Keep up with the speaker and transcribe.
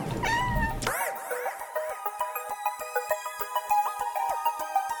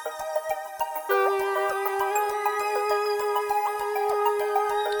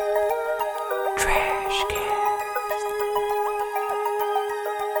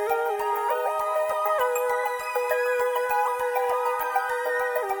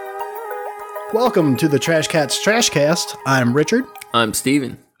Welcome to the Trash Cats Trashcast. I'm Richard, I'm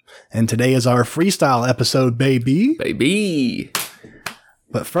Steven. and today is our freestyle episode, baby. Baby.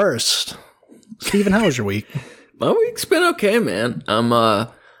 But first, Steven, how was your week? My week's been okay, man. I'm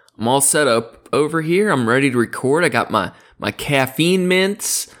all set up over here. I'm ready to record. I got my caffeine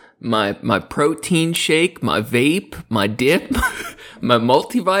mints, my protein shake, my vape, my dip, my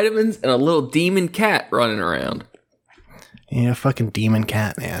multivitamins, and a little demon cat running around. Yeah, fucking demon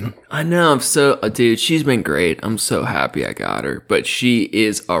cat, man. I know, dude, she's been great. I'm so happy I got her. But she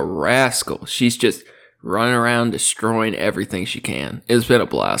is a rascal. She's just running around destroying everything she can. It's been a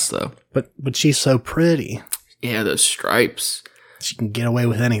blast, though. But she's so pretty. Yeah, those stripes. She can get away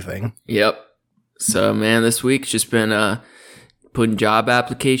with anything. Yep. So, man, this week's just been putting job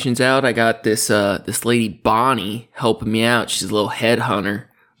applications out. I got this lady, Bonnie, helping me out. She's a little headhunter,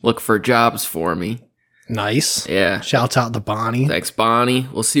 looking for jobs for me. Nice. Yeah. Shouts out to Bonnie. Thanks, Bonnie.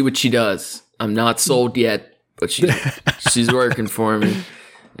 We'll see what she does. I'm not sold yet, but she's working for me.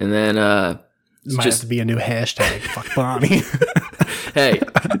 And then Might have to be a new hashtag. Fuck Bonnie. Hey,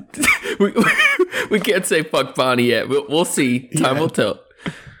 we can't say fuck Bonnie yet. We'll see. Time will tell.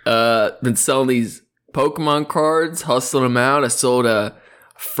 Been selling these Pokemon cards, hustling them out. I sold a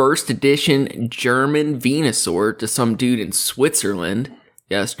first edition German Venusaur to some dude in Switzerland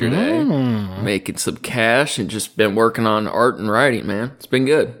yesterday. Making some cash and just been working on art and writing, man. It's been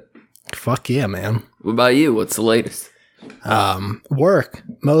good. Fuck yeah, man. What about you? What's the latest? Work,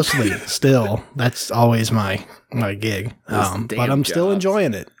 mostly, still. That's always my gig. But I'm still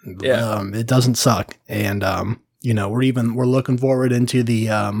enjoying it. Yeah. It doesn't suck. And, we're looking forward into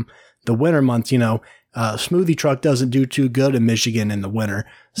the winter months. Smoothie truck doesn't do too good in Michigan in the winter.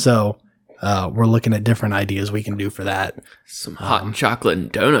 So, we're looking at different ideas we can do for that. Some hot chocolate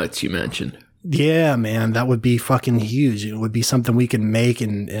and donuts you mentioned. Yeah, man, that would be fucking huge. It would be something we can make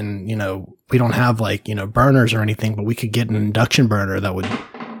and we don't have burners or anything, but we could get an induction burner that would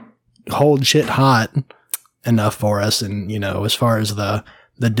hold shit hot enough for us. And, as far as the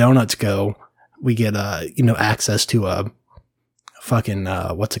donuts go, we get, access to a fucking,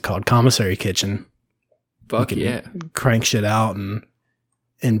 what's it called? Commissary kitchen. Fuck yeah. Crank shit out and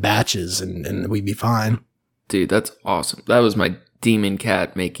in batches and we'd be fine. Dude, that's awesome. That was my demon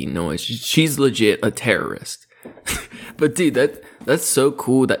cat making noise. She's legit a terrorist. But dude, that's so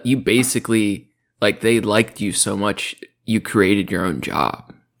cool that you basically, they liked you so much, you created your own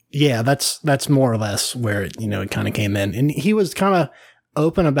job. Yeah, that's more or less where it kind of came in. And he was kind of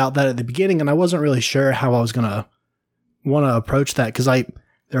open about that at the beginning, and I wasn't really sure how I was going to want to approach that, because there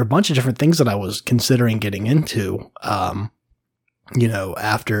are a bunch of different things that I was considering getting into, after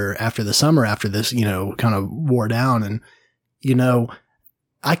the summer, after this, kind of wore down. And,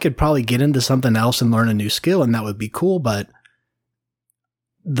 I could probably get into something else and learn a new skill, and that would be cool, but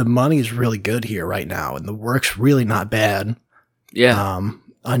the money's really good here right now, and the work's really not bad. Yeah.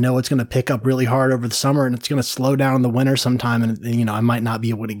 I know it's going to pick up really hard over the summer, and it's going to slow down in the winter sometime, and I might not be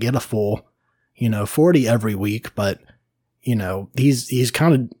able to get a full, 40 every week, but, he's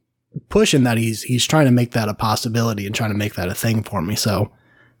kind of pushing that. He's trying to make that a possibility and trying to make that a thing for me. So,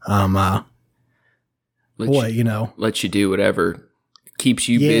 let you do whatever keeps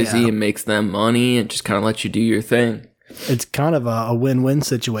you busy and makes them money, and just kind of let you do your thing. It's kind of a win-win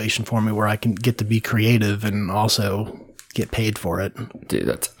situation for me where I can get to be creative and also get paid for it. Dude,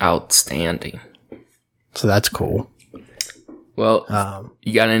 that's outstanding. So that's cool. Well,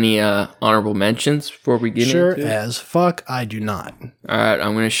 you got any honorable mentions before we get into it? Sure as fuck, I do not. All right,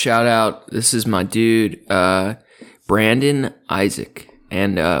 I'm going to shout out, this is my dude, Brandon Isaac.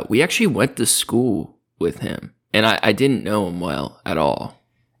 And we actually went to school with him. And I didn't know him well at all.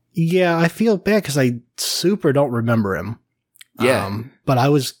 Yeah, I feel bad because I super don't remember him. Yeah. But I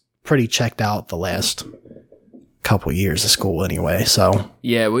was pretty checked out the last couple years of school anyway, so.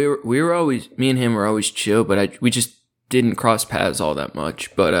 Yeah, we were always, me and him were always chill, but we just didn't cross paths all that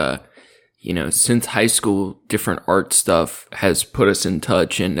much. But, since high school, different art stuff has put us in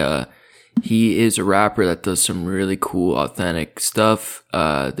touch, and he is a rapper that does some really cool, authentic stuff.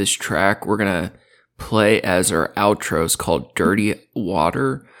 This track we're going to play as our outro is called Dirty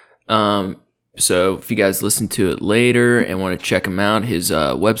Water. So if you guys listen to it later and want to check him out, his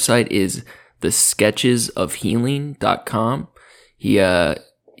website is thesketchesofhealing.com.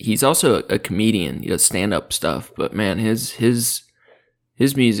 He's also a comedian. He does stand-up stuff, but man, his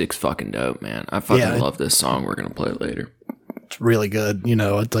music's fucking dope, man. I fucking love this song. We're gonna play it later. It's really good.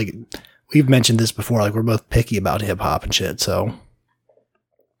 It's like we've mentioned this before. Like, we're both picky about hip hop and shit, so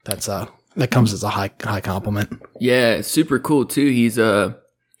that's that comes as a high compliment. Yeah, it's super cool too. He's a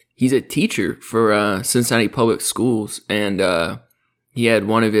teacher for Cincinnati Public Schools, and he had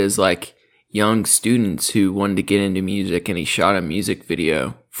one of his young students who wanted to get into music, and he shot a music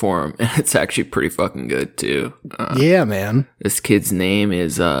video for him, and it's actually pretty fucking good too. Yeah, man. This kid's name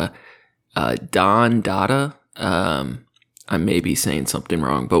is Don Dada. I may be saying something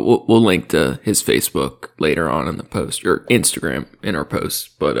wrong, but we'll link to his Facebook later on in the post, or Instagram in our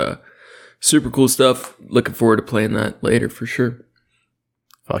post. But super cool stuff. Looking forward to playing that later for sure.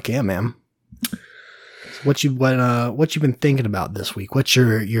 Fuck yeah, man. So what you been thinking about this week? What's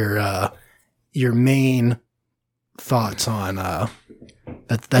your main thoughts on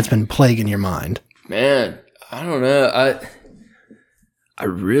that's been plaguing your mind? Man, I don't know. I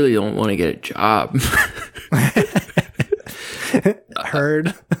really don't want to get a job.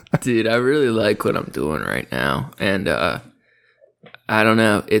 Heard. Dude, I really like what I'm doing right now. And I don't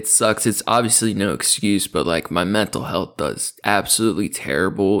know. It sucks. It's obviously no excuse, but like my mental health does absolutely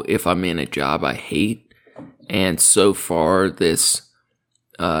terrible if I'm in a job I hate. And so far, this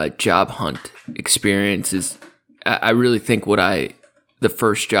job hunt experience is, I really think the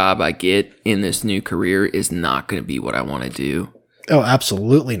first job I get in this new career is not going to be what I want to do. Oh,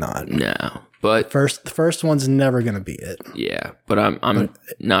 absolutely not. No, but the first one's never going to be it. Yeah, but I'm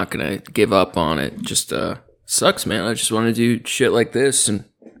not going to give up on it. Just sucks, man. I just want to do shit like this and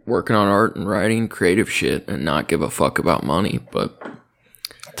working on art and writing creative shit and not give a fuck about money. But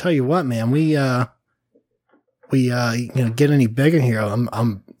I'll tell you what, man, we get any bigger here,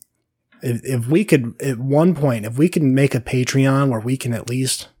 if we could at one point, if we can make a Patreon where we can at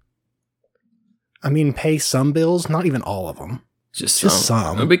least, pay some bills, not even all of them, just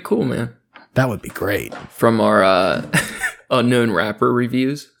some. That'd be cool, man. That would be great. From our unknown rapper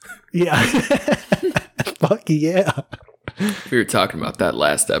reviews. Yeah. Fuck yeah. We were talking about that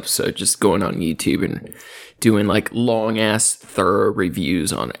last episode, just going on YouTube and doing like long ass thorough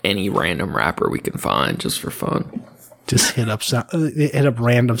reviews on any random rapper we can find just for fun. Just hit up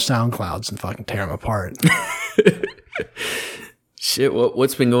random SoundClouds and fucking tear them apart. Shit,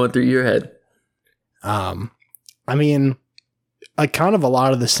 what's been going through your head? Kind of a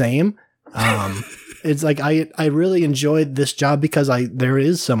lot of the same. It's like I really enjoyed this job because there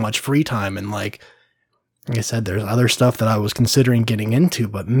is so much free time, and like I said, there's other stuff that I was considering getting into,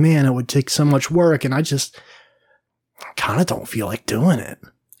 but man, it would take so much work, and I just kind of don't feel like doing it.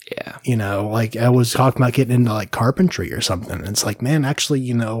 Yeah. Like I was talking about getting into like carpentry or something. And it's like, man,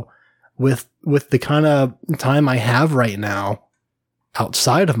 actually, with the kind of time I have right now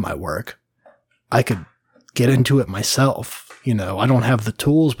outside of my work, I could get into it myself. I don't have the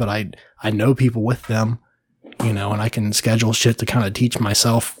tools, but I know people with them, and I can schedule shit to kind of teach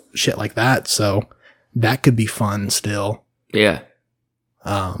myself shit like that. So that could be fun still. Yeah.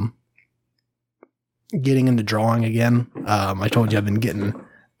 Getting into drawing again. I told you I've been getting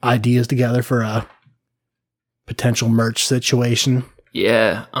ideas together for a potential merch situation.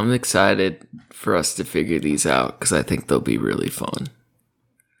 Yeah, I'm excited for us to figure these out because I think they'll be really fun.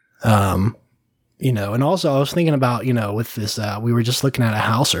 And also I was thinking about, with this, we were just looking at a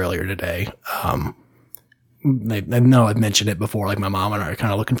house earlier today. I know I've mentioned it before, like my mom and I are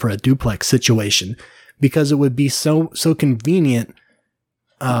kind of looking for a duplex situation because it would be so convenient,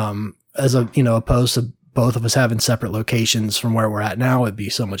 as opposed to both of us having separate locations from where we're at now. It'd be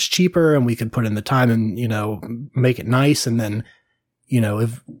so much cheaper, and we could put in the time and, make it nice. And then,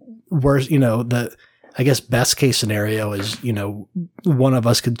 if worse, I guess best case scenario is, one of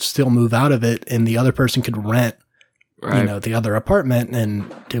us could still move out of it and the other person could rent, right, the other apartment,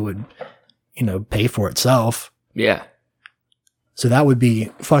 and it would, pay for itself. Yeah. So that would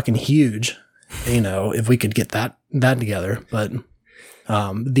be fucking huge, if we could get that together. But,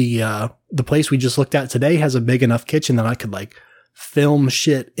 the place we just looked at today has a big enough kitchen that I could like film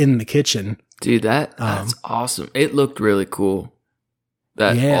shit in the kitchen. Dude, that's awesome. It looked really cool.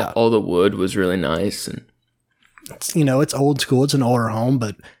 All the wood was really nice, and it's old school. It's an older home,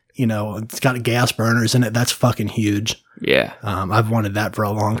 but it's got gas burners in it. That's fucking huge. Yeah. I've wanted that for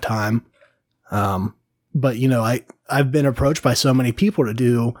a long time. But I've been approached by so many people to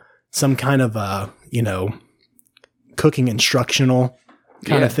do some kind of cooking instructional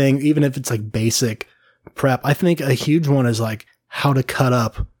kind of thing, even if it's like basic prep. I think a huge one is like how to cut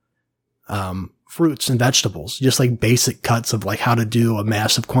up fruits and vegetables, just like basic cuts of like how to do a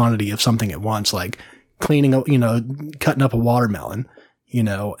massive quantity of something at once, like cleaning up, cutting up a watermelon.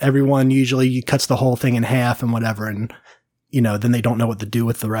 Everyone usually cuts the whole thing in half and whatever, and then they don't know what to do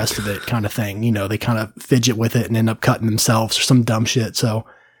with the rest of it, kind of thing. They kind of fidget with it and end up cutting themselves or some dumb shit. So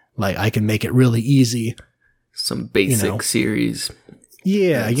like I can make it really easy. Some basic series.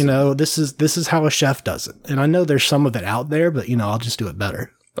 Yeah, this is how a chef does it. And I know there's some of it out there, but I'll just do it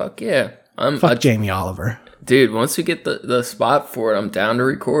better. Fuck yeah. Fuck Jamie Oliver. Dude, once we get the spot for it, I'm down to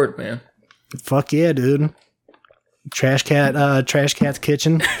record, man. Fuck yeah, dude. Trash Cat's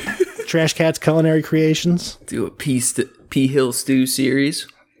Kitchen. Trash Cat's Culinary Creations. Do a P Hill Stew series.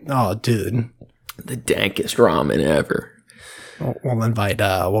 Oh, dude. The dankest ramen ever. We'll invite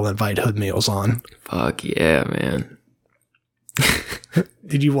Hood Meals on. Fuck yeah, man.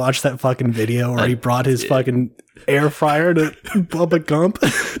 Did you watch that fucking video where he brought his fucking air fryer to Bubba Gump?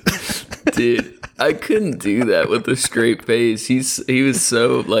 Dude, I couldn't do that with a straight face. He was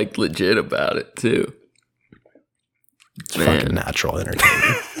so like legit about it too. It's fucking natural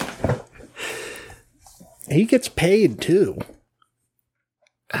entertainment. He gets paid too.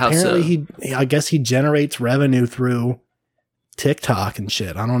 How Apparently so? I guess he generates revenue through TikTok and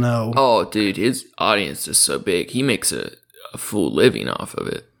shit. I don't know. Oh, dude, his audience is so big. He makes a full living off of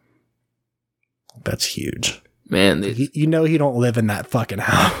it. That's huge. Man, you know he don't live in that fucking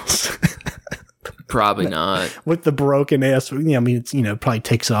house. Probably not. With the broken ass, I mean, it's, probably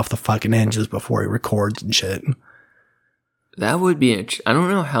takes it off the fucking hinges before he records and shit. That would be I don't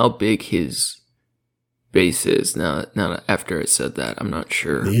know how big his base is now after I said that. I'm not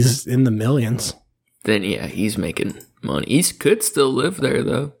sure. He's in the millions. Then yeah, he's making money. He could still live there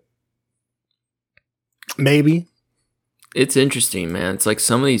though. Maybe. It's interesting, man. It's like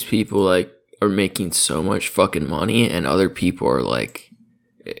some of these people like are making so much fucking money and other people are like,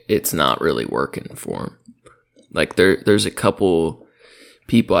 it's not really working for them. Like there's a couple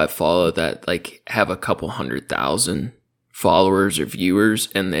people I follow that like have a couple 100,000 followers or viewers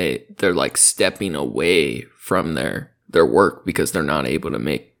and they're like stepping away from their work because they're not able to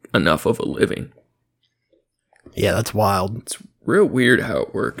make enough of a living. Yeah, that's wild. It's real weird how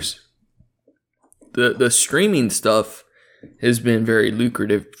it works. The streaming stuff has been very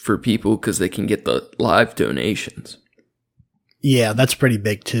lucrative for people because they can get the live donations. Yeah, that's pretty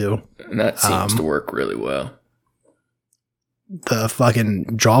big too. And that seems to work really well. The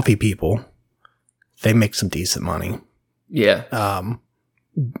fucking Drawfee people, they make some decent money. Yeah.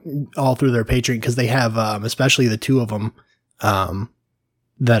 All through their Patreon, because they have, especially the two of them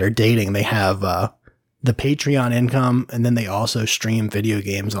that are dating, they have the Patreon income, and then they also stream video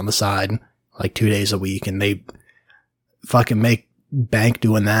games on the side, like 2 days a week, and they fucking make bank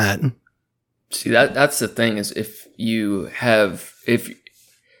doing that. See, that's the thing is if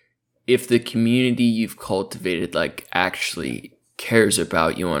the community you've cultivated like actually cares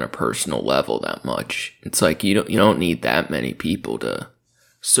about you on a personal level that much, it's like you don't need that many people to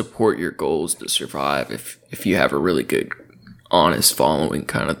support your goals to survive if you have a really good honest following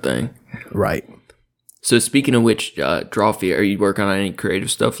kind of thing. Right. So speaking of which, Drawfee, are you working on any creative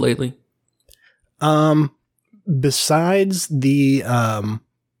stuff lately? Besides the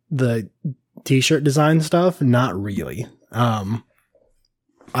t-shirt design stuff, not really.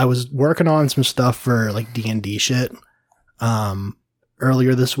 I was working on some stuff for like D&D shit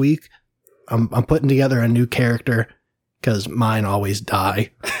earlier this week. I'm putting together a new character because mine always die.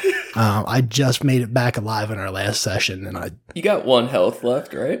 I just made it back alive in our last session, and you got 1 health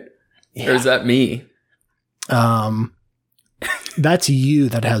left, right? Yeah. Or is that me? That's you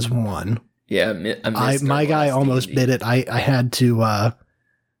that has 1. Yeah, my guy almost bit it. I had to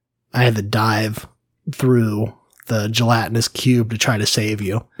dive through the gelatinous cube to try to save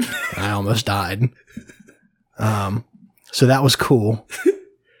you. I almost died. So that was cool.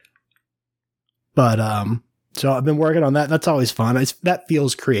 But so I've been working on that. That's always fun. That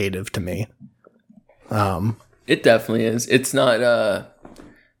feels creative to me. It definitely is. It's not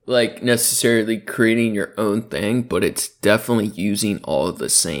like necessarily creating your own thing, but it's definitely using all of the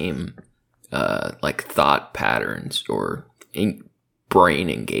same like thought patterns or brain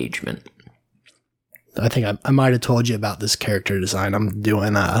engagement. I think I might have told you about this character design. I'm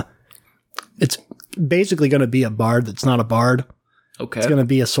doing it's basically going to be a bard that's not a bard. Okay. It's going to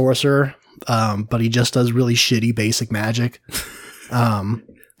be a sorcerer, but he just does really shitty basic magic.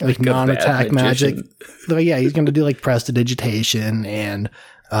 Like non-attack magic. But yeah, he's going to do like prestidigitation, and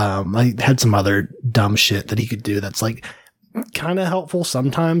I had some other dumb shit that he could do that's like kind of helpful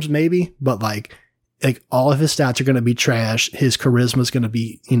sometimes maybe, but like all of his stats are going to be trash. His charisma is going to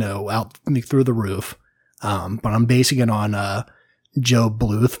be, out through the roof. But I'm basing it on Joe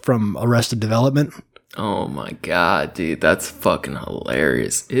Bluth from Arrested Development. Oh my god, dude, that's fucking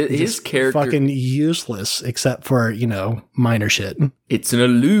hilarious. His character fucking useless except for, minor shit. It's an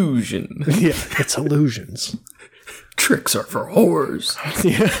illusion. Yeah, it's illusions. Tricks are for whores.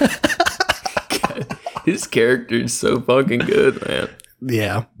 Yeah. His character is so fucking good, man.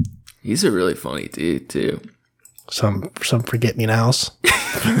 Yeah. He's a really funny dude too. Some forget-me-nows.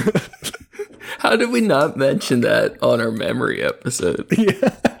 How did we not mention that on our memory episode?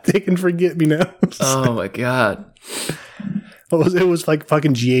 Yeah, they can forget-me-nows. Oh my god. It was like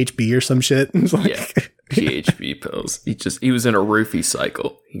fucking GHB or some shit. It was like, Yeah, GHB pills. He was in a roofie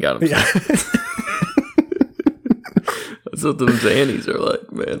cycle. He got him. Yeah. That's what those Xannies are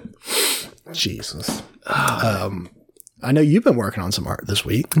like, man. Jesus. I know you've been working on some art this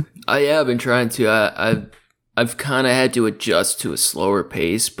week. Yeah, I've been trying to. I've kind of had to adjust to a slower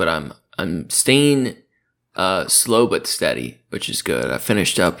pace, but I'm staying slow but steady, which is good. I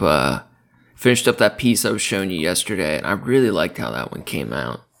finished up that piece I was showing you yesterday, and I really liked how that one came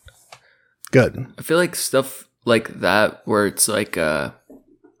out. Good. I feel like stuff like that, where it's like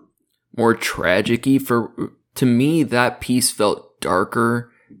more tragic-y, to me, that piece felt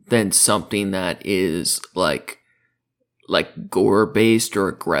darker than something that is like gore based or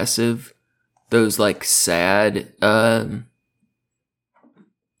aggressive. Those like sad,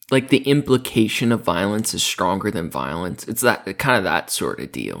 like the implication of violence is stronger than violence. It's that kind of that sort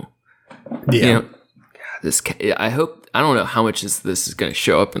of deal. Yeah. You know, I don't know how much this is going to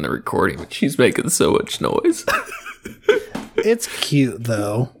show up in the recording, but she's making so much noise. It's cute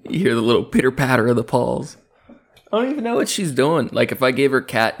though. You hear the little pitter patter of the paws. I don't even know what she's doing. Like if I gave her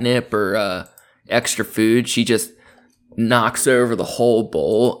catnip or extra food, she just knocks over the whole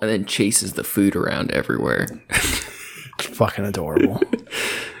bowl and then chases the food around everywhere. Fucking adorable.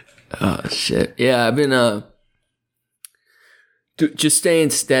 Oh shit. Yeah, I've been just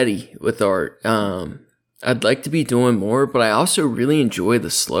staying steady with art. I'd like to be doing more, but I also really enjoy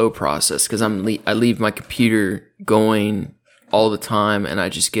the slow process because I leave my computer going all the time, and I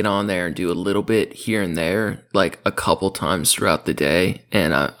just get on there and do a little bit here and there, like a couple times throughout the day,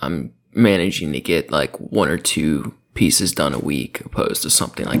 and I'm managing to get like 1 or 2 pieces done a week, opposed to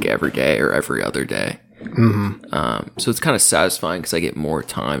something like every day or every other day. Mm-hmm. So it's kind of satisfying because I get more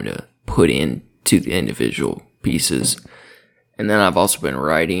time to put into the individual pieces. And then I've also been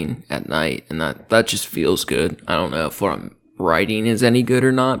writing at night, and that just feels good. I don't know if what I'm writing is any good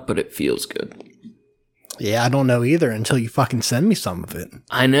or not, but it feels good. Yeah, I don't know either until you fucking send me some of it.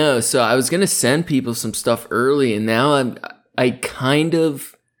 I know. So I was going to send people some stuff early, and now I kind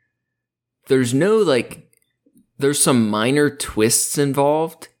of, there's some minor twists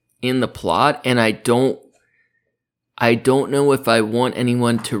involved in the plot, and I don't know if I want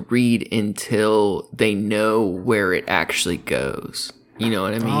anyone to read until they know where it actually goes. You know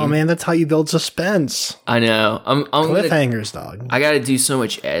what I mean? Oh man, that's how you build suspense. I know. I'm cliffhangers, dog. I got to do so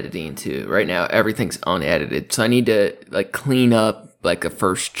much editing too. Right now, everything's unedited, so I need to like clean up like the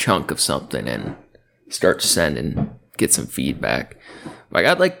first chunk of something and start sending, get some feedback. I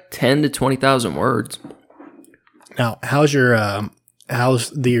got like 10 to 20,000 words. Now, how's your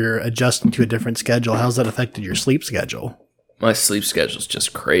adjusting to a different schedule? How's that affected your sleep schedule? My sleep schedule's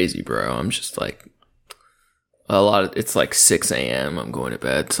just crazy, bro. I'm just like it's like 6 a.m. I'm going to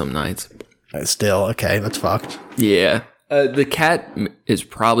bed some nights. Still, okay, that's fucked. Yeah. The cat has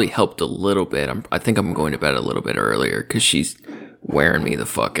probably helped a little bit. I think I'm going to bed a little bit earlier because she's wearing me the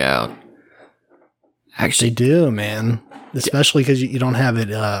fuck out. Actually, they do, man. Especially because you don't have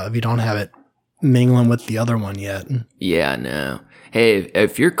it mingling with the other one yet. Yeah, no. Hey,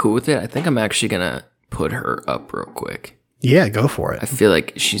 if you're cool with it, I think I'm actually gonna put her up real quick. Yeah, go for it. I feel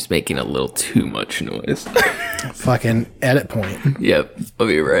like she's making a little too much noise. Fucking edit point. Yep, I'll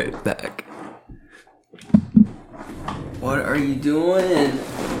be right back. What are you doing?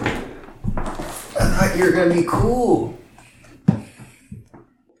 I thought you were gonna be cool.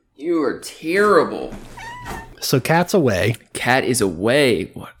 You are terrible. So Cat's away. Cat is away.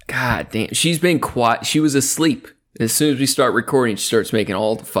 What? God damn. She's been quiet. She was asleep. As soon as we start recording, she starts making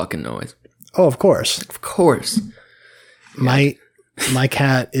all the fucking noise. Oh, of course. Of course. My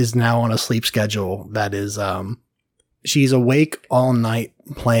cat is now on a sleep schedule that is she's awake all night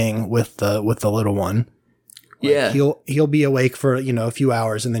playing with the little one. Like, yeah. He'll be awake for, a few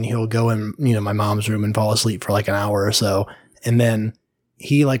hours, and then he'll go in, my mom's room and fall asleep for like an hour or so. And then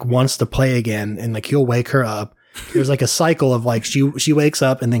he like wants to play again, and like he'll wake her up. There's like a cycle of like she wakes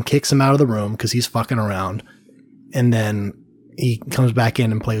up and then kicks him out of the room because he's fucking around. And then he comes back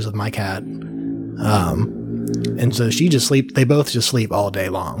in and plays with my cat. And so they both just sleep all day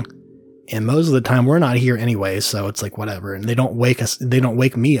long. And most of the time we're not here anyway, so it's like whatever. And they don't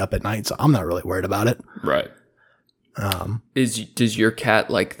wake me up at night, so I'm not really worried about it. Right. Does your cat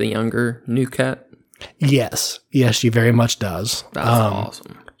like the new cat? Yes. Yes, she very much does. That's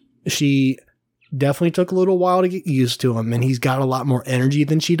awesome. She definitely took a little while to get used to him, and he's got a lot more energy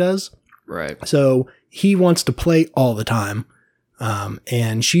than she does. Right. So he wants to play all the time.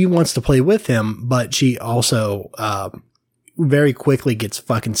 And she wants to play with him, but she also, very quickly gets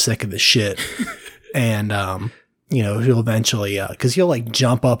fucking sick of his shit. And, he'll eventually, cause he'll like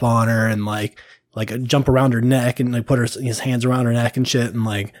jump up on her and like like jump around her neck and like put his hands around her neck and shit and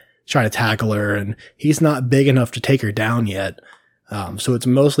like try to tackle her. And he's not big enough to take her down yet. So it's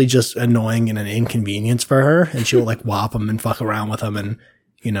mostly just annoying and an inconvenience for her. And she'll like whop him and fuck around with him. And,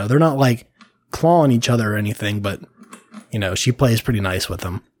 you know, they're not like clawing each other or anything, but, you know, she plays pretty nice with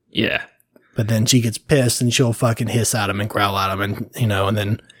him. Yeah. But then she gets pissed and she'll fucking hiss at him and growl at him. And, you know, and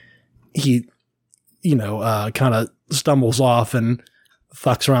then he, you know, kind of stumbles off and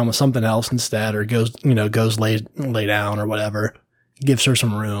fucks around with something else instead, or goes lay down or whatever, gives her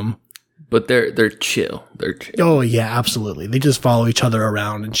some room. But they're chill. They're chill. Oh yeah, absolutely. They just follow each other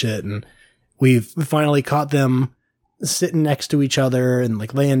around and shit. And we've finally caught them sitting next to each other and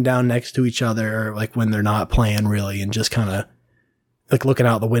like laying down next to each other, like when they're not playing really, and just kind of like looking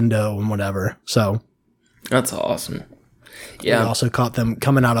out the window and whatever. So that's awesome. Yeah. We also caught them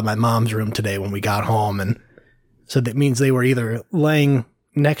coming out of my mom's room today when we got home, and so that means they were either laying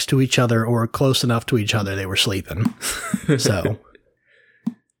next to each other or close enough to each other they were sleeping. So,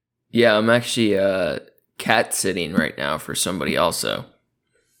 yeah, I'm actually cat sitting right now for somebody also.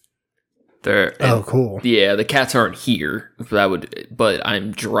 Cool. Yeah, the cats aren't here. But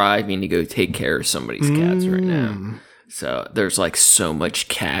I'm driving to go take care of somebody's cats right now. So there's like so much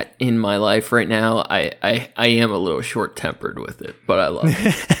cat in my life right now. I am a little short tempered with it, but I love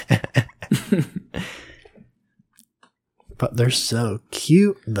it. But they're so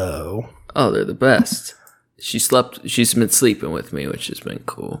cute, though. Oh, they're the best. She's been sleeping with me, which has been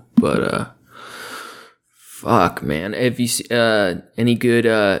cool. But, fuck, man. Have you any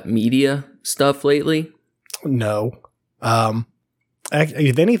good media stuff lately? No.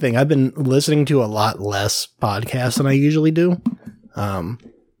 If anything, I've been listening to a lot less podcasts than I usually do. And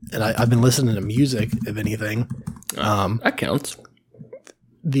I've been listening to music, if anything. That counts.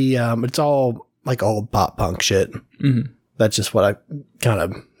 It's all like old pop punk shit. Mm-hmm. That's just what kind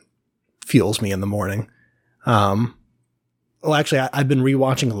of fuels me in the morning. Well, actually, I've been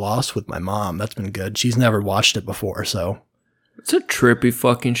rewatching Lost with my mom. That's been good. She's never watched it before, so. It's a trippy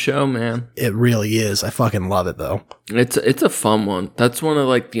fucking show, man. It really is. I fucking love it, though. It's a fun one. That's one of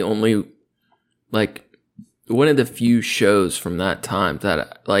like the only, like, one of the few shows from that time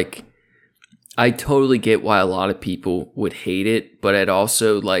that, like, I totally get why a lot of people would hate it, but it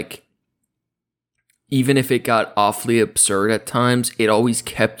also, like, even if it got awfully absurd at times, it always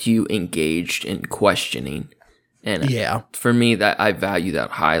kept you engaged and questioning. And yeah, for me, that I value that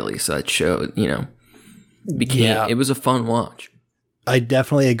highly. So that show, you know, it was a fun watch. I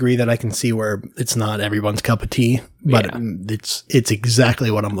definitely agree that I can see where it's not everyone's cup of tea, but it's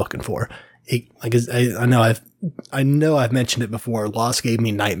exactly what I'm looking for. I know I've mentioned it before. Lost gave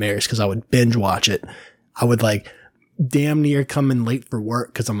me nightmares because I would binge watch it. I would like damn near come in late for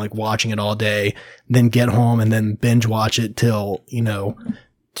work because I'm like watching it all day, then get home and then binge watch it till,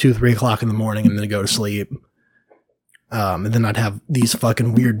 2-3 o'clock in the morning and then go to sleep. And then I'd have these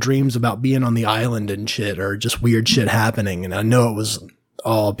fucking weird dreams about being on the island and shit, or just weird shit happening. And I know it was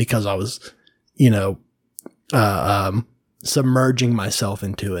all because I was, submerging myself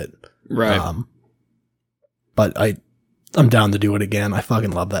into it. Right. But I'm down to do it again. I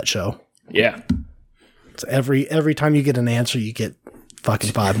fucking love that show. Yeah. So every time you get an answer, you get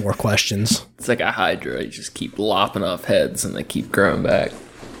fucking 5 more questions. It's like a Hydra. You just keep lopping off heads and they keep growing back.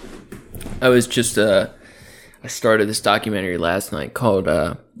 I was just, I started this documentary last night called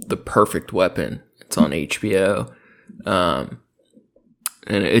The Perfect Weapon. It's on HBO. And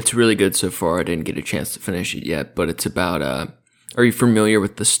it's really good so far. I didn't get a chance to finish it yet, but it's about, are you familiar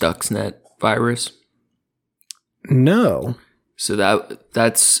with the Stuxnet virus? No. So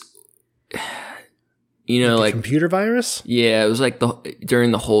that's... like computer virus? Yeah, it was like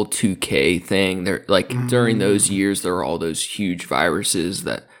during the whole 2K thing. There, during those years, there were all those huge viruses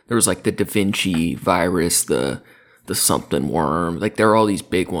that there was like the Da Vinci virus, the something worm. Like there were all these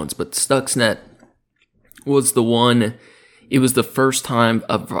big ones, but Stuxnet was the one. It was the first time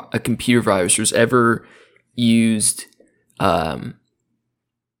a computer virus was ever used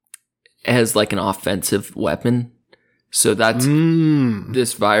as like an offensive weapon. So that's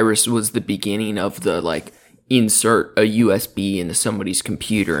this virus was the beginning of the like insert a USB into somebody's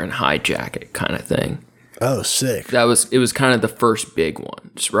computer and hijack it kind of thing. Oh, sick. It was kind of the first big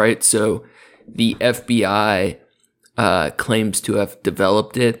ones, right? So the FBI claims to have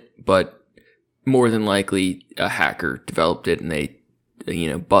developed it, but more than likely a hacker developed it and they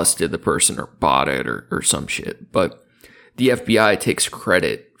busted the person or bought it or some shit. But the FBI takes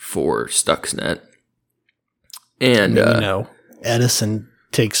credit for Stuxnet. And Edison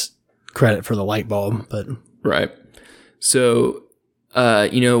takes credit for the light bulb, but right. So,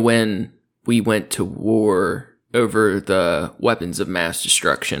 when we went to war over the weapons of mass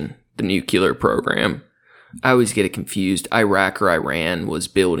destruction, the nuclear program. I always get it confused. Iraq or Iran was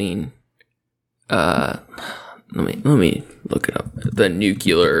building. Let me look it up. The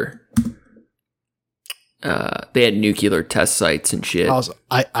nuclear. They had nuclear test sites and shit.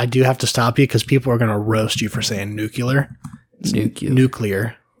 I do have to stop you because people are going to roast you for saying nuclear.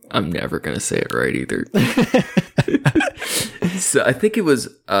 Nuclear. I'm never going to say it right either. So I think it was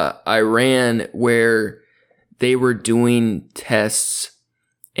Iran where they were doing tests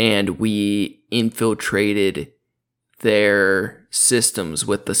and we infiltrated their systems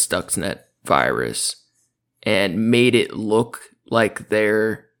with the Stuxnet virus and made it look like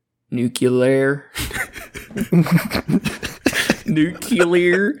their nuclear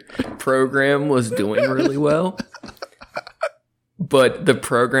program was doing really well. But the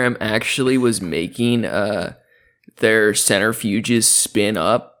program actually was making their centrifuges spin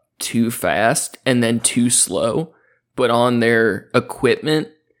up too fast and then too slow. But on their equipment,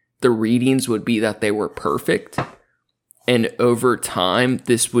 the readings would be that they were perfect. And over time,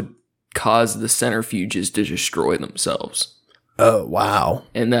 this would cause the centrifuges to destroy themselves. Oh, wow.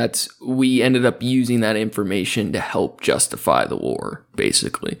 And we ended up using that information to help justify the war,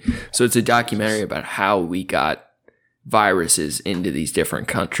 basically. So it's a documentary about how we got viruses into these different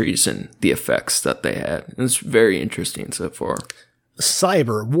countries and the effects that they had. And it's very interesting so far.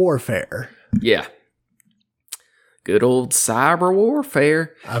 Cyber warfare. Yeah. Good old cyber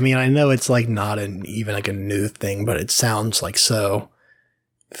warfare. I mean, I know it's like not even like a new thing, but it sounds like so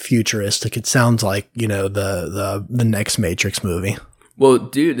futuristic. It sounds like, you know, the next Matrix movie. Well,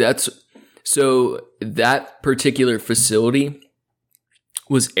 dude, so that particular facility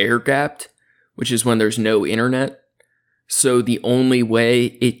was air gapped, which is when there's no internet. So the only way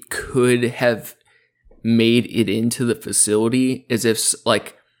it could have made it into the facility is if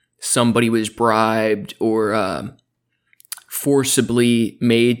like somebody was bribed or forcibly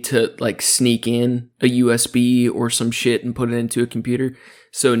made to like sneak in a USB or some shit and put it into a computer.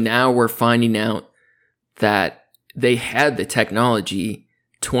 So now we're finding out that they had the technology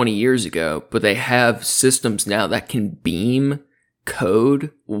 20 years ago, but they have systems now that can beam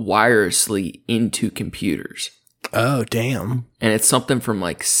code wirelessly into computers. Oh, damn. And it's something from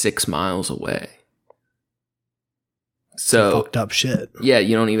like 6 miles away. So fucked up shit. Yeah,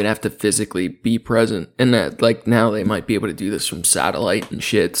 you don't even have to physically be present. And that, like, now they might be able to do this from satellite and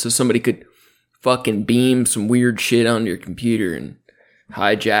shit. So somebody could fucking beam some weird shit on your computer and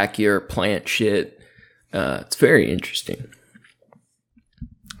hijack your plant shit. It's very interesting.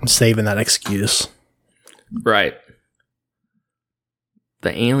 I'm saving that excuse. Right.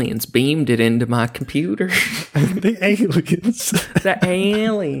 The aliens beamed it into my computer. The aliens. The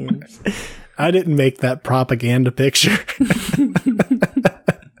aliens. I didn't make that propaganda picture.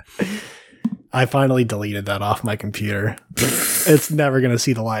 I finally deleted that off my computer. It's never going to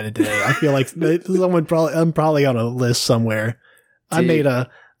see the light of day. I feel like I'm probably on a list somewhere. Dude.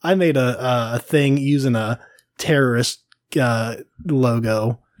 I made a thing using a terrorist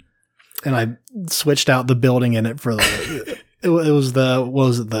logo, and I switched out the building in it for the. It was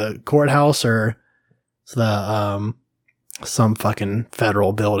the courthouse or the some fucking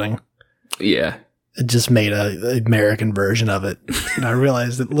federal building. Yeah. It just made a American version of it. And I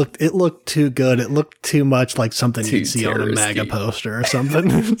realized it looked too good. It looked too much like something you'd see on a MAGA poster or something.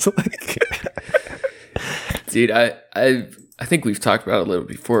 It's like dude, I think we've talked about it a little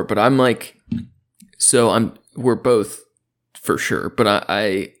before, but I'm like, we're both for sure, but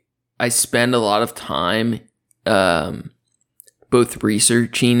I spend a lot of time both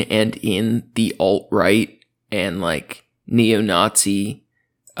researching and in the alt-right and like neo-Nazi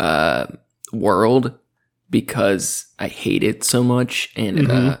world because I hate it so much.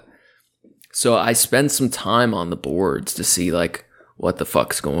 And so I spend some time on the boards to see like what the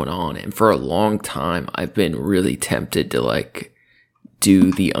fuck's going on. And for a long time, I've been really tempted to like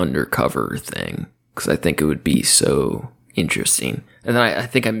do the undercover thing because I think it would be so interesting. And then I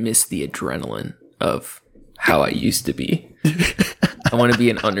think I miss the adrenaline of how I used to be. I want to be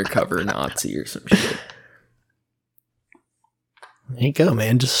an undercover Nazi or some shit. There you go,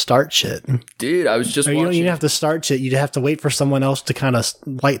 man. Just start shit. Dude, I was just watching. You don't even have to start shit. You'd have to wait for someone else to kind of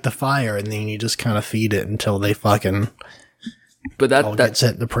light the fire, and then you just kind of feed it until they fucking get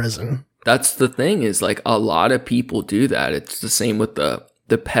sent to prison. That's the thing is, like, a lot of people do that. It's the same with the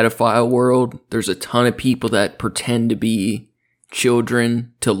pedophile world. There's a ton of people that pretend to be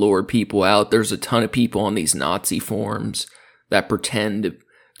children to lure people out. There's a ton of people on these Nazi forums that pretend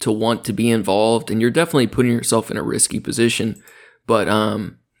to want to be involved, and you're definitely putting yourself in a risky position. But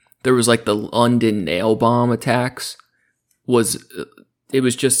there was like the London nail bomb attacks. It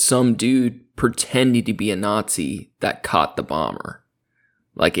was just some dude pretending to be a Nazi that caught the bomber.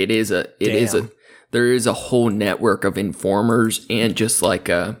 Like there is a whole network of informers and just like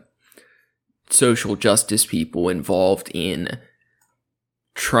social justice people involved in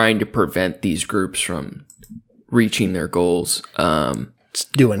trying to prevent these groups from reaching their goals. It's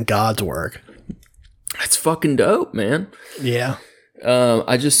doing God's work. That's fucking dope, man. Yeah.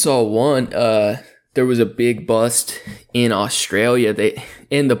 I just saw one. There was a big bust in Australia.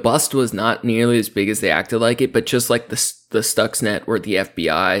 And the bust was not nearly as big as they acted like it, but just like the Stuxnet where the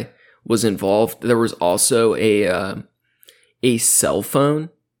FBI was involved, there was also a cell phone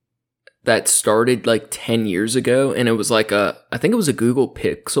that started like 10 years ago, and it was like I think it was a Google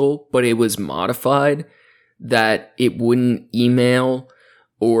Pixel, but it was modified that it wouldn't email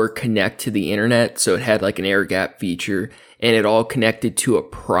or connect to the internet, so it had like an air gap feature, and it all connected to a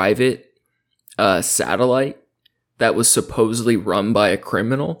private satellite that was supposedly run by a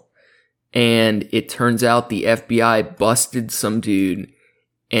criminal. And it turns out the FBI busted some dude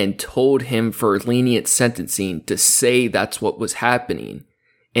and told him for lenient sentencing to say that's what was happening.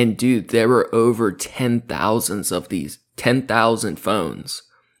 And dude, there were over 10,000 of these, 10,000 phones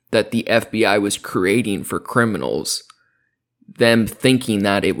that the FBI was creating for criminals, them thinking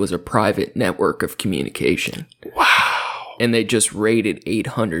that it was a private network of communication. Wow. And they just raided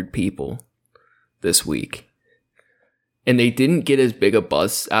 800 people this week. And they didn't get as big a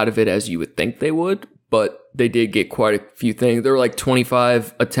buzz out of it as you would think they would, but they did get quite a few things. There were like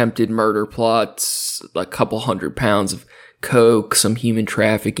 25 attempted murder plots, a couple 100 pounds of coke, some human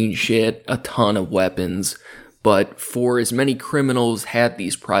trafficking shit, a ton of weapons. But for as many criminals had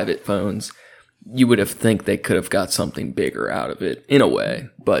these private phones, you would have think they could have got something bigger out of it in a way.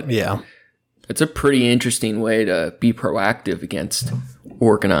 But yeah, it's a pretty interesting way to be proactive against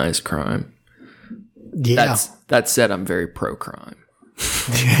organized crime. Yeah. That said, I'm very pro-crime.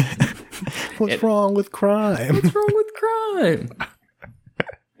 What's wrong with crime? What's wrong with crime?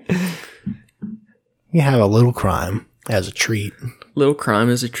 You have a little crime as a treat. Little crime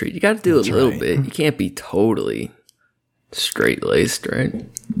as a treat. You got to do a little bit. You can't be totally straight-laced, right?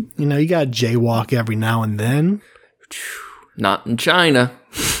 You know, you got to jaywalk every now and then. Not in China.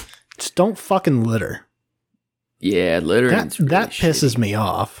 Just don't fucking litter. Yeah, littering's really that pisses shitty. me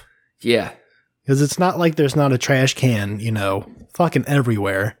off. Yeah. Because it's not like there's not a trash can, you know, fucking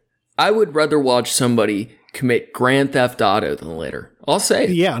everywhere. I would rather watch somebody commit Grand Theft Auto than litter. I'll say it.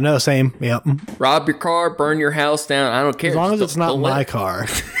 Yeah, no, same. Yep. Rob your car, burn your house down. I don't care. As long as Just it's not don't my let- car.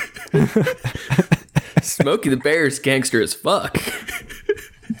 Smokey the Bear is gangster as fuck.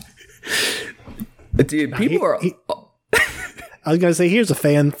 Dude, people are... I was going to say, here's a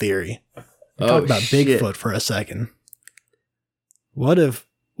fan theory. Talk about shit. Bigfoot for a second. What if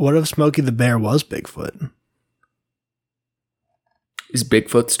Smokey the Bear was Bigfoot? Is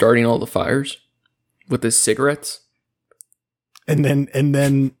Bigfoot starting all the fires with his cigarettes? And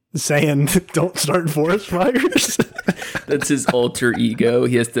then saying, don't start forest fires? That's his alter ego.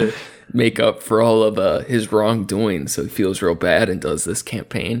 He has to make up for all of his wrongdoing, so he feels real bad and does this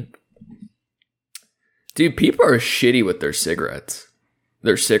campaign. Dude, people are shitty with their cigarettes.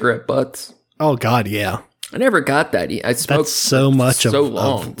 Their cigarette butts. Oh, God, yeah. I never got that. I smoked That's so much so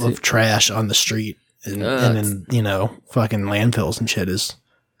long, of trash on the street and in, you know, fucking landfills and shit is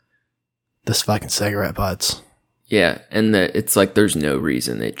this fucking cigarette butts. Yeah, and it's like there's no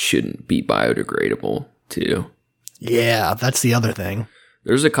reason it shouldn't be biodegradable, too. Yeah, that's the other thing.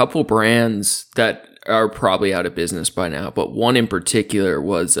 There's a couple brands that are probably out of business by now, but one in particular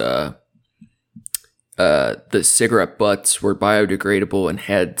was the cigarette butts were biodegradable and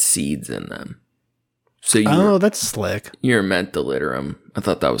had seeds in them. So that's slick. You're meant to litter them. I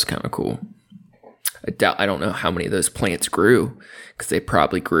thought that was kind of cool. I don't know how many of those plants grew because they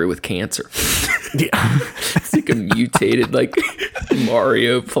probably grew with cancer. Yeah. It's like a mutated like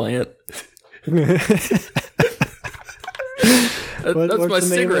Mario plant. What's my the name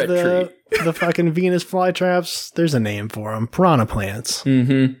cigarette of tree. the fucking Venus flytraps? There's a name for them. Piranha plants.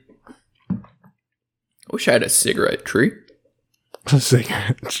 Mm-hmm. I wish I had a cigarette tree.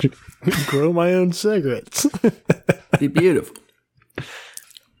 Cigarettes. Grow my own cigarettes. Be beautiful.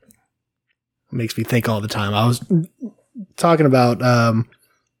 Makes me think all the time. I was talking about I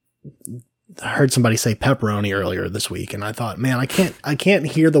heard somebody say pepperoni earlier this week, and I thought, man, I can't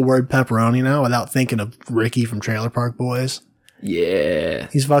hear the word pepperoni now without thinking of Ricky from Trailer Park Boys. Yeah.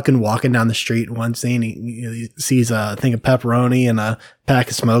 He's fucking walking down the street one scene. He sees a thing of pepperoni and a pack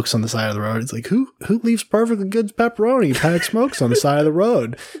of smokes on the side of the road. It's like, who leaves perfectly good pepperoni? Pack of smokes on the side of the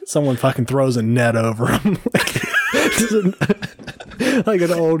road. Someone fucking throws a net over him. Like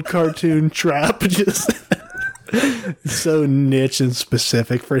an old cartoon trap. Just so niche and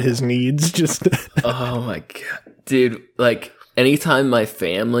specific for his needs. Just Oh my god. Dude, like anytime my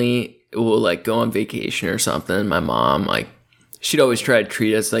family will like go on vacation or something, my mom, like, she'd always try to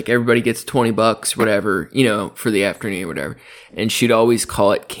treat us like everybody gets $20, whatever, you know, for the afternoon or whatever. And she'd always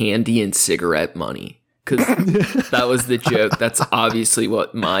call it candy and cigarette money. Because that was the joke. That's obviously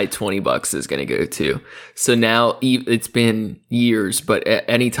what my $20 is going to go to. So now it's been years, but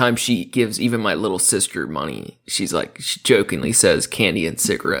anytime she gives even my little sister money, she's like, she jokingly says candy and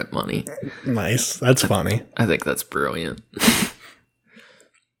cigarette money. Nice. That's funny. I think that's brilliant.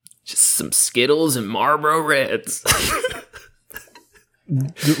 Just some Skittles and Marlboro Reds.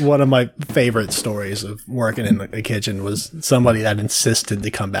 One of my favorite stories of working in the kitchen was somebody that insisted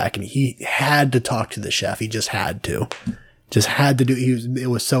to come back, and he had to talk to the chef. He just had to do. It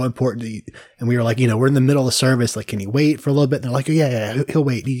was so important. And we were like, you know, we're in the middle of service. Like, can he wait for a little bit? And they're like, yeah, he'll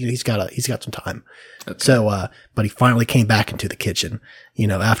wait. He's got some time. Okay. So, but he finally came back into the kitchen, you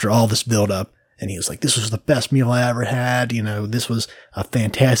know, after all this build up. And he was like, this was the best meal I ever had. You know, this was a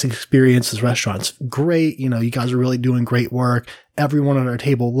fantastic experience. This restaurant's great. You know, you guys are really doing great work. Everyone on our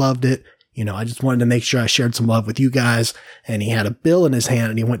table loved it. You know, I just wanted to make sure I shared some love with you guys. And he had a bill in his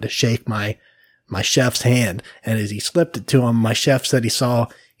hand and he went to shake my chef's hand. And as he slipped it to him, my chef said he saw,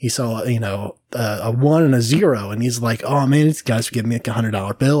 you know, a 1 and a 0. And he's like, oh man, these guys give me like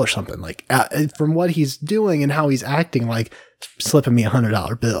 $100 bill or something. Like, from what he's doing and how he's acting, like slipping me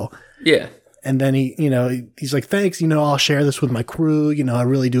 $100 bill. Yeah. And then he, you know, he's like, thanks, you know, I'll share this with my crew. You know, I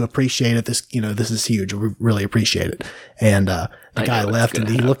really do appreciate it. This, you know, this is huge. We really appreciate it. And, the guy left and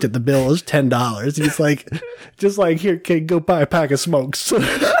he looked at the bill. It was $10. He's like, just like, here, kid, go buy a pack of smokes.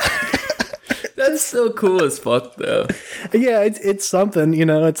 That's so cool as fuck, though. Yeah, it's something, you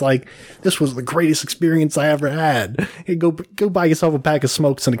know. It's like, this was the greatest experience I ever had. Hey, go buy yourself a pack of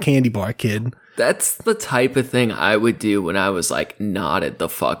smokes and a candy bar, kid. That's the type of thing I would do when I was like nodded the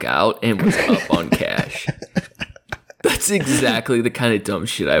fuck out and was up on cash. That's exactly the kind of dumb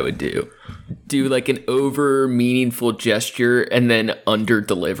shit I would do. Do like an over meaningful gesture and then under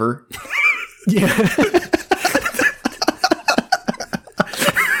deliver. Yeah.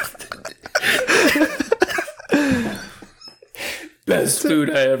 Best food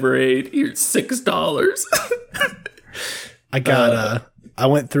I ever ate. Here's $6. I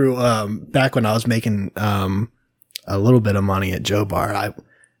went through, back when I was making, a little bit of money at Joe Bar.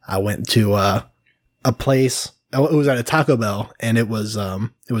 I went to, a place. It was at a Taco Bell, and it was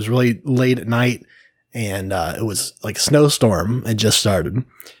really late at night, and, it was like a snowstorm had just started,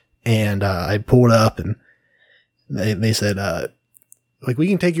 and, I pulled up and they said, like, we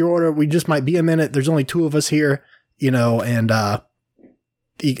can take your order. We just might be a minute. There's only 2 of us here, you know, and,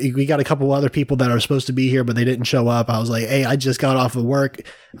 we got a couple other people that are supposed to be here, but they didn't show up. I was like, hey, I just got off of work.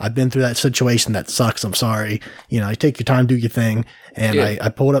 I've been through that situation. That sucks. I'm sorry. You know, take your time, do your thing. And yeah. I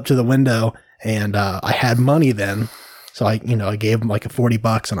pulled up to the window and, I had money then. So I gave them like a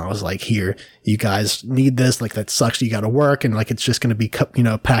 $40 and I was like, here, you guys need this. Like, that sucks. You got to work. And like, it's just going to be, you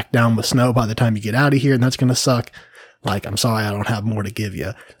know, packed down with snow by the time you get out of here. And that's going to suck. Like, I'm sorry, I don't have more to give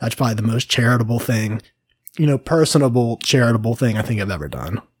you. That's probably the most charitable thing, you know, personable, charitable thing I think I've ever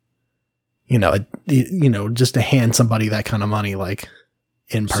done. You know, just to hand somebody that kind of money, like,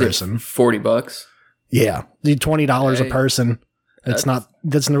 in person. $40? Yeah. $20 a person.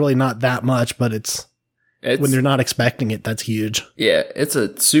 That's really not that much, but it's when they're not expecting it, that's huge. Yeah. It's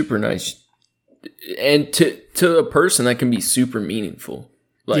a super nice, and to a person that can be super meaningful.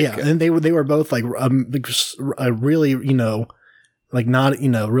 Like, yeah. And they were both like, really, you know, like, not, you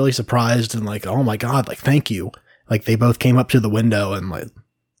know, really surprised and like, oh my God, like, thank you. Like, they both came up to the window and like,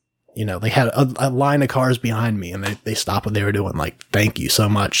 you know, they had a line of cars behind me and they stopped what they were doing. Like, thank you so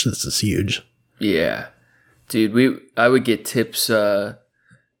much. This is huge. Yeah, dude, I would get tips,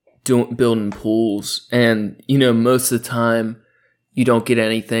 building pools, and, you know, most of the time you don't get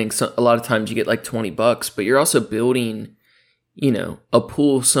anything. So a lot of times you get like $20, but you're also building, you know, a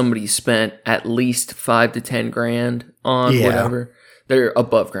pool somebody spent at least $5 to $10 grand on. Yeah. Whatever. They're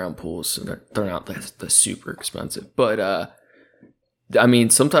above ground pools, so they're not the super expensive. But I mean,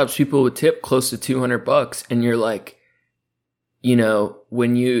 sometimes people would tip close to $200, and you're like, you know,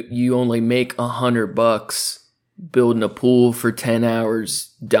 when you only make $100 building a pool for 10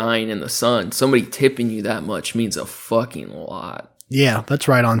 hours, dying in the sun, somebody tipping you that much means a fucking lot. Yeah, that's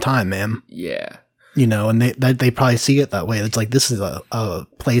right on time, man. Yeah. You know, and they probably see it that way. It's like, this is a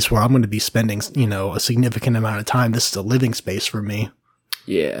place where I'm going to be spending, you know, a significant amount of time. This is a living space for me.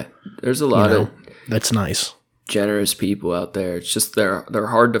 Yeah. There's a lot of that's nice, generous people out there. It's just they're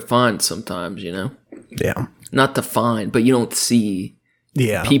hard to find sometimes, you know? Yeah. Not to find, but you don't see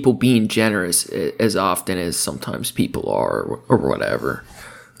people being generous as often as sometimes people are or whatever.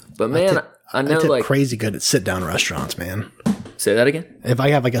 But man, I know, like, crazy good at sit down restaurants, man. Say that again? If I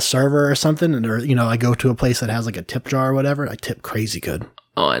have like a server or something, and or I go to a place that has like a tip jar or whatever, I tip crazy good.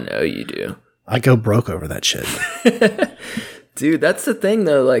 Oh, I know you do. I go broke over that shit. Dude, that's the thing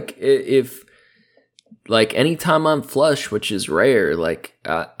though. Like if like anytime I'm flush, which is rare, like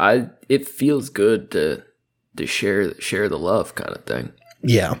it feels good to share the love kind of thing.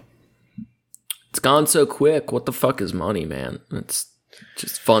 Yeah. It's gone so quick. What the fuck is money, man? It's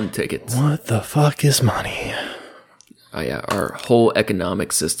just fun tickets. What the fuck is money? Oh yeah, our whole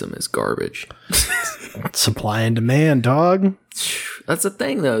economic system is garbage. Supply and demand, dog. That's the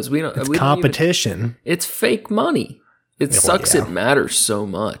thing, though. Is we don't. It's we competition. Don't even, it's fake money. It sucks. Yeah. It matters so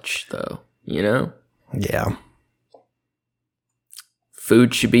much, though. You know. Yeah.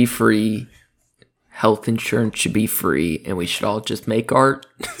 Food should be free. Health insurance should be free, and we should all just make art.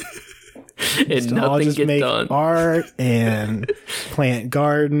 And nothing get done. Art and plant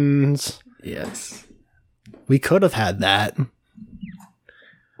gardens. Yes. We could have had that.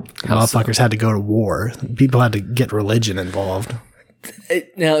 How Motherfuckers had to go to war. People had to get religion involved.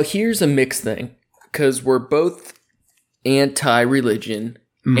 Now, here's a mixed thing. Because we're both anti-religion.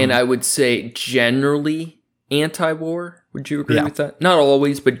 And I would say generally anti-war. Would you agree with that? Not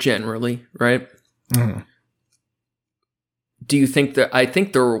always, but generally, right? Mm. Do you think that... I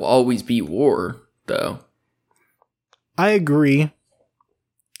think there will always be war, though. I agree.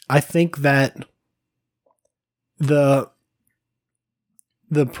 I think that the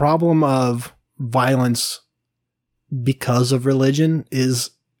problem of violence because of religion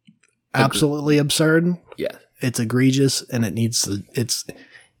is absolutely absurd. Yeah. It's egregious, and it needs to,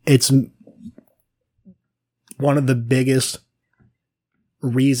 it's one of the biggest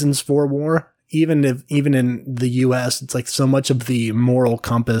reasons for war. Even in the US, it's like so much of the moral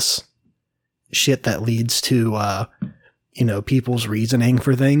compass shit that leads to people's reasoning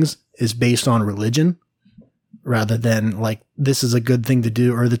for things is based on religion, rather than like, this is a good thing to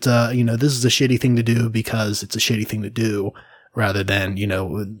do, or that's this is a shitty thing to do because it's a shitty thing to do, rather than,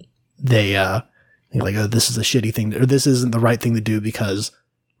 they, like, oh, this is a shitty thing, or this isn't the right thing to do because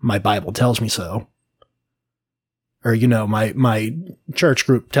my Bible tells me so. Or, my church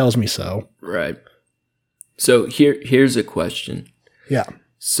group tells me so. Right. So here's a question. Yeah.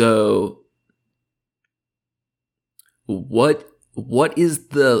 So what is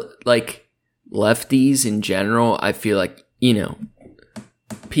the, like, lefties in general? I feel like,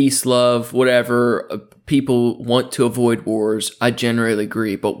 peace, love, whatever. People want to avoid wars. I generally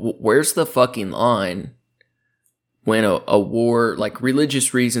agree. But where's the fucking line when a war, like,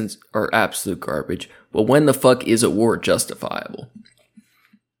 religious reasons are absolute garbage, but when the fuck is a war justifiable?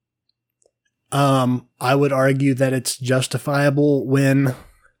 I would argue that it's justifiable when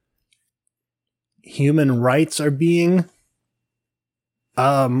human rights are being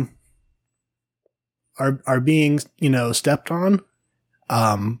are being, stepped on.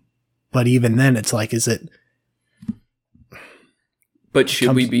 But even then it's like, is it... But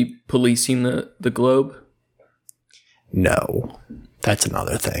should we be policing the globe? No. That's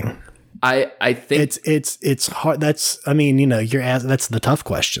another thing. I think it's hard. That's the tough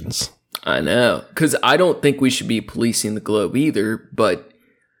questions. I know, because I don't think we should be policing the globe either. But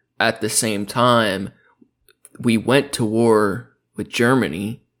at the same time, we went to war with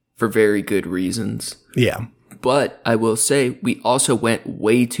Germany for very good reasons. Yeah. But I will say, we also went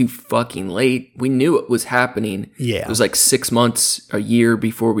way too fucking late. We knew it was happening. Yeah. It was like 6 months, a year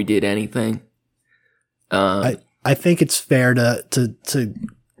before we did anything. I think it's fair to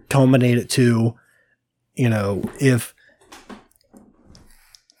culminate it to, if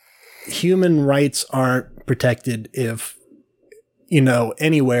human rights aren't protected, if,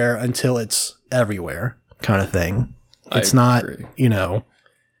 anywhere until it's everywhere kind of thing. It's not,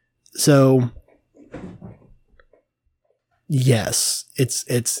 so yes,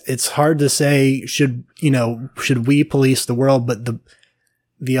 it's hard to say, should we police the world, but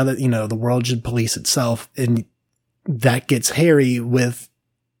the other, the world should police itself. And that gets hairy with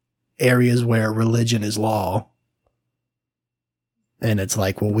areas where religion is law. And it's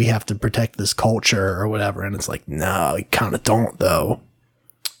like, well, we have to protect this culture or whatever. And it's like, no, you kind of don't, though.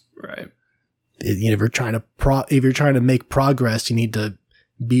 Right. If you're trying to make progress, you need to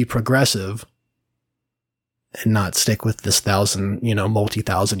be progressive and not stick with this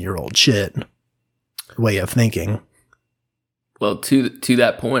multi-thousand-year-old shit way of thinking. Well, to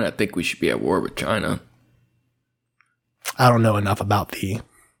that point, I think we should be at war with China. I don't know enough about the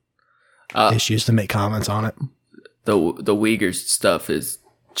issues to make comments on it. The Uyghurs stuff is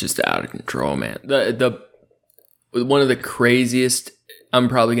just out of control, man. The one of the craziest, I'm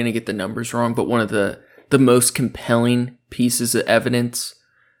probably going to get the numbers wrong, but one of the most compelling pieces of evidence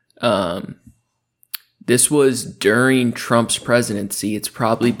This was during Trump's presidency. It's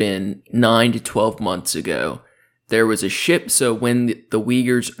probably been 9 to 12 months ago. There was a ship. So when the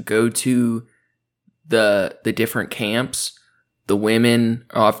Uyghurs go to the different camps, the women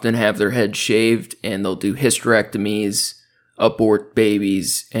often have their heads shaved and they'll do hysterectomies, abort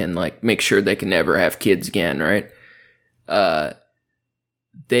babies, and like make sure they can never have kids again, right?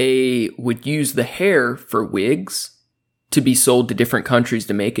 They would use the hair for wigs to be sold to different countries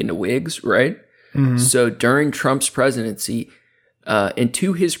to make into wigs, right? Mm-hmm. So during Trump's presidency, and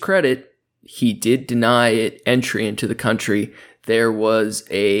to his credit, he did deny it entry into the country. There was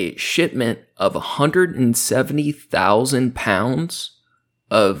a shipment of 170,000 pounds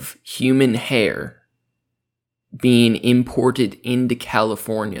of human hair being imported into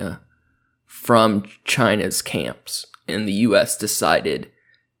California from China's camps. And the U.S. decided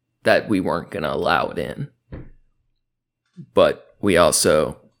that we weren't going to allow it in. But we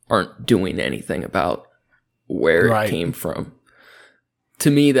also aren't doing anything about where it came from.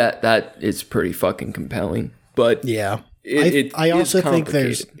 To me, that is pretty fucking compelling. But yeah, I also think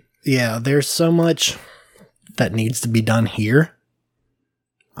there's so much that needs to be done here.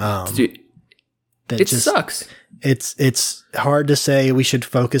 Dude, it sucks. It's hard to say we should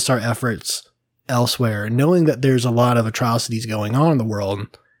focus our efforts elsewhere, knowing that there's a lot of atrocities going on in the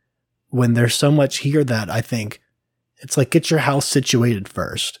world. When there's so much here that I think it's like, get your house situated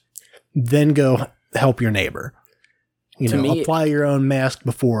first, then go help your neighbor. Apply your own mask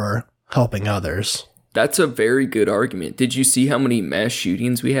before helping others. That's a very good argument. Did you see how many mass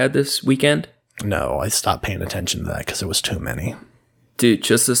shootings we had this weekend? No, I stopped paying attention to that because it was too many. Dude,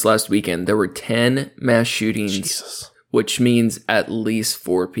 just this last weekend, there were 10 mass shootings, which means at least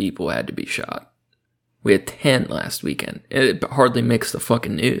 4 people had to be shot. We had 10 last weekend. It hardly makes the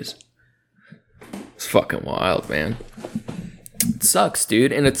fucking news. It's fucking wild, man. It sucks,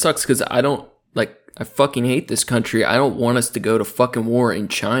 dude. And it sucks because I fucking hate this country. I don't want us to go to fucking war in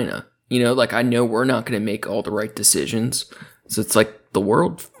China. I know we're not going to make all the right decisions. So it's like the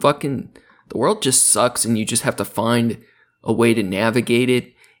world just sucks, and you just have to find a way to navigate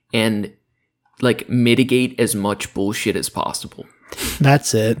it and mitigate as much bullshit as possible.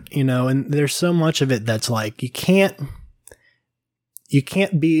 That's it. And there's so much of it that's like, you can't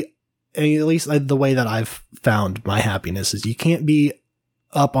be, at least the way that I've found my happiness is you can't be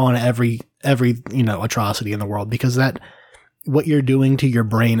up on every atrocity in the world, because what you're doing to your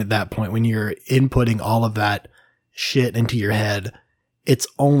brain at that point, when you're inputting all of that shit into your head, it's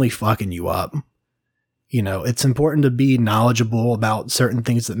only fucking you up. It's important to be knowledgeable about certain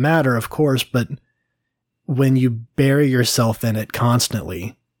things that matter, of course, but when you bury yourself in it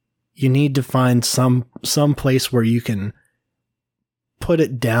constantly, you need to find some place where you can put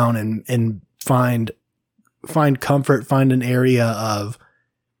it down and find comfort, find an area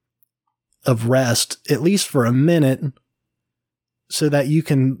of rest, at least for a minute, so that you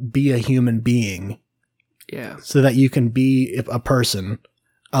can be a human being. Yeah. So that you can be a person.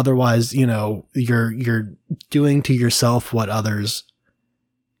 Otherwise, you're doing to yourself what others,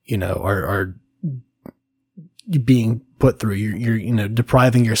 are being put through. You're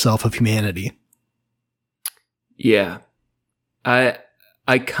depriving yourself of humanity. Yeah. I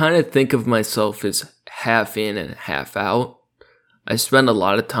kind of think of myself as half in and half out. I spend a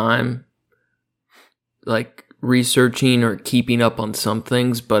lot of time researching or keeping up on some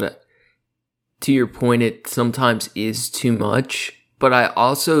things, but to your point, it sometimes is too much. But I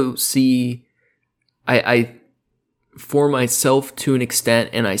also see, I for myself to an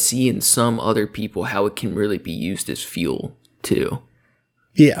extent, and I see in some other people how it can really be used as fuel too.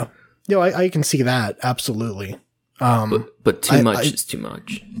 Yeah. I can see that. Absolutely. But too much is too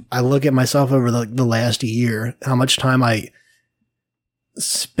much. I look at myself over the last year, how much time I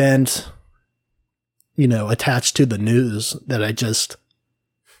spent, attached to the news, that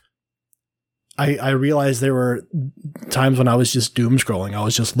I realized there were times when I was just doom scrolling. I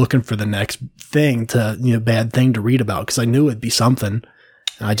was just looking for the next thing bad thing to read about, because I knew it'd be something,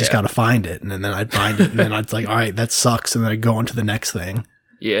 and I just got to find it. And then I'd find it, and then I'd all right, that sucks. And then I'd go on to the next thing.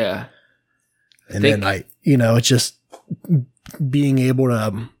 Yeah. And then it's just being able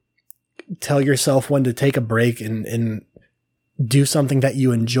to tell yourself when to take a break and do something that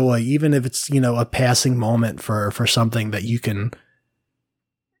you enjoy, even if it's, a passing moment for something that you can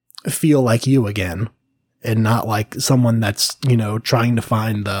feel like you again, and not like someone that's, trying to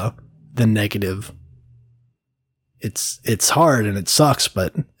find the negative. It's hard and it sucks,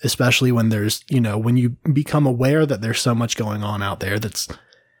 but especially when there's, when you become aware that there's so much going on out there that's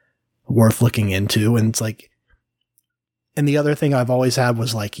worth looking into. And it's like, and the other thing I've always had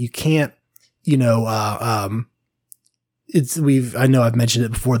was you can't, I know I've mentioned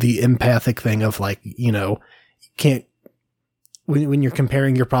it before, the empathic thing of like, you know, can't, when you're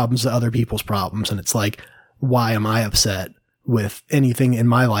comparing your problems to other people's problems, and it's like, why am I upset with anything in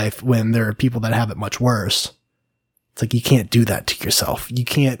my life when there are people that have it much worse? It's like, you can't do that to yourself. You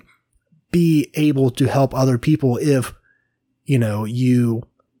can't be able to help other people if, you know, if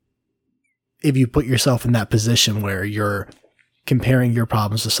you put yourself in that position where you're comparing your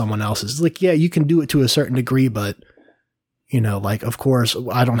problems to someone else's. Like, yeah, you can do it to a certain degree, but, you know, like, of course,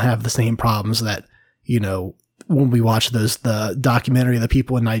 I don't have the same problems that, you know, when we watch the documentary of the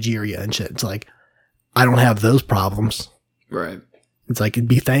people in Nigeria and shit, it's like, I don't have those problems. Right. It's like,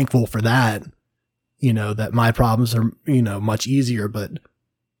 be thankful for that, you know, that my problems are, you know, much easier, but,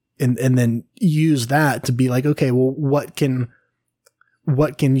 and then use that to be like, okay, well, what can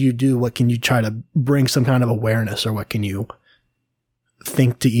you do? What can you try to bring some kind of awareness, or what can you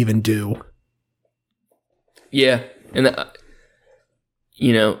think to even do? Yeah. And,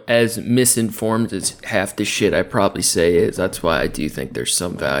 you know, as misinformed as half the shit I probably say is, that's why I do think there's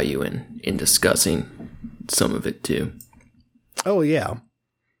some value in discussing some of it too. Oh, yeah.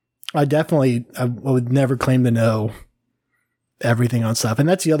 I would never claim to know everything on stuff. And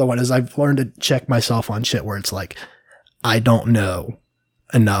that's the other one, is I've learned to check myself on shit where it's like, I don't know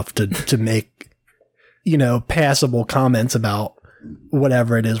enough to make, you know, passable comments about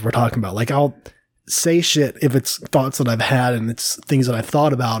whatever it is we're talking about. Like, I'll say shit if it's thoughts that I've had and it's things that I've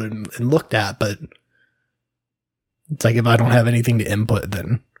thought about and looked at, but it's like, if I don't have anything to input,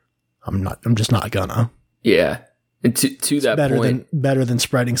 then I'm just not gonna. Yeah. And to that point, better than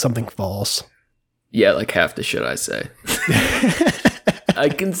spreading something false. Yeah, like half the shit I say. I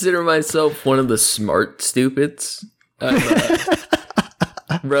consider myself one of the smart stupids. I'm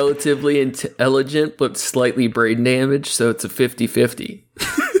relatively intelligent, but slightly brain damaged, so it's a 50-50.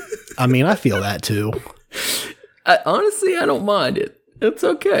 I mean, I feel that too. Honestly, I don't mind it. It's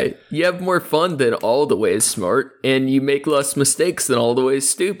okay. You have more fun than all the ways smart, and you make less mistakes than all the ways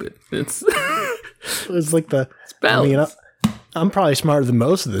stupid. It's like it's balance. I mean, I'm probably smarter than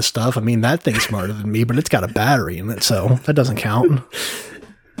most of this stuff. I mean, that thing's smarter than me, but it's got a battery in it, so that doesn't count.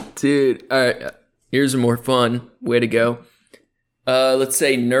 Dude, all right. Here's a more fun way to go. Let's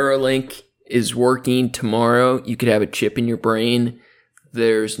say Neuralink is working tomorrow. You could have a chip in your brain.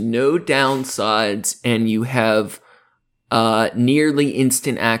 There's no downsides, and you have nearly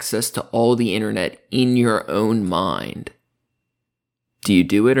instant access to all the internet in your own mind. Do you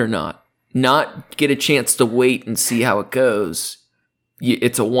do it or not? Not get a chance to wait and see how it goes.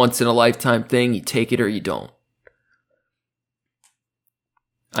 It's a once-in-a-lifetime thing. You take it or you don't.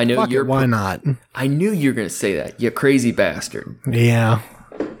 I know you're. Why not? I knew you were going to say that. You crazy bastard. Yeah.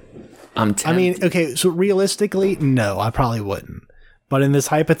 I'm tempted. I mean, okay, so realistically, no, I probably wouldn't. But in this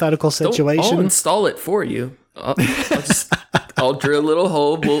hypothetical situation, I'll install it for you. I'll drill a little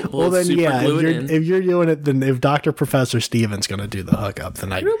hole. We'll then super yeah, glue it in. If you're doing it, then if Dr. Professor Steven's going to do the hookup,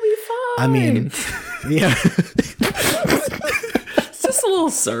 then it'll be fine. I mean, yeah. It's just a little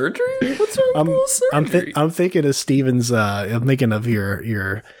surgery. What's wrong with a little surgery? I'm thinking of Steven's. I'm thinking of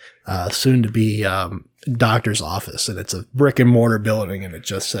your soon to be doctor's office, and it's a brick and mortar building, and it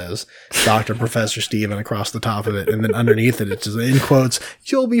just says Dr. Professor Steven across the top of it, and then underneath it, it's just in quotes,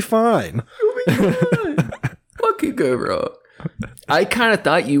 "You'll be fine." You'll be fine. What could go wrong? I kind of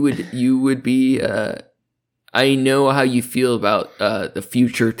thought you would be. I know how you feel about the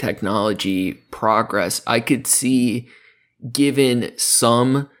future technology progress. I could see, given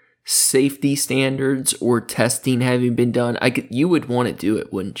some safety standards or testing having been done, you would want to do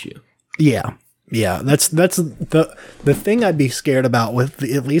it, wouldn't you? Yeah. That's the thing I'd be scared about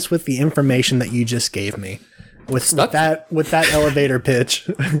at least with the information that you just gave me with that elevator pitch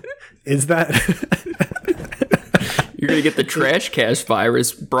is that you're going to get the trash cast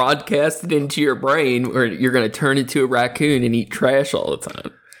virus broadcasted into your brain, or you're going to turn into a raccoon and eat trash all the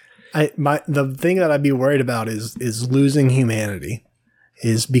time. The thing that I'd be worried about is losing humanity,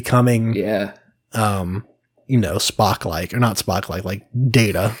 is becoming, Spock-like, or not Spock-like, like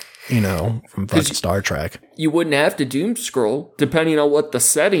Data, from fucking Star Trek. You wouldn't have to doom scroll, depending on what the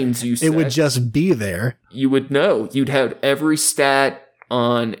settings you set. It would just be there. You would know. You'd have every stat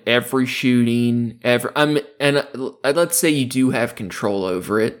on every shooting, and let's say you do have control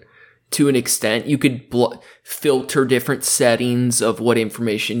over it to an extent. You could filter different settings of what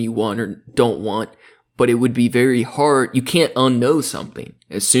information you want or don't want, but it would be very hard. You can't unknow something.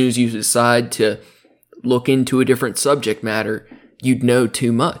 As soon as you decide to look into a different subject matter, you'd know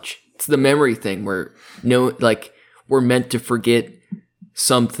too much. It's the memory thing where we're meant to forget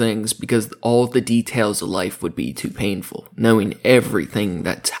some things because all the details of life would be too painful. Knowing everything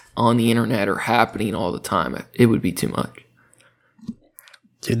that's on the internet are happening all the time, it would be too much.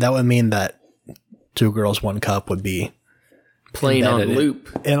 Dude, that would mean that Two Girls, One Cup would be playing on loop.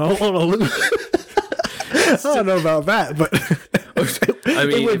 And on a loop. I don't know about that, but I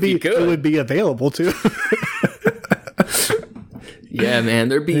mean, it would be available too. Yeah, man,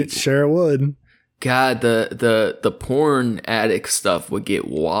 there'd be. It sure would. God, the porn addict stuff would get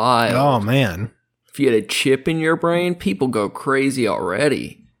wild. Oh man. If you had a chip in your brain, people go crazy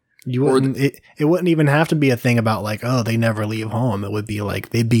already. You wouldn't. It wouldn't even have to be a thing about like, oh, they never leave home. It would be like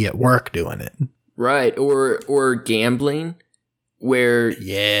they'd be at work doing it, right? Or gambling, where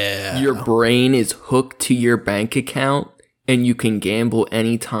your brain is hooked to your bank account and you can gamble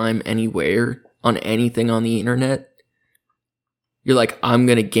anytime, anywhere on anything on the internet. You're like, I'm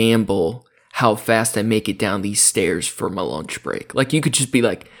gonna gamble how fast I make it down these stairs for my lunch break. Like you could just be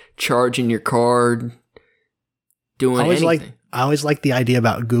like charging your card, doing anything. I always like the idea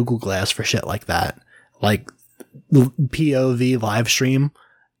about Google Glass for shit like that. Like POV live stream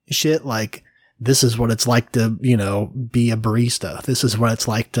shit. Like this is what it's like to, be a barista. This is what it's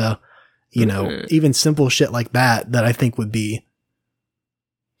like to, even simple shit like that I think would be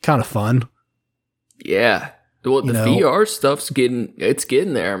kind of fun. Yeah. Well, the VR stuff's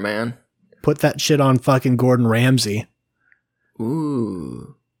getting there, man. Put that shit on fucking Gordon Ramsay.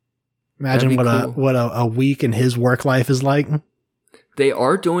 Ooh. Imagine what a week in his work life is like. They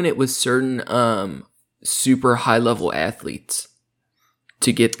are doing it with certain super high level athletes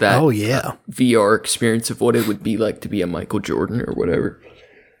to get that VR experience of what it would be like to be a Michael Jordan or whatever.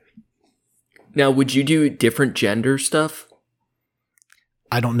 Now, would you do different gender stuff?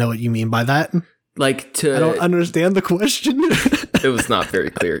 I don't know what you mean by that. I don't understand the question. It was not very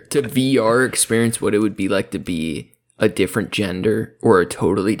clear. To VR experience what it would be like to be a different gender or a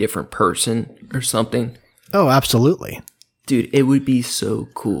totally different person or something. Oh, absolutely. Dude, it would be so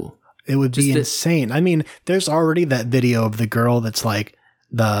cool. It would be insane. I mean, there's already that video of the girl that's like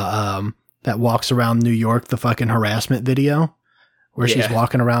that walks around New York, the fucking harassment video where she's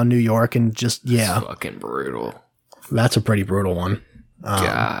walking around New York and just, It's fucking brutal. That's a pretty brutal one.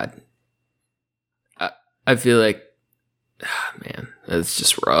 God. I feel like, man, it's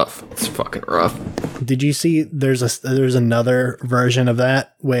just rough. It's fucking rough. Did you see there's another version of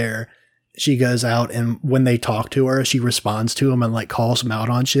that where she goes out and when they talk to her, she responds to them and like calls them out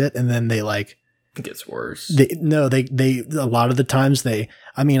on shit. And then they like, it gets worse. They a lot of the times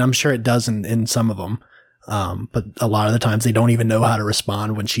I'm sure it does in some of them. But a lot of the times they don't even know how to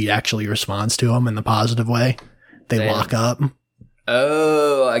respond when she actually responds to them in the positive way. They lock up.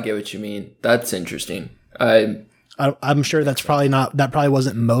 Oh, I get what you mean. That's interesting. I'm sure that probably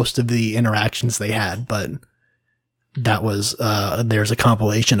wasn't most of the interactions they had, but that was, there's a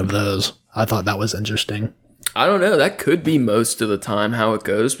compilation of those. I thought that was interesting. I don't know. That could be most of the time how it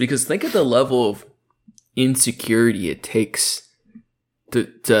goes, because think of the level of insecurity it takes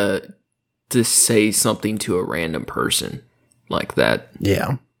to say something to a random person like that.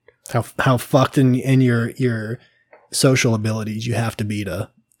 Yeah. How fucked in your social abilities you have to be to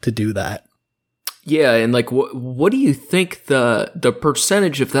do that. Yeah, and like what do you think the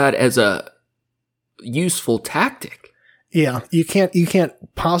percentage of that as a useful tactic? Yeah, you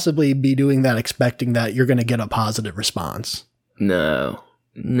can't possibly be doing that expecting that you're going to get a positive response. No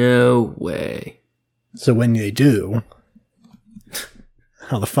way. So when they do,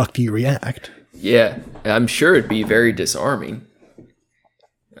 how the fuck do you react? Yeah, I'm sure it'd be very disarming.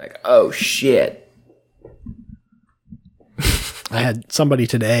 Like, oh shit. I had somebody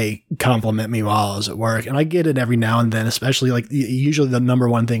today compliment me while I was at work, and I get it every now and then, especially like usually the number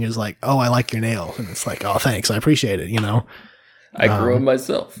one thing is like, oh, I like your nails. And it's like, oh, thanks. I appreciate it. I grew them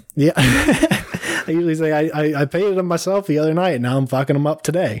myself. Yeah. I usually say I painted them myself the other night and now I'm fucking them up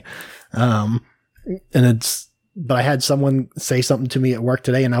today. But I had someone say something to me at work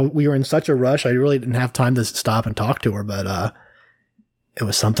today and we were in such a rush. I really didn't have time to stop and talk to her, but, it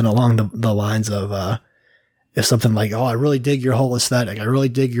was something along the lines of, if something like, oh, I really dig your whole aesthetic. I really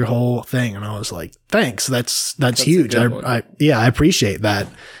dig your whole thing. And I was like, thanks. That's huge. I appreciate that,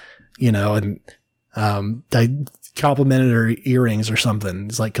 and, I complimented her earrings or something.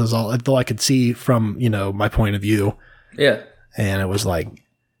 It's like, cause though I could see from, my point of view. Yeah. And it was like,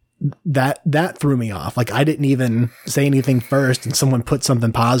 that threw me off. Like I didn't even say anything first and someone put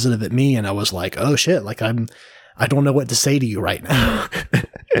something positive at me. And I was like, oh shit. Like I don't know what to say to you right now.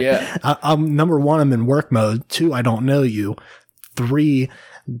 Yeah. I'm number one, I'm in work mode. 2, I don't know you. 3,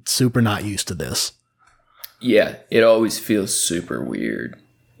 super not used to this. Yeah. It always feels super weird.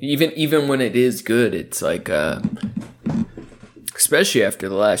 Even when it is good, it's like, especially after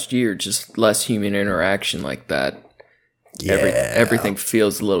the last year, just less human interaction like that Yeah. Everything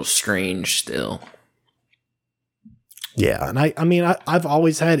feels a little strange still. Yeah. And I mean, I've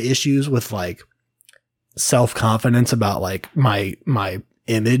always had issues with like self-confidence about like my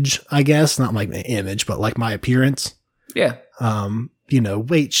image, I guess. Not like my image, but like my appearance. Yeah.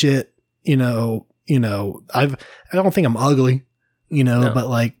 Weight shit, I don't think I'm ugly, No. but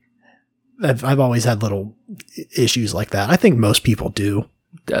like I've always had little issues like that. I think most people do.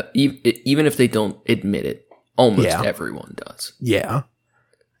 Even if they don't admit it, almost Yeah. everyone does. Yeah.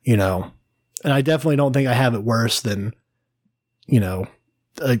 And I definitely don't think I have it worse than,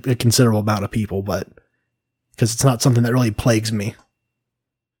 a considerable amount of people, but because it's not something that really plagues me,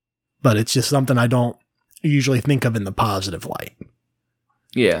 but it's just something I don't usually think of in the positive light.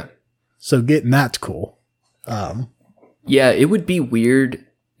 Yeah. So getting that's cool. Yeah, it would be weird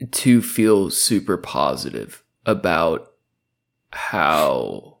to feel super positive about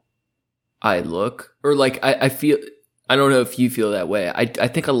how I look. Or like I feel, I don't know if you feel that way. I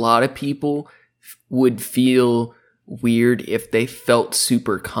think a lot of people would feel weird if they felt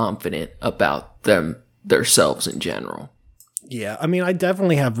super confident about themselves in general. Yeah, I mean, I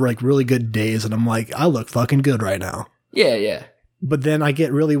definitely have like really good days and I'm like, I look fucking good right now. Yeah, yeah. But then I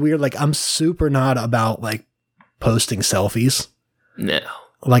get really weird. Like I'm super not about like posting selfies. No.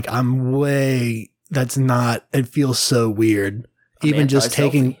 Like it feels so weird. Even just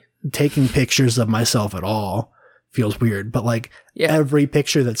taking pictures of myself at all feels weird. But like every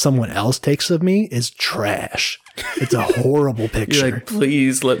picture that someone else takes of me is trash. It's a horrible picture. You're like,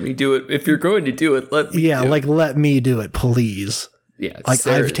 please let me do it. If you're going to do it, let me do it. Let me do it, please. Yeah. Like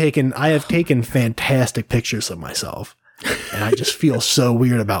I have taken fantastic pictures of myself. And I just feel so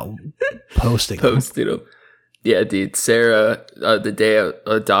weird about posting them. Yeah, dude. Sarah, the day of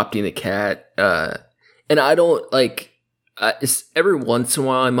adopting the cat, and I don't like. Every once in a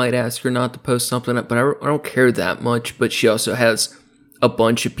while, I might ask her not to post something, but I don't care that much. But she also has a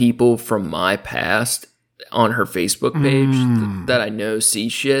bunch of people from my past on her Facebook page that I know see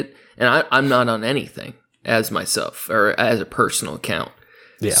shit, and I'm not on anything as myself or as a personal account.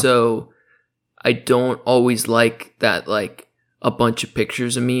 Yeah. So I don't always like that, like, a bunch of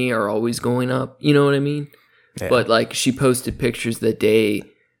pictures of me are always going up. You know what I mean? Yeah. But, like, she posted pictures the day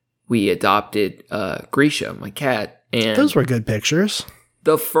we adopted Grisha, my cat. And those were good pictures.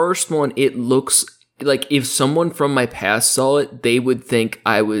 The first one, it looks like if someone from my past saw it, they would think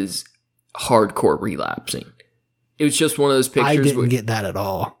I was hardcore relapsing. It was just one of those pictures. I didn't get that at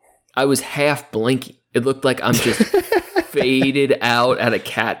all. I was half blinking. It looked like I'm just faded out at a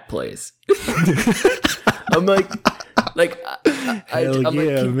cat place. I'm like, hell I'm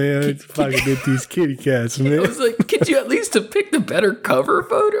yeah, like, man! Let's fucking get these kitty cats, man. I was like, could you at least have picked a better cover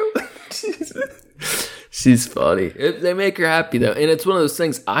photo? She's funny. They make her happy though, and it's one of those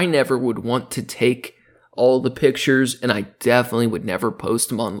things. I never would want to take all the pictures, and I definitely would never post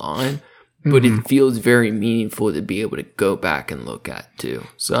them online. But it feels very meaningful to be able to go back and look at too.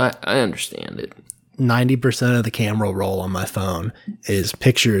 So I understand it. 90% of the camera roll on my phone is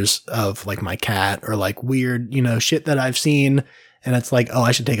pictures of like my cat or like weird, shit that I've seen. And it's like, oh,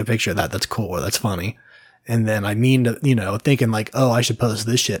 I should take a picture of that. That's cool. Or that's funny. And then I mean to, thinking like, oh, I should post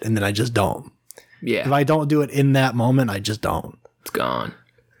this shit. And then I just don't. Yeah. If I don't do it in that moment, I just don't. It's gone.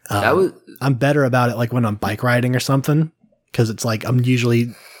 I'm better about it like when I'm bike riding or something. Cause it's like, I'm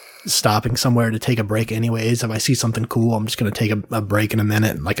usually stopping somewhere to take a break anyways. If I see something cool, I'm just going to take a break in a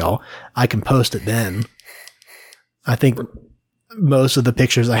minute and like I can post it then. I think most of the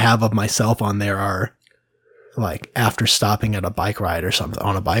pictures I have of myself on there are like after stopping at a bike ride or something,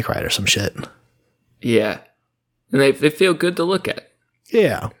 on a bike ride or some shit. Yeah. And they feel good to look at.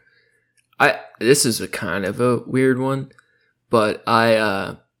 Yeah. This is a kind of a weird one, but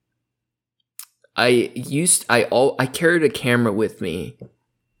I carried a camera with me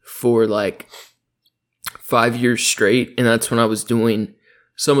for like 5 years straight, and that's when I was doing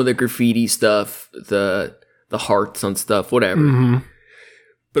some of the graffiti stuff, the hearts on stuff, whatever. Mm-hmm.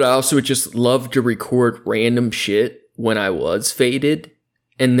 But I also would just love to record random shit when I was faded,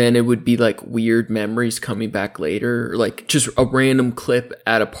 and then it would be like weird memories coming back later, or like just a random clip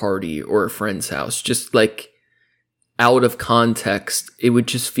at a party or a friend's house, just like out of context. It would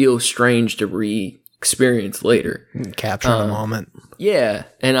just feel strange to re-experience later. Capture the moment. Yeah,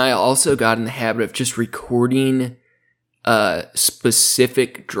 and I also got in the habit of just recording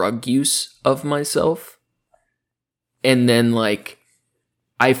specific drug use of myself. And then, like,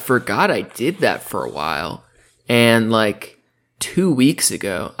 I forgot I did that for a while. And, like, 2 weeks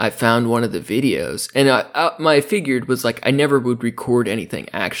ago, I found one of the videos. And my figured was, like, I never would record anything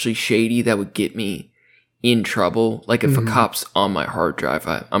actually shady that would get me in trouble. Like, if a cop's on my hard drive,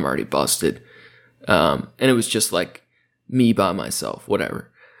 I'm already busted. And it was just, like, me by myself,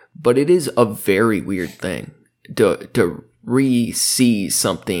 whatever. But it is a very weird thing to re-see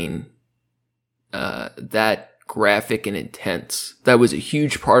something that graphic and intense. That was a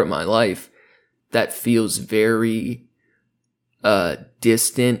huge part of my life that feels very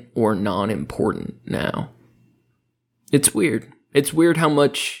distant or non-important now. It's weird. It's weird how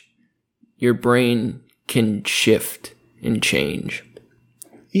much your brain can shift and change.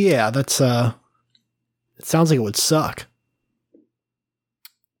 Yeah, that's it sounds like it would suck.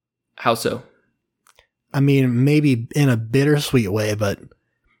 How so? I mean, maybe in a bittersweet way, but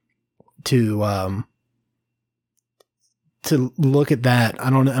to look at that, I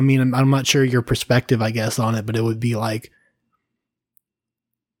don't know. I mean, I'm not sure your perspective, I guess, on it, but it would be like,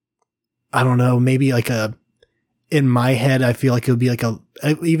 I don't know, maybe like in my head, I feel like it would be like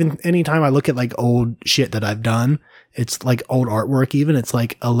even anytime I look at like old shit that I've done, it's like old artwork, even it's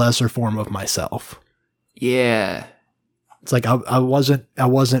like a lesser form of myself. Yeah. It's like I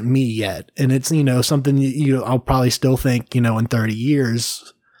wasn't me yet. And it's, something I'll probably still think, in 30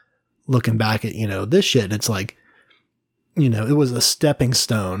 years looking back at, this shit. It's like, it was a stepping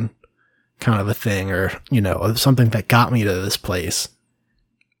stone kind of a thing, or, something that got me to this place.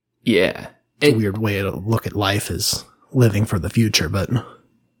 Yeah. It's a weird way to look at life, is living for the future, but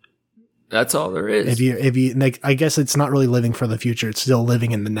that's all there is. If you like, I guess it's not really living for the future. It's still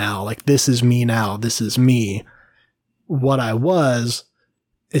living in the now. Like, this is me now. This is me. What I was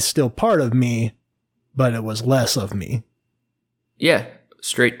is still part of me, but it was less of me. Yeah.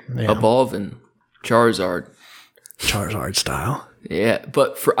 Straight evolving Charizard style. Yeah.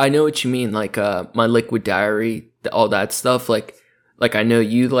 But I know what you mean. Like, my Liquid Diary, all that stuff. Like I know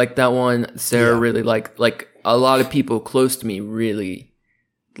you like that one. Sarah really like a lot of people close to me really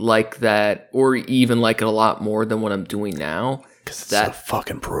like that, or even like it a lot more than what I'm doing now. Because it's so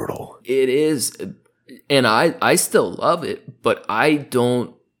fucking brutal. It is. And I still love it, but I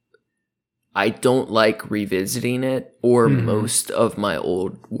don't like revisiting it or most of my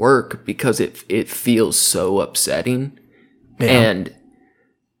old work because it feels so upsetting. Yeah. And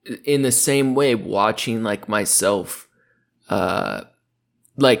in the same way, watching like myself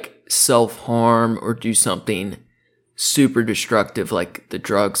like self-harm or do something super destructive like the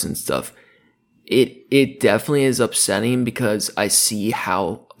drugs and stuff, it definitely is upsetting because I see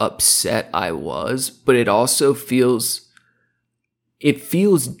how upset I was, but it also feels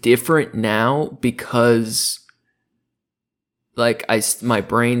different now because like my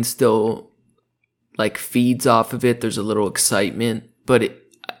brain still like feeds off of it. There's a little excitement, but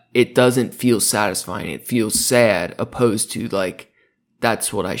it doesn't feel satisfying. It feels sad, opposed to like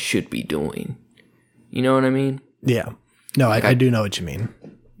that's what I should be doing. You know what I mean? Yeah. No, like I do know what you mean.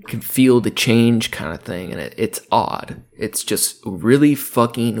 You can feel the change kind of thing, and it's odd. It's just really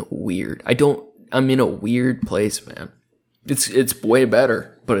fucking weird. I'm in a weird place, man. It's way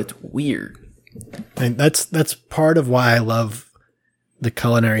better, but it's weird. And that's part of why I love the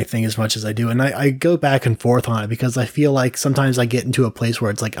culinary thing as much as I do. And I go back and forth on it because I feel like sometimes I get into a place where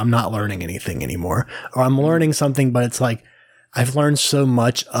it's like I'm not learning anything anymore, or I'm learning something, but it's like I've learned so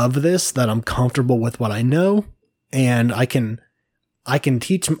much of this that I'm comfortable with what I know, and I can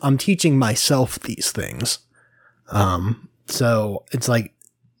teach. I'm teaching myself these things. So it's like,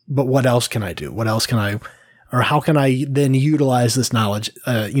 but what else can I do? What else can I, or how can I then utilize this knowledge,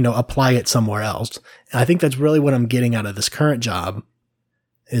 apply it somewhere else? And I think that's really what I'm getting out of this current job,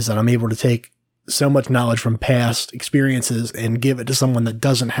 is that I'm able to take so much knowledge from past experiences and give it to someone that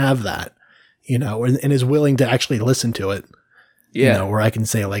doesn't have that, and is willing to actually listen to it. Yeah. Where I can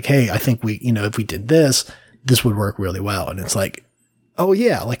say like, hey, I think if we did this, this would work really well. And it's like, oh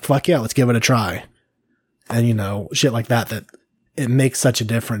yeah, like fuck yeah, let's give it a try. And shit like that it makes such a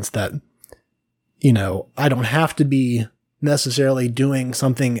difference that, I don't have to be necessarily doing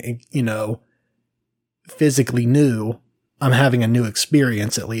something, physically new. I'm having a new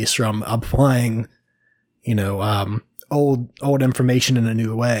experience, at least from applying, old information in a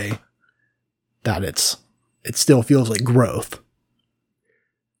new way, that it still feels like growth.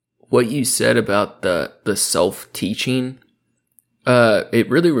 What you said about the self-teaching, it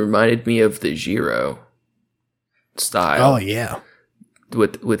really reminded me of the Jiro style. Oh yeah.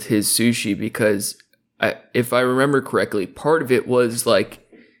 With his sushi, because if I remember correctly, part of it was like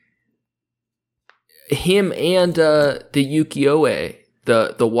him and the Ukiyo-e,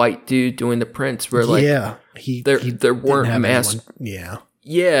 the white dude doing the prints, where like there weren't masters.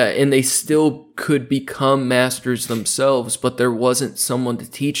 Yeah, and they still could become masters themselves, but there wasn't someone to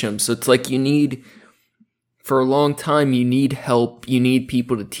teach them. So it's like for a long time, you need help, you need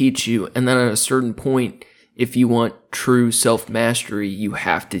people to teach you, and then at a certain point, if you want true self-mastery, you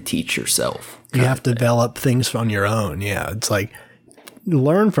have to teach yourself. You have to develop things on your own. Yeah. It's like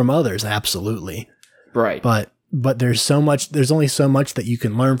learn from others. Absolutely. Right. But there's only so much that you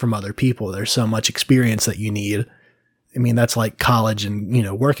can learn from other people. There's so much experience that you need. I mean, that's like college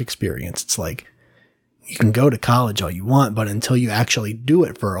and, work experience. It's like you can go to college all you want, but until you actually do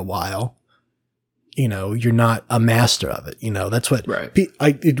it for a while, you're not a master of it. That's what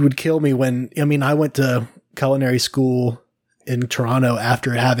it would kill me I went to culinary school in Toronto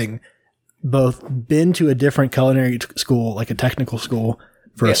after having both been to a different culinary school, like a technical school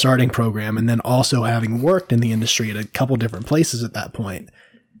for a starting program, and then also having worked in the industry at a couple different places at that point.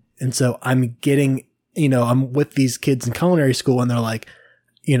 And so I'm getting, I'm with these kids in culinary school and they're like,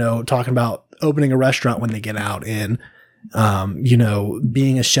 talking about opening a restaurant when they get out and,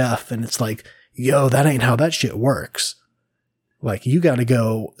 being a chef. And it's like, yo, that ain't how that shit works. Like you got to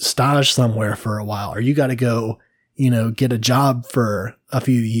go stage somewhere for a while, or you got to go, get a job for a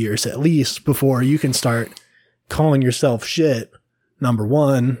few years at least before you can start calling yourself shit. Number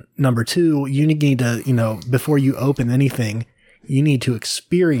one. Number two, you need to, before you open anything, you need to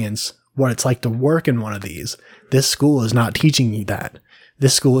experience what it's like to work in one of these. This school is not teaching you that.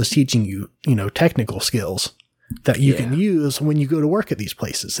 This school is teaching you, technical skills that you can use when you go to work at these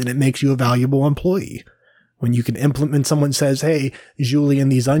places. And it makes you a valuable employee. When you can implement, someone says, hey, julienne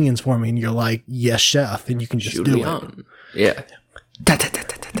these onions for me. And you're like, yes, chef. And you can just do it. Yeah.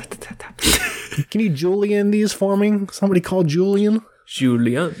 Can you julienne these for me? Somebody called Julian.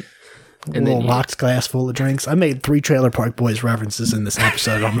 Julian. And a little rocks glass full of drinks. I made 3 Trailer Park Boys references in this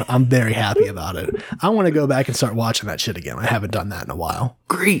episode. I'm very happy about it. I want to go back and start watching that shit again. I haven't done that in a while.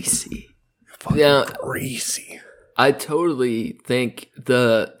 Greasy. Fucking greasy. I totally think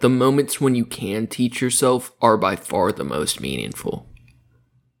the moments when you can teach yourself are by far the most meaningful.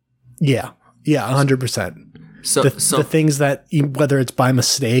 Yeah. Yeah, 100%. So the things that, whether it's by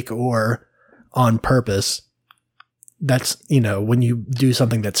mistake or on purpose, that's, when you do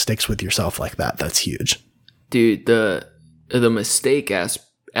something that sticks with yourself like that, that's huge. Dude, the mistake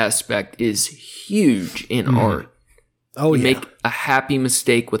aspect is huge in art. Oh, you make a happy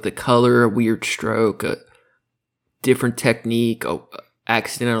mistake with a color, a weird stroke, a different technique, a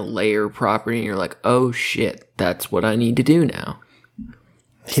accidental layer property, and you're like, oh shit, that's what I need to do now.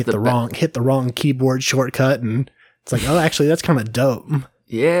 Hit the wrong keyboard shortcut, and it's like, oh, actually, that's kind of dope.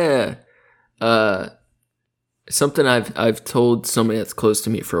 Yeah. Something I've told somebody that's close to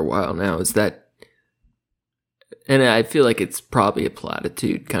me for a while now is that, and I feel like it's probably a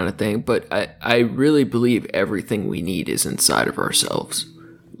platitude kind of thing, but I really believe everything we need is inside of ourselves.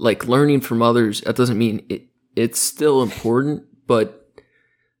 Like learning from others, that doesn't mean it's still important, but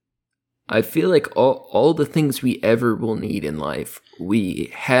I feel like all the things we ever will need in life,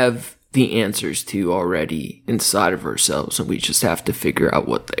 we have the answers to already inside of ourselves, and we just have to figure out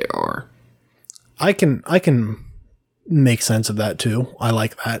what they are. I can make sense of that too. I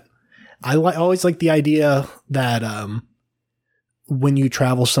like that. I always like the idea that when you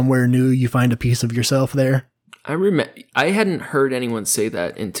travel somewhere new, you find a piece of yourself there. I hadn't heard anyone say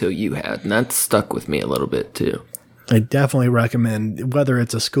that until you had, and that stuck with me a little bit too. I definitely recommend, whether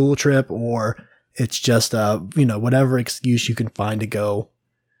it's a school trip or it's just whatever excuse you can find to go,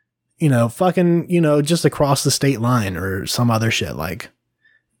 just across the state line or some other shit, like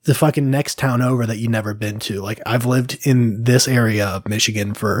the fucking next town over that you never been to. Like I've lived in this area of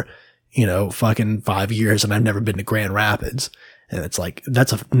Michigan for, fucking 5 years, and I've never been to Grand Rapids. And it's like,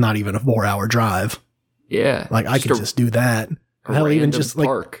 that's not even a 4-hour drive. Yeah. Like I could just do that. Hell, even just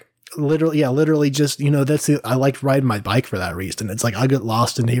like literally just, I liked riding my bike for that reason. It's like I get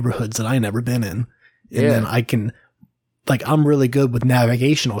lost in neighborhoods that I never been in. And then I can, like, I'm really good with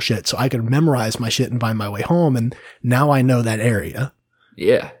navigational shit. So I can memorize my shit and find my way home. And now I know that area.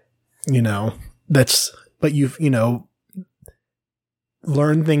 Yeah. But you've,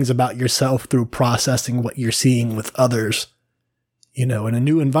 learn things about yourself through processing what you're seeing with others, in a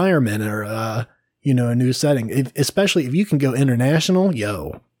new environment or, a new setting, especially if you can go international,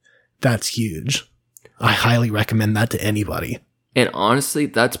 that's huge. I highly recommend that to anybody. And honestly,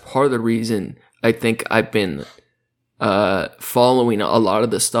 that's part of the reason I think I've been following a lot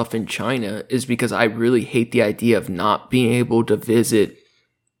of the stuff in China, is because I really hate the idea of not being able to visit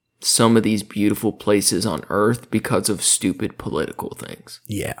some of these beautiful places on Earth because of stupid political things.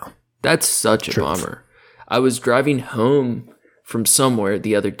 Yeah. That's such a bummer. I was driving home from somewhere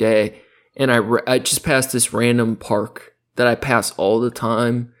the other day, and I just passed this random park that I pass all the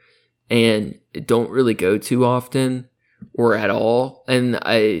time and don't really go to often or at all. And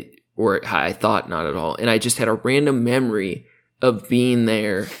I thought not at all. And I just had a random memory of being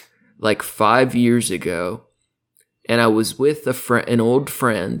there like 5 years ago and I was with an old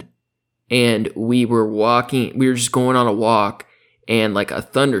friend, and we were just going on a walk, and like a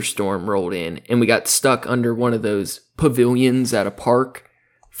thunderstorm rolled in, and we got stuck under one of those pavilions at a park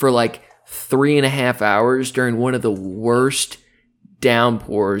for like 3.5 hours during one of the worst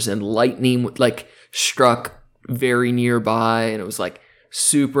downpours, and lightning like struck very nearby, and it was like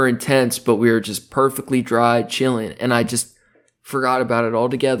super intense, but we were just perfectly dry, chilling, and I just forgot about it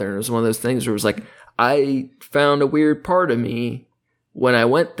altogether. And it was one of those things where it was like, I found a weird part of me when I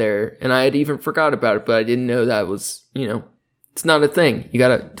went there, and I had even forgot about it, but I didn't know that was, it's not a thing. You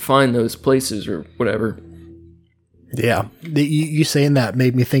gotta find those places or whatever. Yeah. You saying that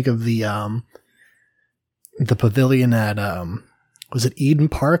made me think of the pavilion at, was it Eden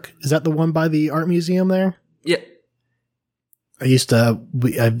Park? Is that the one by the art museum there? Yeah.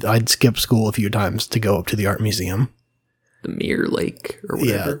 I'd skip school a few times to go up to the art museum. The Mirror Lake or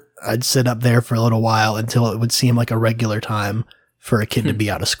whatever. Yeah. I'd sit up there for a little while until it would seem like a regular time for a kid to be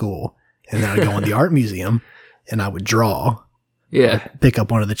out of school. And then I'd go in the art museum and I would draw. Yeah. I'd pick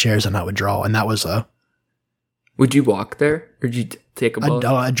up one of the chairs and I would draw. And that was Would you walk there? Or did you take a bus?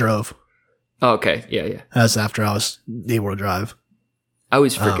 I drove. Oh, okay. Yeah, yeah. That's after I was able to drive. I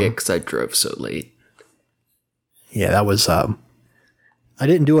always forget because I drove so late. Yeah, that was, I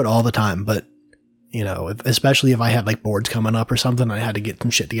didn't do it all the time, but, especially if I had like boards coming up or something, I had to get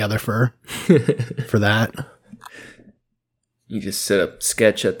some shit together for that. You just set up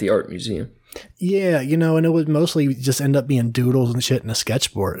sketch at the art museum. Yeah, and it would mostly just end up being doodles and shit in a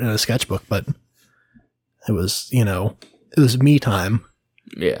sketchbook, but it was, it was me time.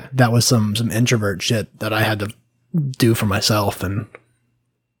 Yeah. That was some introvert shit that I had to do for myself, and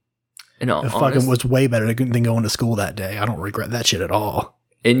it fucking was way better than going to school that day. I don't regret that shit at all.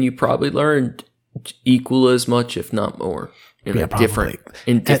 And you probably learned equal as much, if not more, in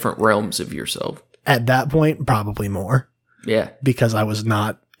different realms of yourself. At that point, probably more. Yeah. Because I was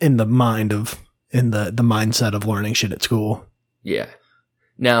not in the mindset of learning shit at school. Yeah.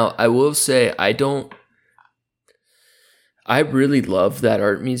 Now, I will say I really love that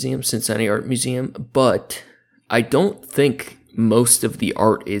art museum, Cincinnati Art Museum, but I don't think most of the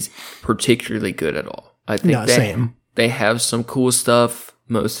art is particularly good at all. I think they have some cool stuff.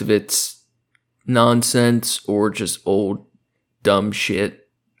 Most of it's nonsense or just old dumb shit.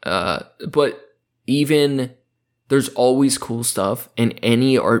 But even there's always cool stuff in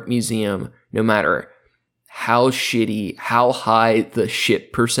any art museum, no matter how shitty, how high the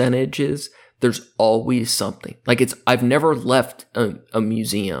shit percentage is. There's always something. Like I've never left a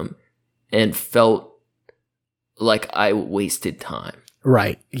museum and felt like I wasted time.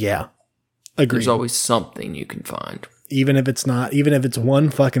 Right. Yeah. Agreed. There's always something you can find. Even if it's one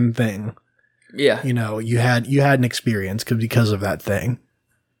fucking thing. Yeah. You had an experience because of that thing.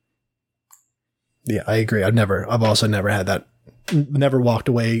 Yeah, I agree. I've also never had that. Never walked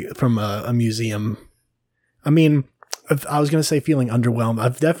away from a museum. I mean, I was going to say feeling underwhelmed. I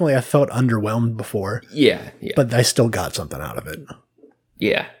felt underwhelmed before. Yeah. But I still got something out of it.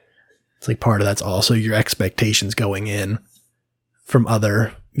 Yeah. It's like part of that's also your expectations going in from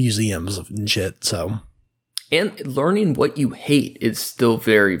other museums and shit. So, and learning what you hate is still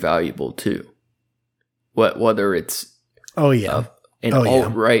very valuable too. Whether it's an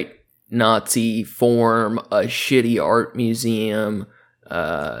alt-right Nazi form, a shitty art museum,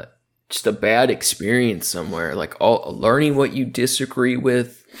 just a bad experience somewhere. Like learning what you disagree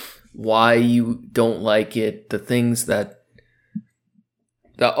with, why you don't like it, the things that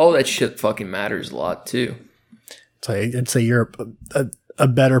all that shit fucking matters a lot too. So I'd say you're a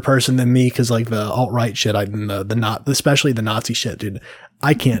better person than me because like the alt-right shit, especially the Nazi shit, dude.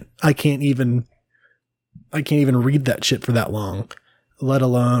 I can't even read that shit for that long, let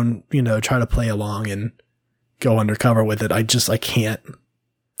alone try to play along and go undercover with it. I can't.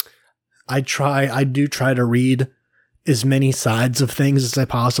 I do try to read as many sides of things as I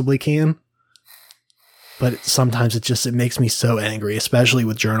possibly can. But sometimes it makes me so angry, especially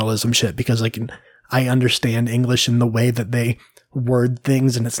with journalism shit, because I understand English in the way that they word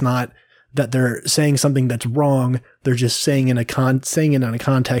things, and it's not that they're saying something that's wrong. They're just saying it in a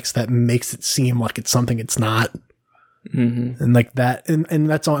context that makes it seem like it's something it's not. Mm-hmm. And like that, and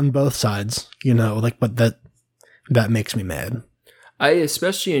that's on both sides, but that makes me mad. I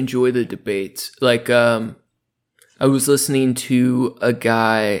especially enjoy the debates. Like, I was listening to a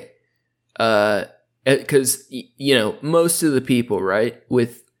guy, because most of the people, right,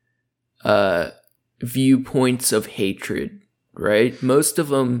 with viewpoints of hatred, right, most of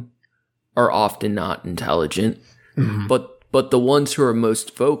them are often not intelligent, mm-hmm. but the ones who are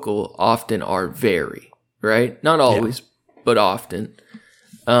most vocal often are very, right, not always, but often,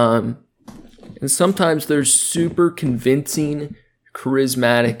 and And sometimes there's super convincing,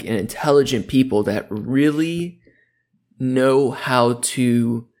 charismatic, and intelligent people that really know how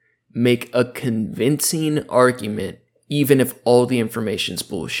to make a convincing argument, even if all the information's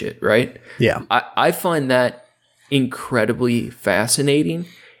bullshit, right? Yeah. I find that incredibly fascinating.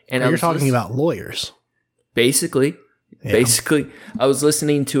 And you're talking about lawyers. Basically, I was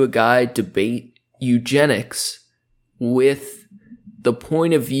listening to a guy debate eugenics with the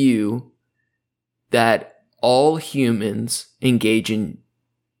point of view that all humans engage in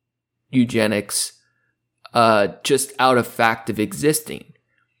eugenics just out of fact of existing.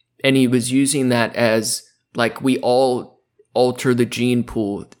 And he was using that as like we all alter the gene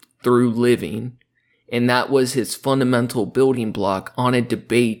pool through living. And that was his fundamental building block on a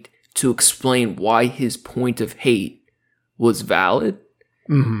debate to explain why his point of hate was valid.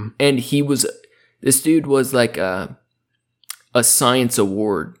 Mm-hmm. And this dude was like a science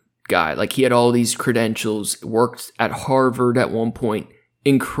award guy. Like he had all these credentials, worked at Harvard at one point,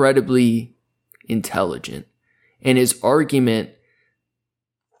 incredibly intelligent. And his argument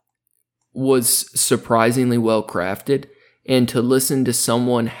was surprisingly well crafted. And to listen to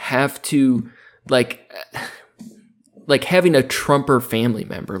someone have to like having a Trumper family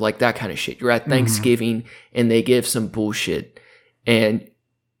member, like that kind of shit. You're at Thanksgiving and they give some bullshit and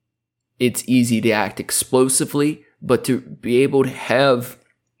it's easy to act explosively, but to be able to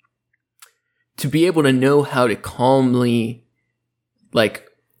know how to calmly, like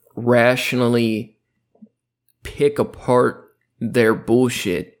rationally pick apart their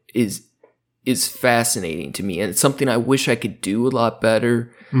bullshit is fascinating to me. And it's something I wish I could do a lot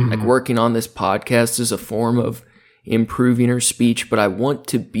better. Like working on this podcast is a form of improving her speech, but I want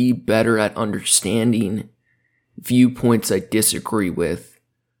to be better at understanding viewpoints I disagree with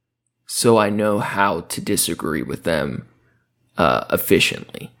so I know how to disagree with them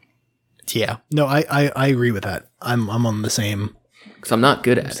efficiently. Yeah. No, I agree with that. I'm on the same. Because I'm not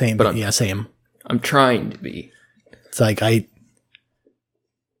good at same, it. But same. I'm trying to be. It's like I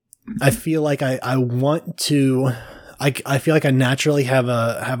feel like I want to. I feel like I naturally have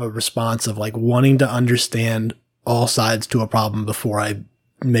a response of like wanting to understand all sides to a problem before I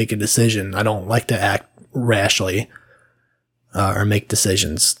make a decision. I don't like to act rashly or make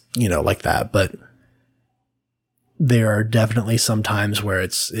decisions, like that. But there are definitely some times where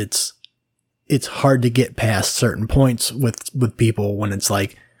it's hard to get past certain points with people when it's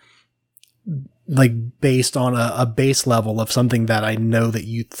like based on a base level of something that I know that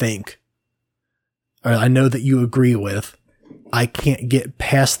you think, or I know that you agree with. I can't get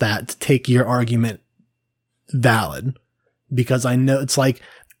past that to take your argument valid, because I know it's like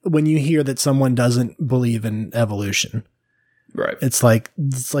when you hear that someone doesn't believe in evolution, right? It's like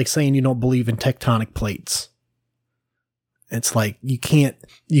saying you don't believe in tectonic plates. It's like you can't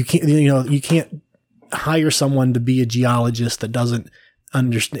hire someone to be a geologist that doesn't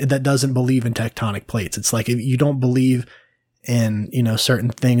understand, that doesn't believe in tectonic plates. It's like if you don't believe in, certain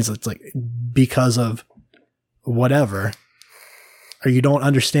things, it's like because of whatever, or you don't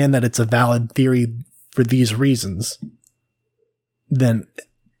understand that it's a valid theory for these reasons, then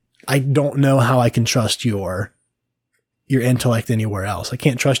I don't know how I can trust your intellect anywhere else. I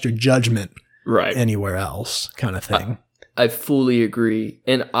can't trust your judgment anywhere else, kind of thing. I fully agree.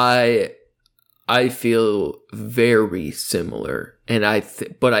 And I feel very similar. And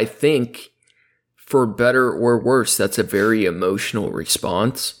but I think for better or worse, that's a very emotional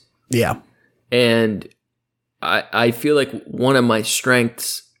response. Yeah. And I feel like one of my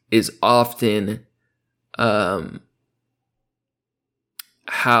strengths is often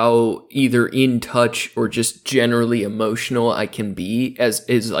how either in touch or just generally emotional I can be, as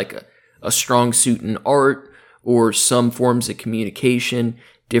is like a strong suit in art or some forms of communication,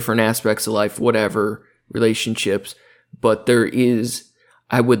 different aspects of life, whatever, relationships. But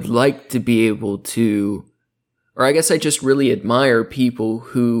I would like to be able to, or I guess I just really admire people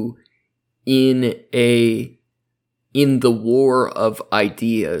who in the war of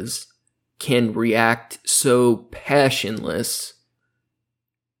ideas can react so passionless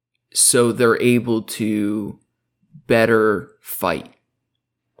so they're able to better fight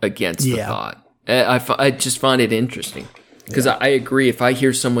against the thought. I just find it interesting because I agree. If I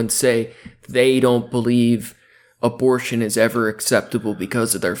hear someone say they don't believe abortion is ever acceptable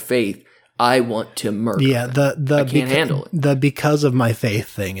because of their faith, I want to murder. Yeah, I can't handle it. The because of my faith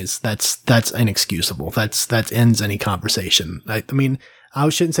thing is that's inexcusable. That ends any conversation. I mean, I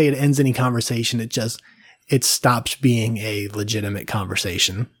shouldn't say it ends any conversation. It stops being a legitimate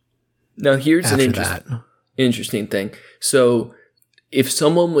conversation. Now here's an interesting thing. So if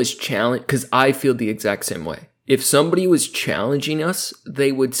someone was challenged, because I feel the exact same way. If somebody was challenging us,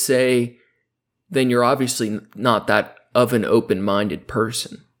 they would say, then you're obviously not that of an open-minded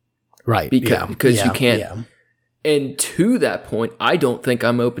person. Right. Because you can't. Yeah. And to that point, I don't think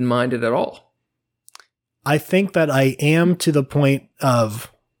I'm open-minded at all. I think that I am to the point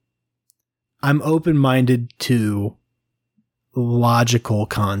of I'm open-minded to logical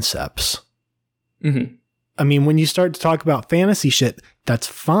concepts. Mm-hmm. I mean, when you start to talk about fantasy shit, that's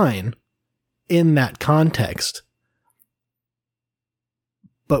fine in that context.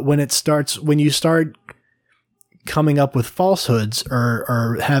 But when you start coming up with falsehoods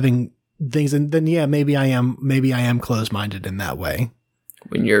or having things, and then yeah, maybe I am closed-minded in that way.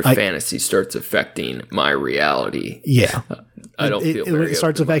 When your fantasy starts affecting my reality. Yeah. I don't feel very it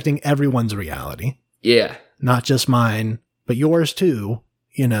starts affecting everyone's reality. Yeah. Not just mine, but yours too.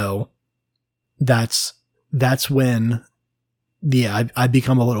 You know, that's when, yeah, I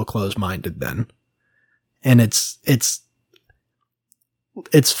become a little closed-minded then. And it's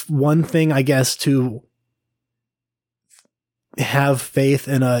one thing, I guess, to have faith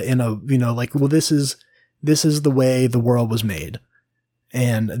in a, you know, like, well, this is the way the world was made.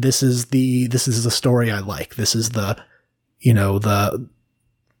 And this is the story I like. This is the, you know, the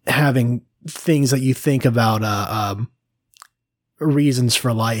having things that you think about, reasons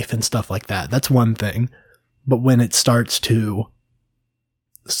for life and stuff like that. That's one thing. But when it starts to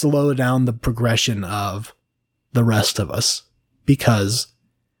slow down the progression of the rest of us because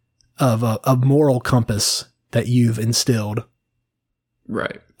of a moral compass that you've instilled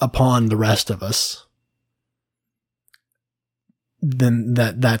right upon the rest of us, then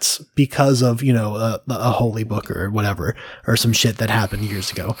that's because of, you know, a holy book or whatever, or some shit that happened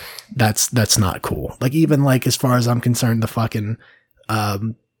years ago. That's not cool. Like, even like, as far as I'm concerned, the fucking,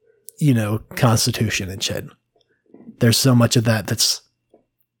 you know, Constitution and shit. There's so much of that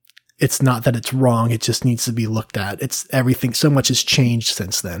it's not that it's wrong. It just needs to be looked at. It's everything. So much has changed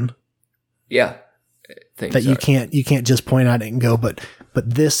since then. Yeah. That you can't just point at it and go, but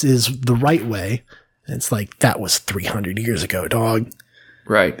this is the right way. And it's like, that was 300 years ago, dog.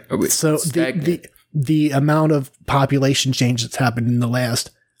 Right. So the amount of population change that's happened in the last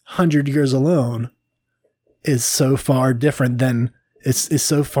 100 years alone is so far different than is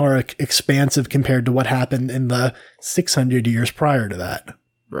so far expansive compared to what happened in the 600 years prior to that.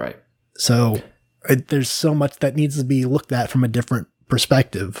 Right. So there's so much that needs to be looked at from a different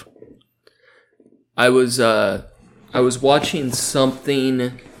perspective. I was watching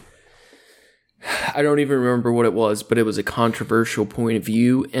something. I don't even remember what it was, but it was a controversial point of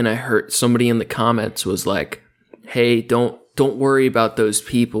view, and I heard somebody in the comments was like, "Hey, don't worry about those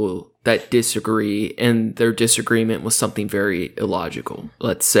people that disagree, and their disagreement was something very illogical.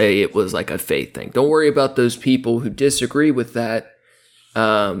 Let's say it was like a faith thing. Don't worry about those people who disagree with that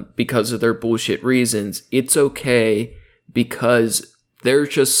because of their bullshit reasons. It's okay because they're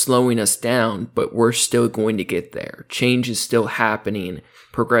just slowing us down, but we're still going to get there. Change is still happening,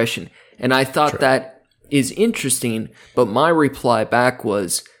 progression." And I thought that is interesting, but my reply back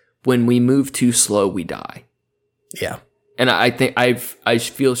was, when we move too slow, we die. Yeah. And I think I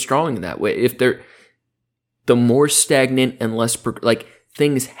feel strong in that way. If the more stagnant and less, like,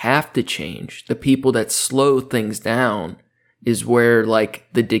 things have to change. The people that slow things down is where, like,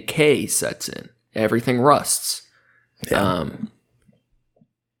 the decay sets in. Everything rusts. Yeah.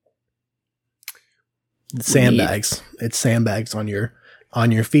 Sandbags. It's sandbags on your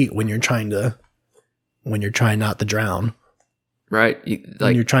feet when you're trying not to drown. Right.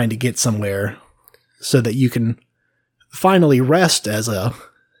 When you're trying to get somewhere so that you can finally rest as a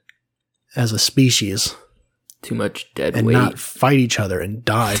species. Too much dead and weight. not fight each other and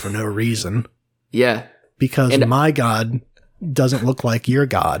die for no reason. Yeah. Because my God doesn't look like your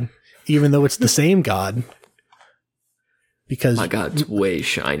God, even though it's the same God. Because my God's way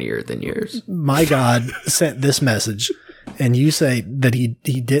shinier than yours. My God sent this message, and you say that he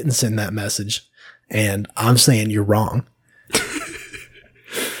didn't send that message, and I'm saying you're wrong.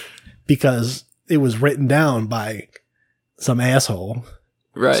 Because it was written down by some asshole.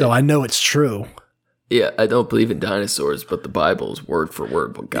 Right. So I know it's true. Yeah, I don't believe in dinosaurs, but the Bible is word for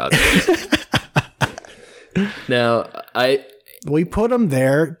word what God says. Now, we put them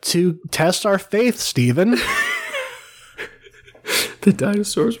there to test our faith, Stephen. The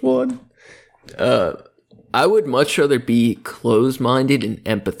dinosaurs won. I would much rather be closed-minded and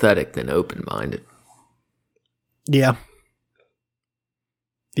empathetic than open-minded. Yeah.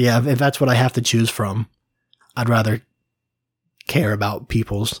 Yeah, if that's what I have to choose from, I'd rather care about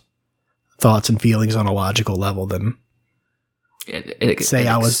people's thoughts and feelings on a logical level than than say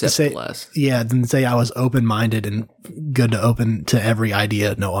I was open-minded and good to open to every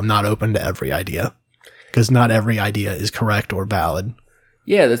idea. No, I'm not open to every idea, because not every idea is correct or valid.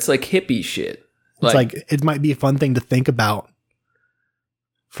 Yeah, that's like hippie shit. It's like it might be a fun thing to think about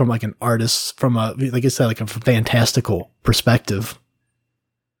from like an artist, from a, like I said, like a fantastical perspective.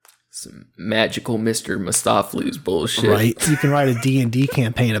 Some magical Mr. Mistopheles bullshit. Right? You can write a D&D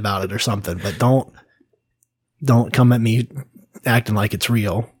campaign about it or something, but don't come at me acting like it's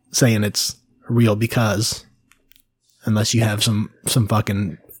real, saying it's real because, unless you have some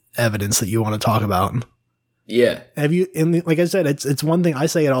fucking evidence that you want to talk about. Yeah. Have you, and like I said, it's one thing, I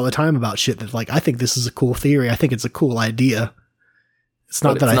say it all the time about shit that, like, I think this is a cool theory. I think it's a cool idea. It's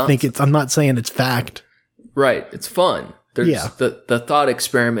not that I think it's, I'm not saying it's fact. Right. It's fun. The thought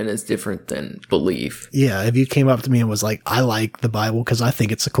experiment is different than belief. Yeah. If you came up to me and was like, I like the Bible because I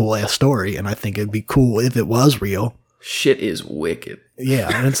think it's a cool ass story and I think it'd be cool if it was real. Shit is wicked. Yeah.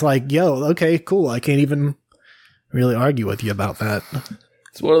 And it's like, yo, okay, cool. I can't even really argue with you about that.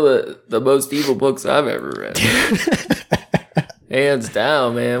 It's one of the most evil books I've ever read. Hands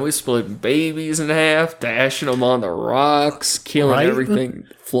down, man. We split babies in half, dashing them on the rocks, killing everything,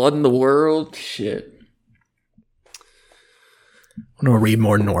 flooding the world. Shit. I'm going to read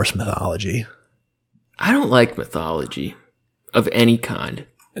more Norse mythology. I don't like mythology of any kind.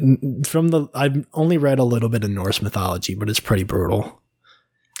 I've only read a little bit of Norse mythology, but it's pretty brutal.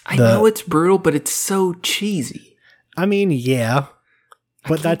 I know it's brutal, but it's so cheesy. I mean, yeah.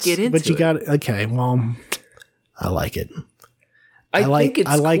 But you got, okay, well, I like it. I like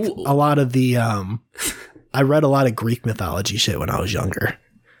cool. A lot of the, I read a lot of Greek mythology shit when I was younger.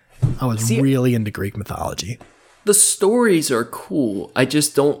 I was really into Greek mythology. The stories are cool. I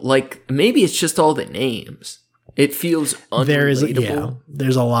just don't like, maybe it's just all the names. It feels unrelatable.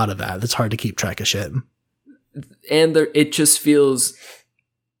 There's a lot of that. It's hard to keep track of shit. And it just feels,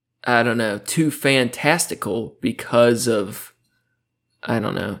 I don't know, too fantastical because of, I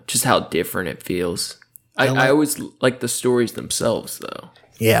don't know, just how different it feels. I always like the stories themselves, though.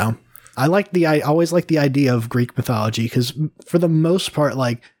 Yeah. I always like the idea of Greek mythology because for the most part,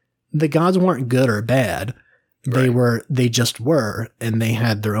 like, the gods weren't good or bad. They just were, and they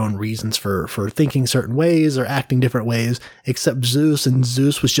had their own reasons for thinking certain ways or acting different ways, except Zeus, and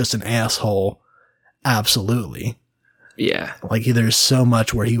Zeus was just an asshole. Absolutely. Yeah. Like, there's so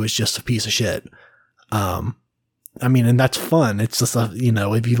much where he was just a piece of shit. I mean, and that's fun. It's just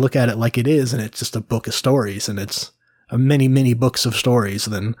if you look at it like it is, and it's just a book of stories, and it's many, many books of stories,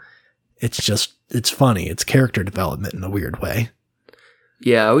 then it's funny. It's character development in a weird way.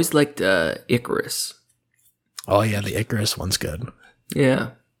 Yeah, I always liked Icarus. Oh yeah, the Icarus one's good.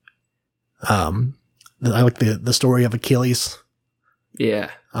 Yeah. I like the story of Achilles. Yeah.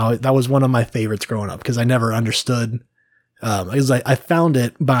 That was one of my favorites growing up because I never understood. I found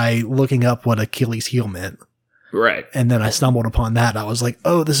it by looking up what Achilles' heel meant. Right. And then I stumbled upon that. I was like,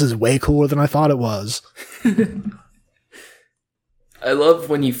 oh, this is way cooler than I thought it was. I love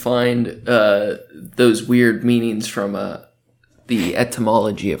when you find those weird meanings from the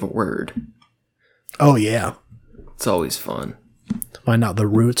etymology of a word. Oh, yeah. It's always fun. To find out the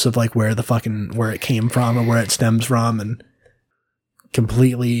roots of like where it came from and where it stems from, and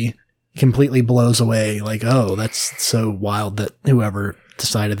completely blows away. Like, oh, that's so wild that whoever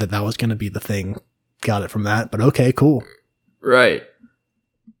decided that was going to be the thing got it from that. But okay, cool. Right.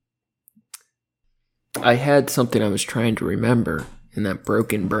 I had something I was trying to remember in that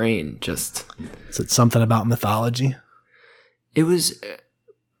broken brain. Is it something about mythology? It was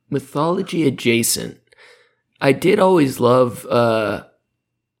mythology adjacent. I did always love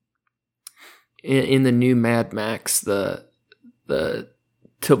in the new Mad Max the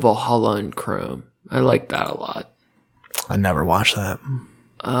To Valhalla and Chrome. I like that a lot. I never watched that.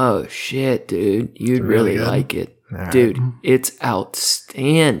 Oh shit, dude. You'd really like it. Right. Dude, it's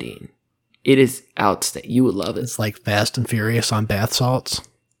outstanding. It is outstanding. You would love it. It's like Fast and Furious on bath salts.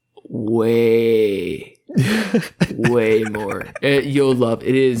 Way more. You'll love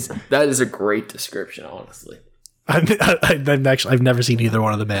it. That is a great description, honestly. I've never seen either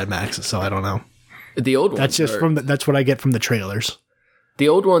one of the Mad Maxes, so I don't know. The old ones. That's just that's what I get from the trailers. The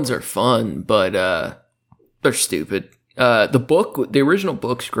old ones are fun, but they're stupid. The original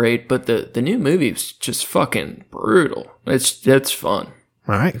book's great, but the new movie's just fucking brutal. That's fun.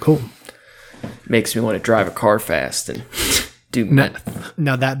 All right, cool. Makes me want to drive a car fast and do meth.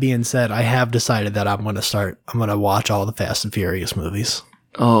 Now that being said, I have decided that I'm going to watch all the Fast and Furious movies.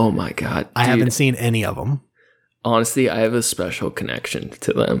 Oh my God. I haven't seen any of them. Honestly, I have a special connection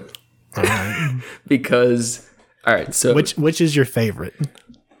to them. All right. Because, all right, so. Which is your favorite?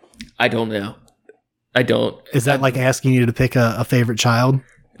 I don't know. I don't. Is that like asking you to pick a favorite child?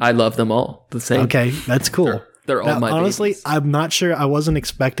 I love them all the same. Okay, that's cool. They're all my honestly, babies. I'm not sure. I wasn't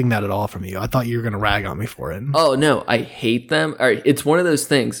expecting that at all from you. I thought you were going to rag on me for it. Oh no, I hate them. All right, it's one of those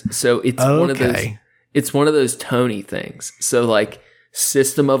things. So it's one of those. It's one of those Tony things. So like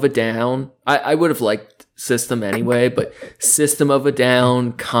System of a Down, I would have liked System anyway, but System of a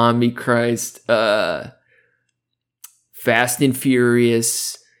Down, Combi Christ, Fast and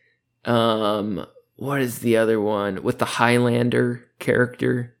Furious. What is the other one with the Highlander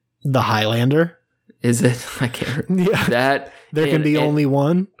character? The Highlander. Is it? I can't remember. Yeah. That There can be only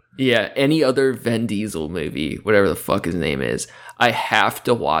one. Yeah, any other Vin Diesel movie, whatever the fuck his name is, I have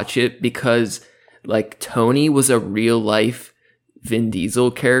to watch it because, like, Tony was a real life Vin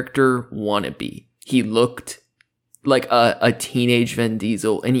Diesel character wannabe. He looked like a teenage Vin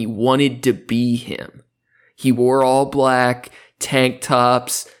Diesel, and he wanted to be him. He wore all black, tank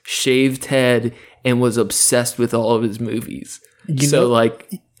tops, shaved head, and was obsessed with all of his movies.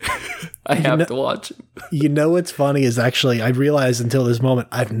 I have to watch it. You know what's funny is actually, I realized until this moment,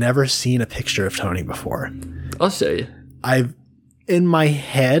 I've never seen a picture of Tony before. I'll show you. In my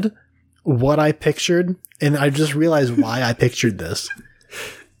head, what I pictured, and I just realized why I pictured this.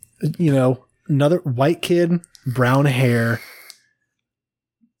 You know, another white kid, brown hair,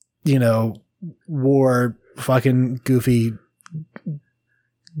 you know, wore fucking goofy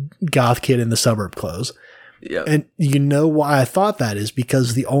goth kid in the suburb clothes. Yeah. And you know why I thought that is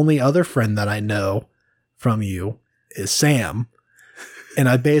because the only other friend that I know from you is Sam. And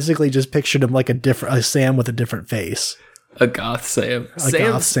I basically just pictured him like a Sam with a different face. A goth Sam.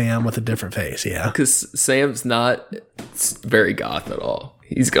 Goth Sam with a different face, yeah. Because Sam's not very goth at all.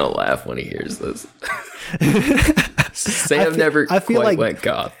 He's going to laugh when he hears this. Sam never quite went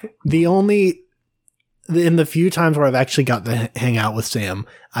goth. In the few times where I've actually got to hang out with Sam,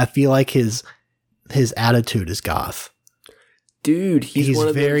 I feel like his attitude is goth. Dude, he's one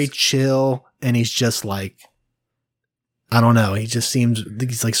of very chill, and he's just like, I don't know. He just seems,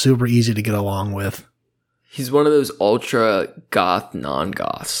 he's like super easy to get along with. He's one of those ultra goth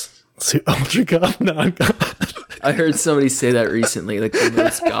non-goths. Ultra goth non-goth. I heard somebody say that recently. Like the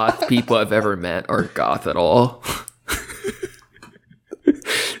most goth people I've ever met aren't goth at all.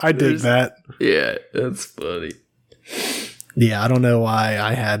 I dig that. Yeah, that's funny. Yeah, I don't know why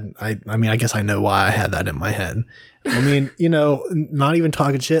I mean, I guess I know why I had that in my head. I mean, you know, not even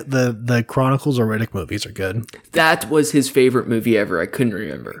talking shit, the Chronicles of Riddick movies are good. That was his favorite movie ever. I couldn't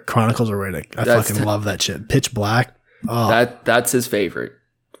remember. Chronicles of Riddick. I fucking love that shit. Pitch Black. Oh. That's his favorite.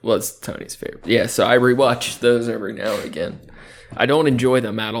 Well, it's Tony's favorite. Yeah, so I rewatch those every now and again. I don't enjoy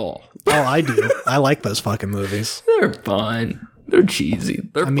them at all. Oh, I do. I like those fucking movies. They're fun. They're cheesy.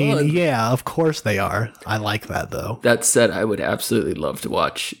 They're fun. Yeah, of course they are. I like that, though. That said, I would absolutely love to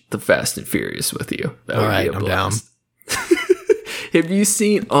watch The Fast and Furious with you. That all right, I'm down. Have you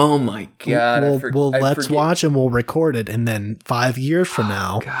seen? Oh my god! Let's watch and we'll record it, and then 5 years from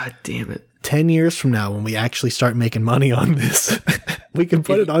now, god damn it, 10 years from now, when we actually start making money on this, we can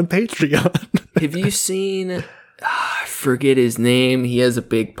put it on Patreon. Have you seen? I forget his name. He has a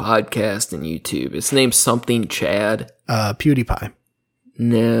big podcast on YouTube. His name's something Chad. PewDiePie.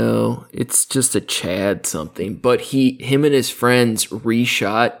 No, it's just a Chad something. But him and his friends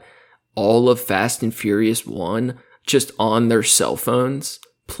reshot all of Fast and Furious 1 just on their cell phones,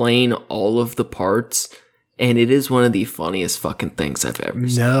 playing all of the parts. And it is one of the funniest fucking things I've ever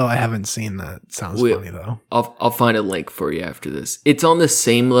seen. No, I haven't seen that. Sounds funny, though. I'll find a link for you after this. It's on the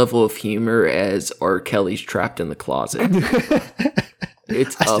same level of humor as R. Kelly's Trapped in the Closet. I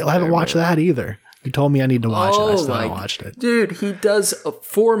still haven't watched that either. You told me I need to watch it. I still haven't watched it. Dude, he does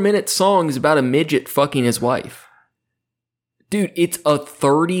 4-minute songs about a midget fucking his wife. Dude, it's a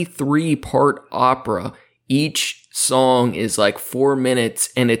 33-part opera. Each song is like 4 minutes,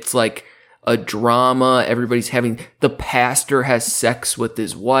 and it's like a drama. The pastor has sex with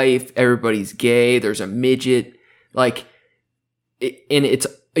his wife. Everybody's gay. There's a midget. And it's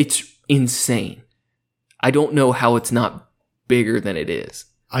insane. I don't know how it's not bigger than it is.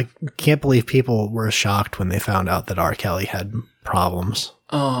 I can't believe people were shocked when they found out that R. Kelly had problems.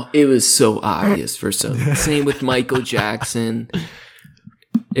 Oh, it was so obvious for some. Same with Michael Jackson.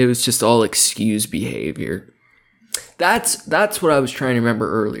 It was just all excuse behavior. That's what I was trying to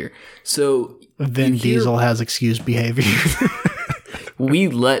remember earlier. So Vin Diesel has excused behavior. We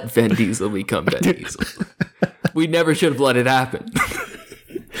let Vin Diesel become Vin Diesel. We never should have let it happen.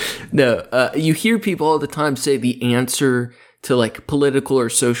 No, you hear people all the time say the answer to like political or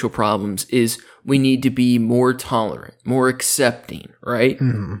social problems is we need to be more tolerant, more accepting, right?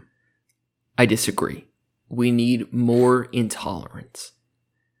 Mm-hmm. I disagree. We need more intolerance.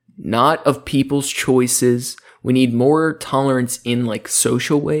 Not of people's choices. We need more tolerance in like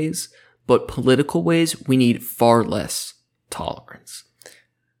social ways, but political ways, we need far less tolerance.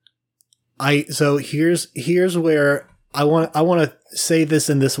 So here's where I want to say this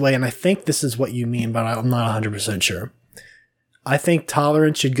in this way, and I think this is what you mean, but I'm not 100% sure. I think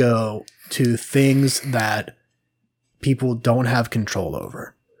tolerance should go to things that people don't have control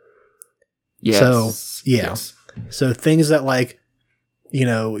over. Yes. So, yeah. Yes. So things that like,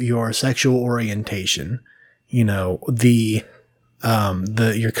 your sexual orientation, the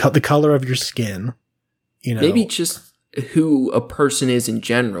color of your skin, Maybe just who a person is in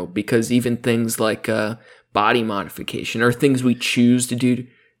general, because even things like body modification or things we choose to do,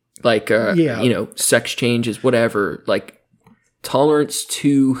 like sex changes, whatever, like tolerance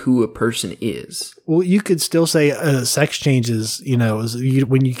to who a person is. Well, you could still say sex changes,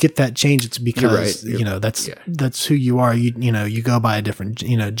 when you get that change, it's because, that's who you are. You go by a different,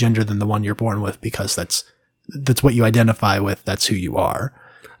 gender than the one you're born with, because that's what you identify with. That's who you are.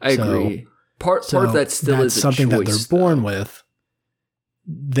 I agree. Part of that still is something that they're born with.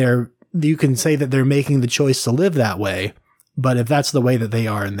 You can say that they're making the choice to live that way, but if that's the way that they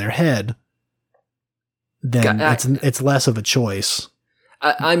are in their head, then it's less of a choice.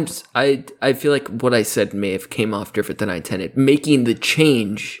 I feel like what I said may have came off different than I intended. Making the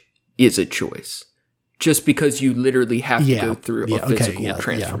change is a choice, just because you literally have to go through a physical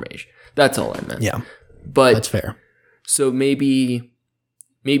transformation. That's all I meant. Yeah, but that's fair. So maybe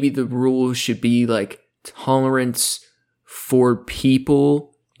the rule should be like tolerance for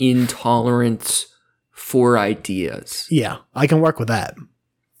people, intolerance for ideas. Yeah, I can work with that.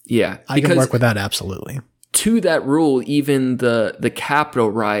 Yeah, I can work with that, absolutely. To that rule, even the Capitol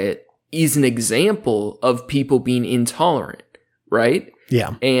riot is an example of people being intolerant, right?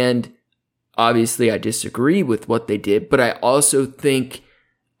 Yeah. And obviously I disagree with what they did, but I also think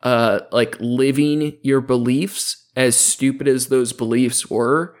like living your beliefs, as stupid as those beliefs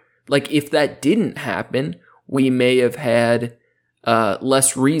were, like if that didn't happen, we may have had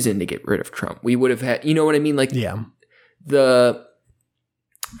less reason to get rid of Trump. We would have had, you know what I mean? Like I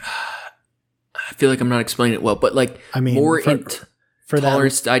feel like I'm not explaining it well, but like more for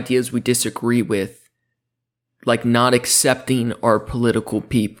tolerance to ideas we disagree with, like not accepting our political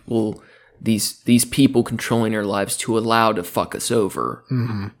people, these people controlling our lives to allow to fuck us over,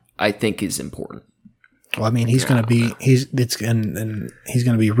 I think is important. Well, I mean, he's going to be he's going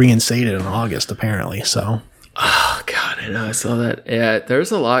to be reinstated in August apparently. So, oh god, I know, I saw that. Yeah,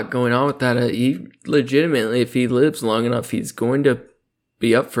 there's a lot going on with that. He legitimately, if he lives long enough, he's going to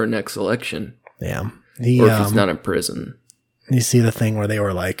be up for next election. Yeah, or if he's not in prison. You see the thing where they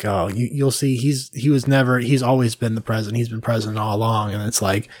were like, "Oh, you'll see, he's always been the president. He's been president all along," and it's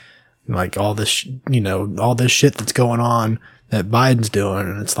like all this, all this shit that's going on that Biden's doing,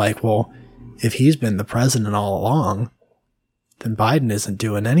 and it's like, well, if he's been the president all along, then Biden isn't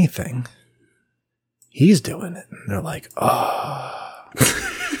doing anything. He's doing it. And they're like, oh.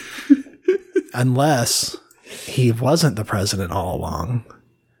 Unless he wasn't the president all along.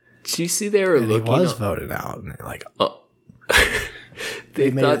 Did you see they were looking? He was voted out. And they're like, oh.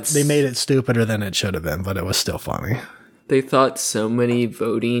 they made it stupider than it should have been, but it was still funny. They thought so many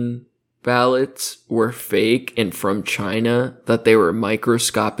voting ballots were fake and from China that they were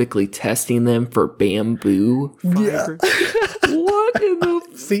microscopically testing them for bamboo fiber. Yeah. What in the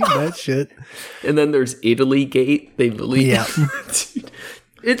seen that shit? And then there's Italy Gate. They believe. Yeah. Dude,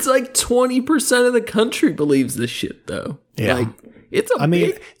 it's like 20% of the country believes this shit though. Yeah. Like it's a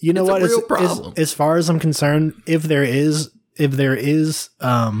real problem. As far as I'm concerned, if there is evidence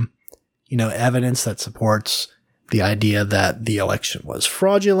that supports the idea that the election was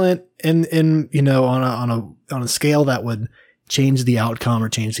fraudulent and on a scale that would change the outcome or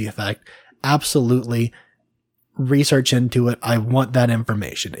change the effect, absolutely research into it. I want that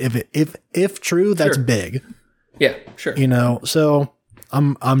information. If true, that's big. Yeah, sure. So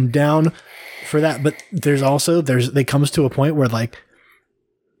I'm down for that, but it comes to a point where like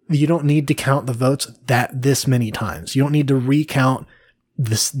you don't need to count the votes this many times. You don't need to recount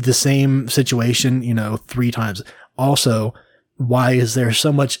the same situation, 3 times. Also, why is there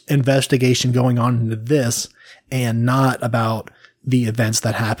so much investigation going on into this and not about the events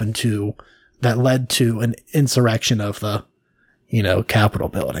that that led to an insurrection of the, Capitol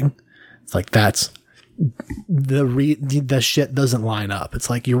building? It's like, that's the shit doesn't line up. It's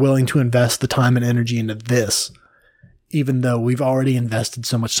like you're willing to invest the time and energy into this, even though we've already invested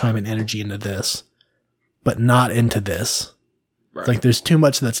so much time and energy into this, but not into this. Right. It's like there's too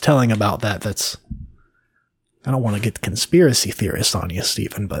much that's telling about that. I don't want to get conspiracy theorists on you,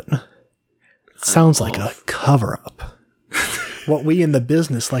 Stephen, but it sounds like a cover-up. What we in the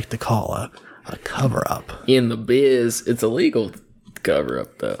business like to call a cover-up. In the biz, it's illegal cover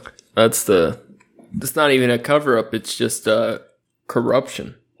up, though. It's not even a cover up. It's just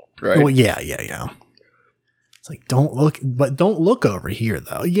corruption, right? Well, yeah. It's like, don't look over here,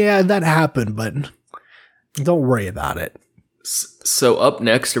 though. Yeah, that happened, but don't worry about it. So up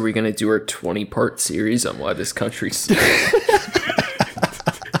next, are we going to do our 20-part series on why this country's...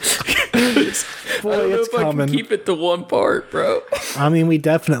 Boy, I don't know it's if coming. I can keep it to one part, bro. I mean, we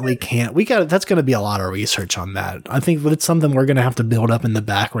definitely can't. That's going to be a lot of research on that. I think it's something we're going to have to build up in the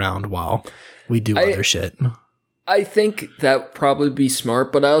background while we do other shit. I think that would probably be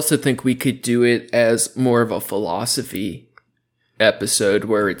smart, but I also think we could do it as more of a philosophy episode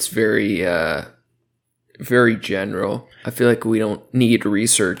where it's very, very general. I feel like we don't need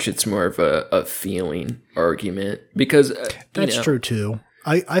research. It's more of a feeling argument because that's true too.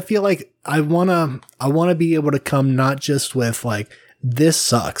 I feel like I wanna be able to come not just with like this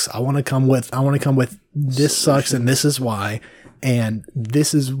sucks. I want to come with this sucks and this is why, and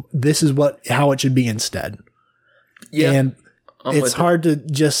this is how it should be instead. Yeah, and it's hard to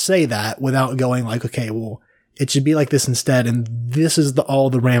just say that without going like, okay, well, it should be like this instead, and this is all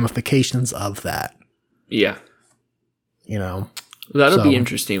the ramifications of that. Yeah, that'll be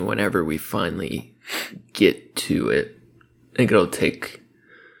interesting whenever we finally get to it. I think it'll take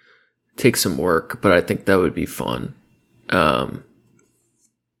some work, but I think that would be fun.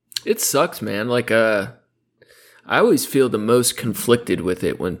 It sucks, man. Like, I always feel the most conflicted with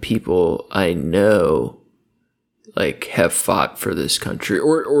it when people I know, like, have fought for this country,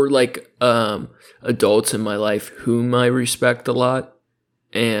 or like, adults in my life whom I respect a lot,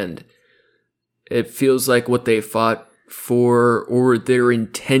 and it feels like what they fought for, or their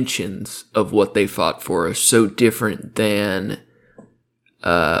intentions of what they fought for, are so different than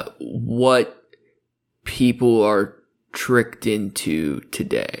what people are tricked into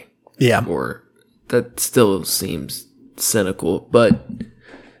today. Yeah. Or that still seems cynical, but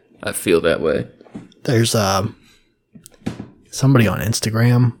I feel that way. There's somebody on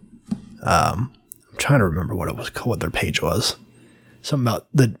Instagram. I'm trying to remember what their page was. Something about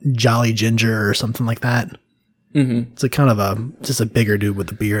the Jolly Ginger or something like that. Mm-hmm. It's a kind of just a bigger dude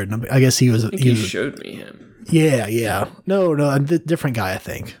with a beard. I guess he was. He showed me him. Yeah. No, a different guy, I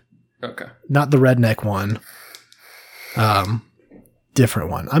think. Okay. Not the redneck one. Different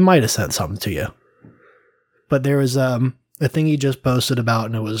one. I might have sent something to you. But there was a thing he just posted about,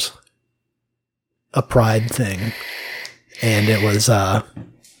 and it was a pride thing. And it was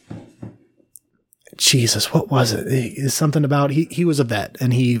Jesus, what was it? It's something about he was a vet,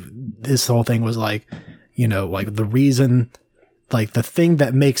 and this whole thing was like, like the reason, like the thing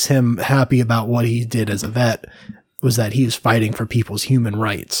that makes him happy about what he did as a vet was that he was fighting for people's human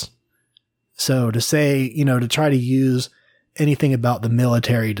rights. So to say, to try to use anything about the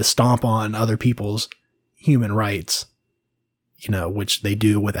military to stomp on other people's human rights, which they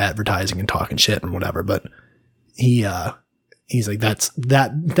do with advertising and talking shit and whatever, but he's like, that's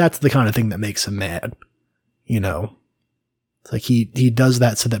the kind of thing that makes him mad. It's like he does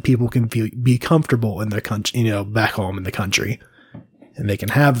that so that people can be comfortable in their country, back home in the country, and they can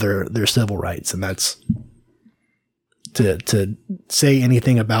have their civil rights. And that's to say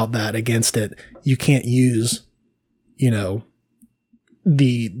anything about that against it. You can't use, the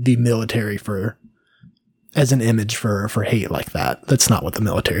military as an image for hate like that. That's not what the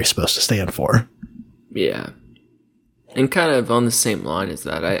military is supposed to stand for. Yeah. And kind of on the same line as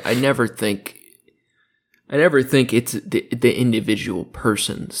that, I never think it's the individual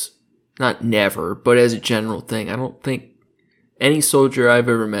person's, not never, but as a general thing. I don't think any soldier I've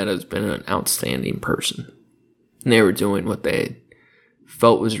ever met has been an outstanding person. And they were doing what they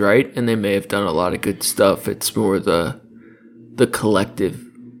felt was right, and they may have done a lot of good stuff. It's more the collective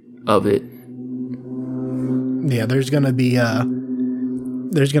of it. Yeah, there's gonna be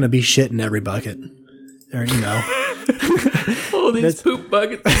shit in every bucket. Or, all these poop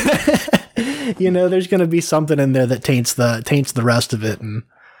buckets. There's going to be something in there that taints the rest of it, and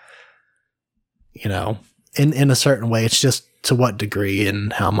in a certain way. It's just to what degree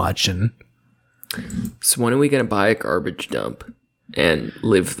and how much. And so when are we going to buy a garbage dump and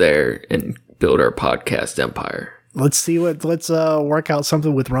live there and build our podcast empire? Let's work out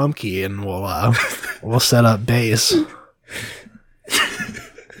something with Rumpke, and we'll set up base.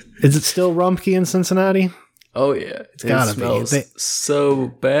 Is it still Rumpke in Cincinnati? Oh yeah, it's gotta be. So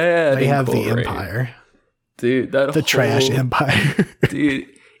bad. They have the Empire, dude. The trash Empire, dude.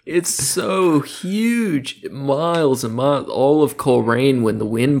 It's so huge, miles and miles. All of Coleraine, when the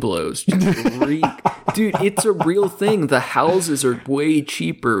wind blows, dude, it's a real thing. The houses are way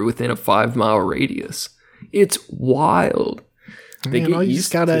cheaper within a 5-mile radius. It's wild. They You get know, you used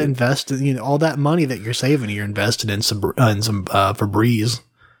just gotta to invest in, all that money that you're saving. You're invested in some Febreze.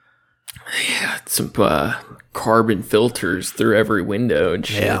 some carbon filters through every window and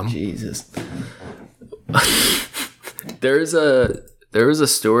shit. Yeah. Jesus. There was a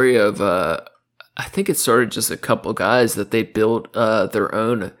story of I think it started just a couple guys that they built their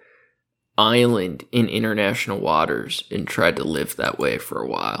own island in international waters and tried to live that way for a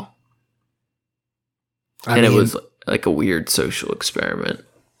while. It was like a weird social experiment.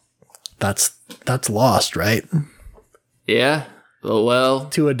 That's lost, right? Yeah. Well,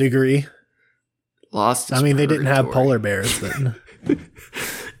 To a degree. Lost. I mean, they didn't have polar bears, but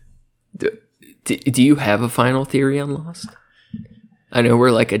Do you have a final theory on Lost? I know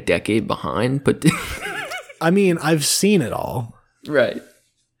we're like a decade behind, but I mean, I've seen it all. right.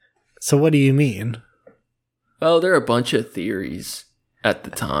 So what do you mean? Well, there are a bunch of theories at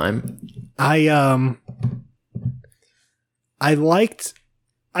the time. I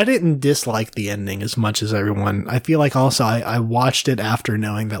didn't dislike the ending as much as everyone. I feel like also I watched it after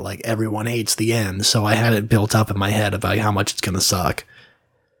knowing that like everyone hates the end, so I had it built up in my head about how much it's gonna suck.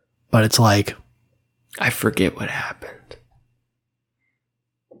 But it's like, I forget what happened.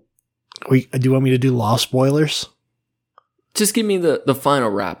 do you want me to do Lost spoilers? Just give me the final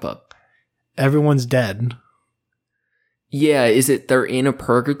wrap up. Everyone's dead. Yeah, is it they're in a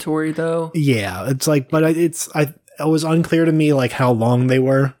purgatory though? Yeah, it's like, but it was unclear to me like how long they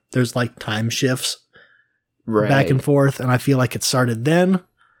were. There's like time shifts Right. back and forth, and I feel like it started then,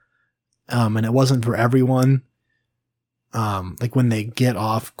 and it wasn't for everyone. Like when they get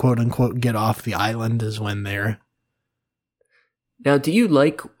off, quote unquote, get off the island is when they're. Now, do you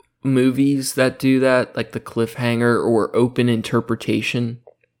like movies that do that, like the cliffhanger or open interpretation?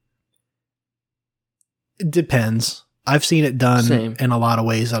 It depends. I've seen it done Same. in a lot of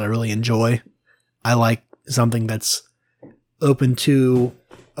ways that I really enjoy. I like something that's open to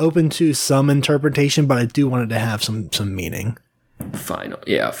some interpretation, but I do want it to have some meaning. Final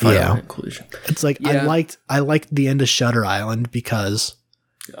Yeah. conclusion. It's like Yeah. I liked the end of Shutter Island because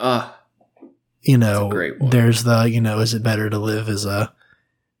That's a great one. there's the, is it better to live as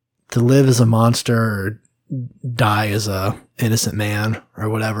a monster or die as a innocent man or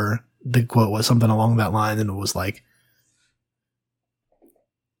whatever. The quote was something along that line, and it was like,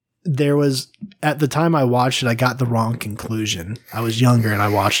 there was, at the time I watched it, I got the wrong conclusion. I was younger and I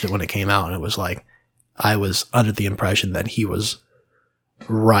watched it when it came out, and it was like, I was under the impression that he was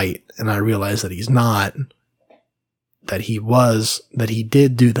right, and I realized that he's not, that he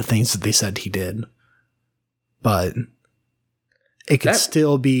did do the things that they said he did, but it could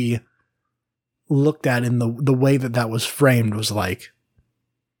still be looked at in the way that was framed was like,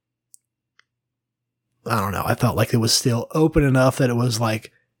 I don't know. I felt like it was still open enough that it was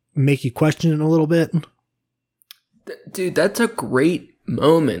like make you question it a little bit. Dude, that's a great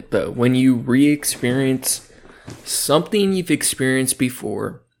moment though, when you re-experience something you've experienced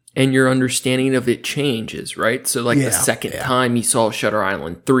before and your understanding of it changes, right? So like the second time you saw Shutter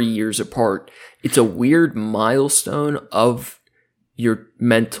Island 3 years apart, it's a weird milestone of your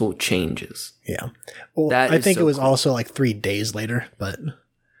mental changes. Yeah. Well, That I is think so it was cool. also like 3 days later, but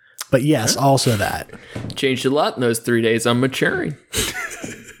yes, also that. Changed a lot in those 3 days. I'm maturing.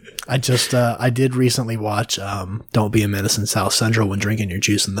 I did recently watch Don't Be a Menace in South Central when drinking your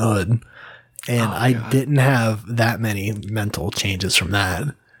juice in the hood, and I didn't have that many mental changes from that.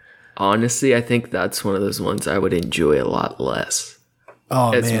 Honestly, I think that's one of those ones I would enjoy a lot less.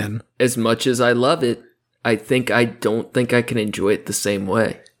 Oh man, As much as I love it, I don't think I can enjoy it the same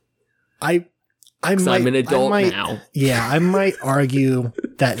way. I'm an adult now. Yeah, I might argue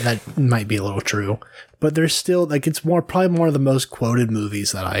that might be a little true, but there's still like it's probably more of the most quoted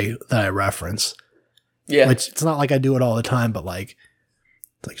movies that I reference. Yeah, Which it's not like I do it all the time, but like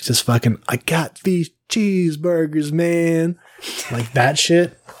just fucking, I got these cheeseburgers, man. Like that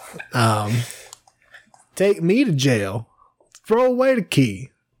shit. Take me to jail. Throw away the key.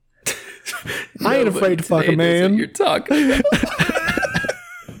 I ain't afraid to fuck a man. You're talking about.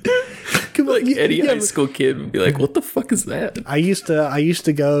 Like any high school kid would be like, "What the fuck is that?" I used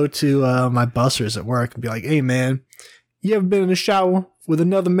to go to my bussers at work and be like, "Hey man, you ever been in the shower with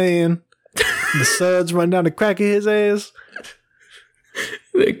another man? The suds run down the crack of his ass."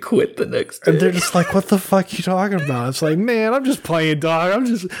 They quit the next day. And they're just like, "What the fuck you talking about?" It's like, man, I'm just playing, dog.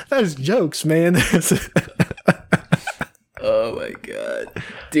 That's jokes, man. Oh my god,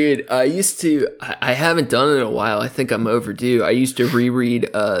 dude! I haven't done it in a while. I think I'm overdue. I used to reread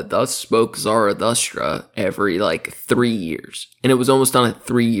 "Thus Spoke Zarathustra" every like 3 years, and it was almost on a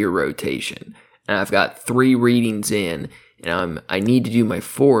 3-year rotation. And I've got 3 readings in, and I need to do my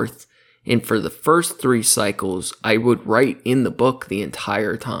 4th. And for the first 3 cycles, I would write in the book the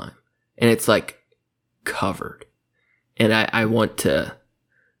entire time. And it's like covered. And I want to,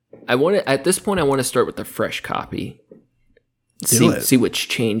 at this point, I want to start with a fresh copy. See what's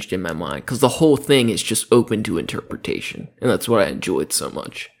changed in my mind. Because the whole thing is just open to interpretation. And that's what I enjoyed so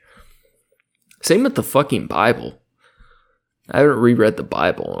much. Same with the fucking Bible. I haven't reread the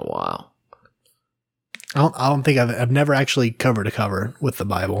Bible in a while. I don't think I've never actually cover to cover with the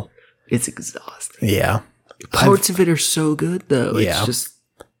Bible. It's exhausting. Yeah. Parts of it are so good though. Yeah. It's just,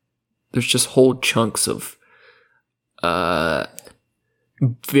 there's just whole chunks of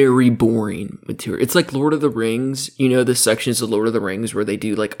very boring material. It's like Lord of the Rings. You know the sections of Lord of the Rings where they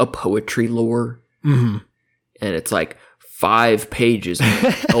do like a poetry lore? Mm-hmm. And it's like 5 pages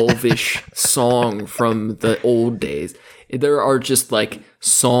of elvish song from the old days. There are just like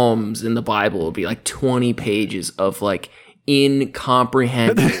Psalms in the Bible. It'll be like 20 pages of like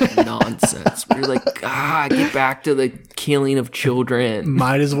incomprehensible nonsense. Where you're like, get back to the killing of children.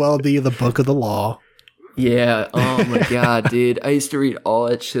 Might as well be the book of the law. Yeah. Oh my God, dude. I used to read all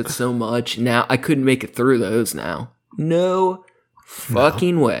that shit so much. Now I couldn't make it through those now. No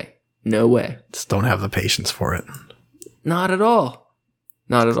fucking way. No way. Just don't have the patience for it. Not at all.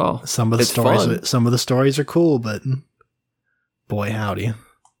 Not at all. Some of the stories are cool, but boy howdy.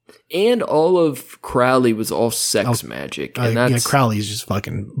 And all of Crowley was all sex magic. And Crowley's just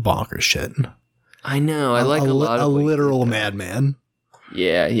fucking bonkers shit. I know. I like a lot of a literal madman.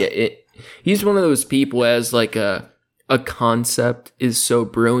 Yeah. He's one of those people as like a concept is so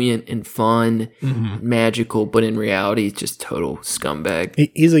brilliant and fun, magical, but in reality, it's just total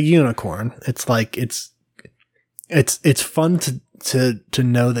scumbag. He's a unicorn. It's like it's fun to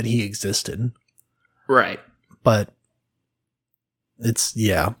know that he existed, right? But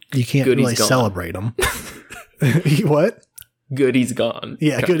you can't really celebrate him. What? Good, he's gone.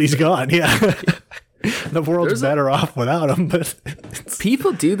 Yeah, good, he's gone. Yeah. The world's better off without him, but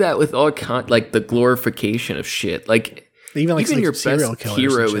people do that with all like the glorification of shit. Like even your best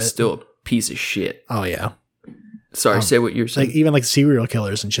hero is still a piece of shit. Oh yeah. Sorry, say what you're saying. Like even like serial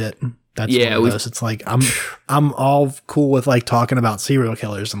killers and shit. That's one of those. It's like I'm all cool with like talking about serial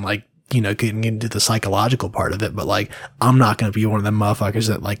killers and like, you know, getting into the psychological part of it, but like I'm not gonna be one of them motherfuckers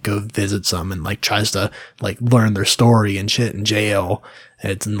that like go visit some and like tries to like learn their story and shit in jail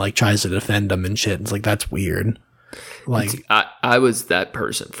and like tries to defend them and shit. It's like that's weird. Like I was that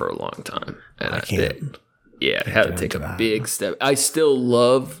person for a long time, and I can't. I had to take a big step. I still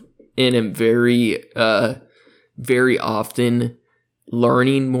love and am very very often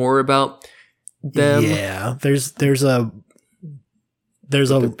learning more about them. Yeah, there's a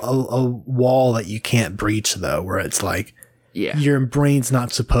wall that you can't breach though, where it's like, your brain's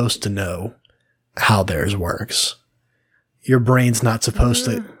not supposed to know how theirs works. Your brain's not supposed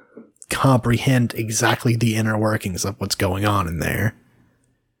to comprehend exactly the inner workings of what's going on in there.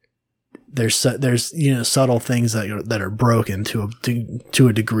 There's you know, subtle things that are broken to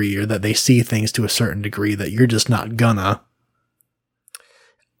a degree, or that they see things to a certain degree that you're just not gonna.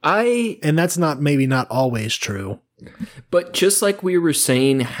 And that's maybe not always true. But just like we were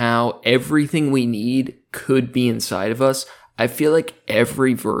saying how everything we need could be inside of us, I feel like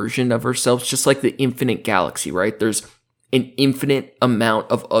every version of ourselves, just like the infinite galaxy, right? There's an infinite amount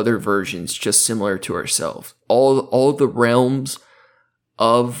of other versions just similar to ourselves. All the realms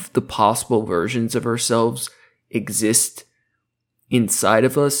of the possible versions of ourselves exist inside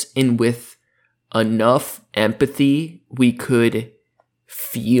of us, and with enough empathy, we could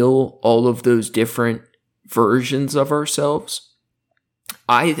feel all of those different versions of ourselves.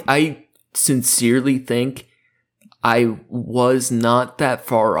 I sincerely think I was not that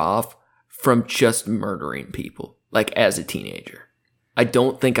far off from just murdering people, like as a teenager. I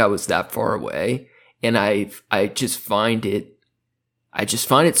don't think I was that far away, and I just find it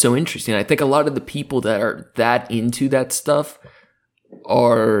so interesting. I think a lot of the people that are that into that stuff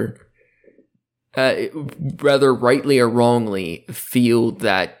are rather rightly or wrongly feel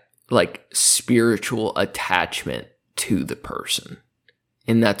that like spiritual attachment to the person.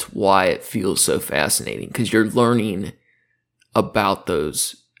 And that's why it feels so fascinating, because you're learning about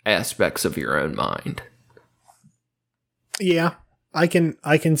those aspects of your own mind. Yeah, I can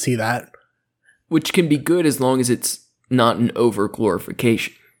see that. Which can be good as long as it's not an over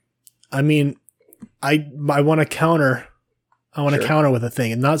glorification. I mean, I want to counter. I want to counter with a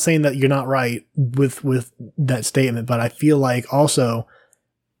thing. I'm not saying that you're not right with that statement, but I feel like also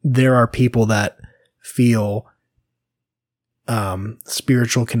there are people that feel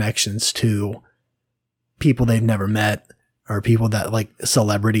spiritual connections to people they've never met, or people that like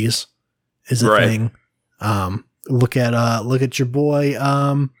celebrities is a thing. Look at your boy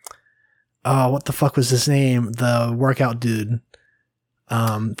oh, what the fuck was his name? The workout dude.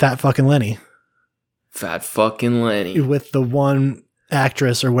 Fat fucking Lenny. Fat fucking Lenny. With the one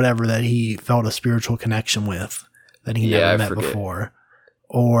actress or whatever that he felt a spiritual connection with that he never met before.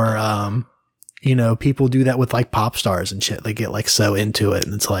 Or, you know, people do that with like pop stars and shit. They get like so into it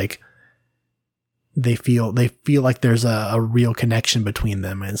and it's like they feel like there's a real connection between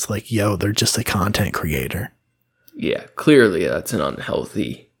them. And it's like, yo, they're just a content creator. Yeah, clearly that's an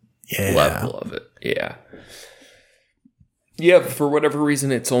unhealthy level of it. Yeah. Yeah, for whatever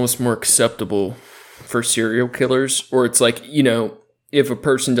reason, it's almost more acceptable for serial killers. Or it's like, you know, if a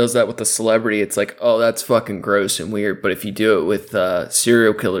person does that with a celebrity, it's like, oh, that's fucking gross and weird. But if you do it with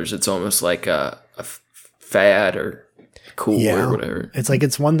serial killers, it's almost like a fad or cool or whatever. It's like,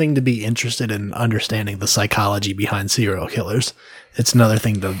 it's one thing to be interested in understanding the psychology behind serial killers. It's another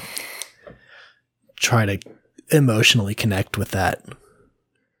thing to try to emotionally connect with that.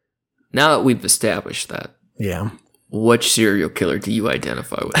 Now that we've established that. Yeah. Which serial killer do you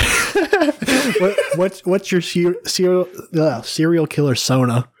identify with? What's your serial killer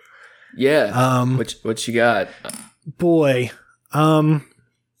persona? Yeah. What you got? Boy. I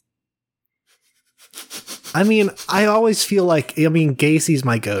mean, I always feel like, I mean, Gacy's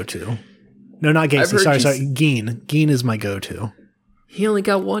my go-to. No, not Gacy. Sorry. Geen. Geen is my go-to. He only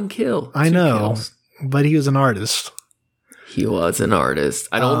got one kill. I know, but he was an artist. He was an artist.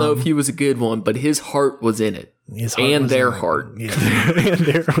 I don't know if he was a good one, but his heart was in it. And their heart. Yeah.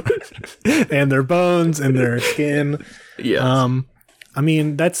 and their bones and their skin. Yeah. I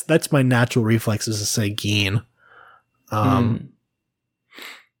mean, that's my natural reflexes to say Geen. Well,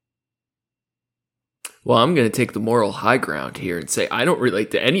 I'm going to take the moral high ground here and say I don't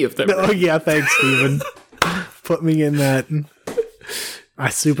relate to any of them. Oh, yeah, thanks, Steven. Put me in that. I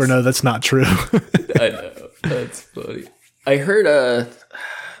super know that's not true. I know. That's funny. I heard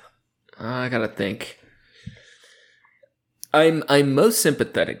I gotta think. I'm most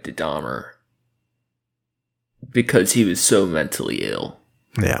sympathetic to Dahmer because he was so mentally ill.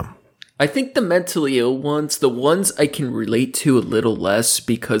 Yeah. I think the mentally ill ones, the ones I can relate to a little less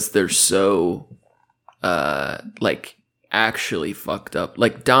because they're so like actually fucked up.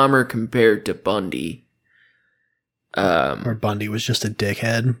 Like Dahmer compared to Bundy. Or Bundy was just a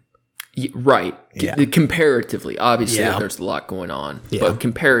dickhead. Right. Yeah. Comparatively, obviously, there's a lot going on. Yeah. But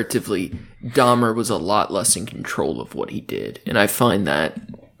comparatively, Dahmer was a lot less in control of what he did. And I find that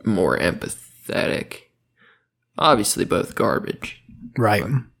more empathetic. Obviously, both garbage. Right.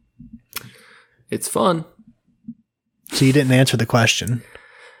 It's fun. So you didn't answer the question.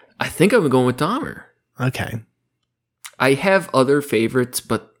 I think I'm going with Dahmer. Okay. I have other favorites,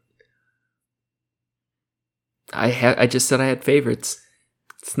 but I just said I had favorites.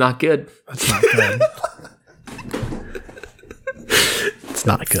 It's not good. That's not good. It's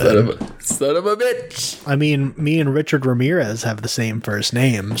not good. Son of a bitch. I mean, me and Richard Ramirez have the same first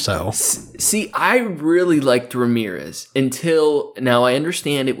name, so. See, I really liked Ramirez until, now I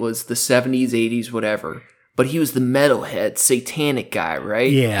understand it was the 70s, 80s, whatever, but he was the metalhead, satanic guy,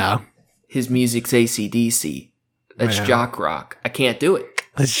 right? Yeah. His music's AC/DC. That's jock rock. I can't do it.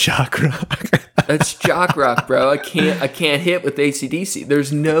 That's jock rock. That's jock rock, bro. I can't hit with AC/DC.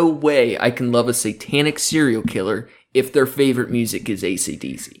 There's no way I can love a satanic serial killer if their favorite music is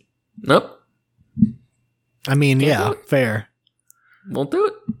AC/DC. Nope. I mean, yeah, fair. Won't do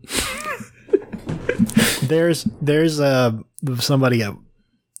it. There's somebody at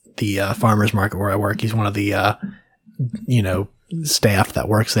the farmer's market where I work. He's one of the staff that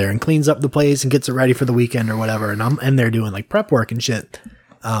works there and cleans up the place and gets it ready for the weekend or whatever. And I'm in there doing like prep work and shit.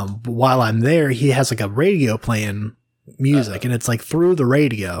 But while I'm there, he has like a radio playing music, and it's like through the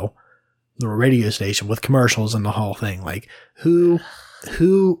radio station with commercials and the whole thing. Like who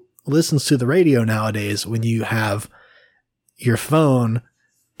listens to the radio nowadays when you have your phone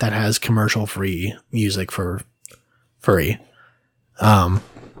that has commercial free music for free? So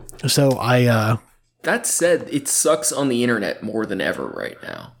that said, it sucks on the internet more than ever right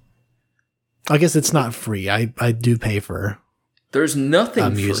now. I guess it's not free. I do pay for there's nothing a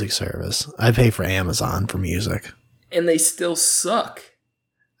music service. I pay for Amazon for music. And they still suck.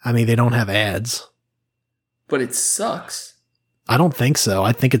 I mean, they don't have ads. But it sucks. I don't think so.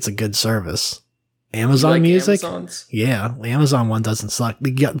 I think it's a good service. Amazon Music? Amazon's? Yeah, the Amazon one doesn't suck.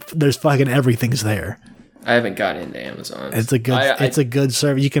 There's fucking everything's there. I haven't gotten into Amazon. It's a good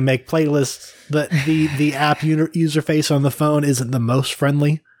service. You can make playlists. The app user on the phone isn't the most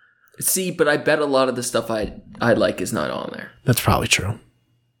friendly. See, but I bet a lot of the stuff I like is not on there. That's probably true.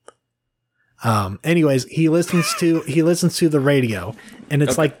 Anyways, he listens to the radio, and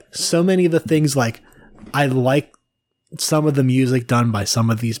it's like so many of the things like I like some of the music done by some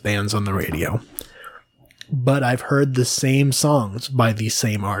of these bands on the radio. But I've heard the same songs by these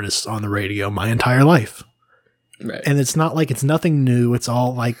same artists on the radio my entire life. Right. And it's not like it's nothing new. It's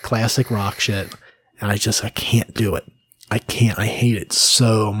all like classic rock shit. And I can't do it. I can't. I hate it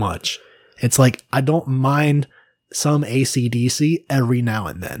so much. It's like, I don't mind some AC/DC every now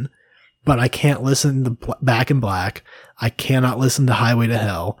and then, but I can't listen to Back in Black. I cannot listen to Highway to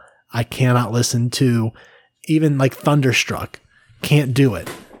Hell. I cannot listen to even like Thunderstruck. Can't do it.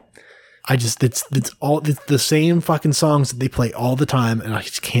 it's the same fucking songs that they play all the time, and I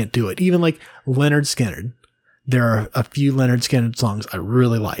just can't do it. Even like Leonard Skinner. There are a few Leonard Skinner songs I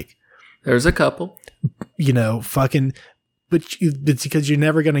really like. There's a couple. You know, fucking, but it's because you're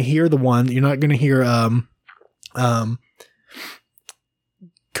never going to hear the one. You're not going to hear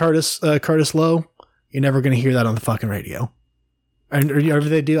Curtis Lowe. You're never going to hear that on the fucking radio. And whatever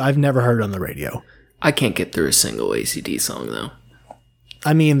they do, I've never heard it on the radio. I can't get through a single ACD song, though.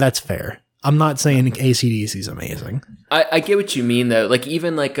 I mean, that's fair. I'm not saying AC/DC is amazing. I get what you mean, though. Like,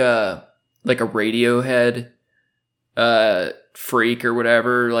 even like a Radiohead freak or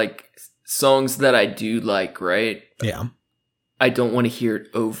whatever, like songs that I do like, right? Yeah. I don't want to hear it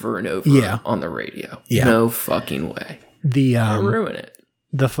over and over on the radio. Yeah. No fucking way. I'll ruin it.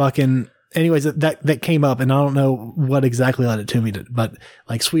 The fucking... Anyways, that came up, and I don't know what exactly led it to me, but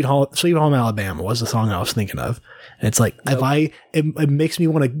like Sweet Home Alabama was the song I was thinking of. And it's like, nope. It makes me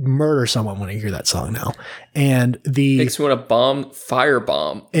want to murder someone when I hear that song now. And makes me want to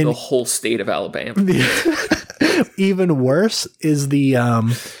firebomb the whole state of Alabama. Even worse is the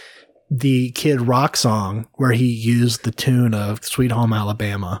Kid Rock song where he used the tune of Sweet Home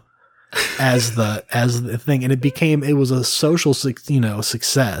Alabama as the thing, and it was a social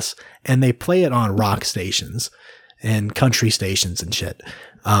success, and they play it on rock stations and country stations and shit.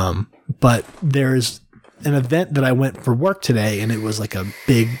 But there's an event that I went for work today, and it was like a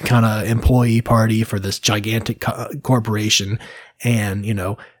big kind of employee party for this gigantic corporation,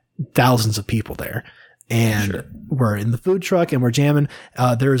 and thousands of people there, and we're in the food truck and we're jamming.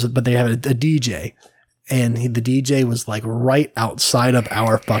 But they have a DJ. And the DJ was like right outside of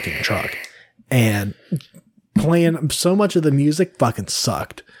our fucking truck and playing so much of the music fucking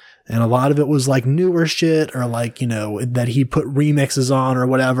sucked. And a lot of it was like newer shit or like, that he put remixes on or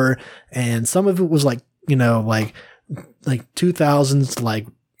whatever. And some of it was like, like 2000s, like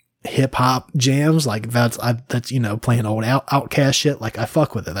hip hop jams. Like that's playing old Outkast shit. Like I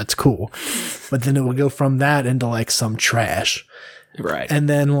fuck with it. That's cool. But then it would go from that into like some trash. Right. And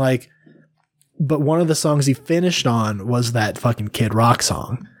then but one of the songs he finished on was that fucking Kid Rock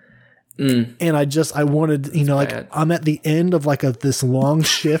song. And I wanted, like I'm at the end of like this long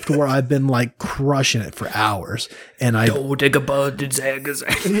shift where I've been like crushing it for hours. And don't take a bud and zag.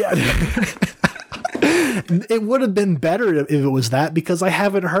 Yeah. It would have been better if it was that, because I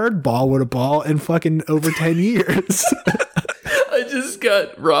haven't heard Ball with a Ball in fucking over 10 years. I just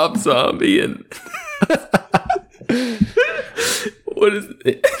got Rob Zombie and what is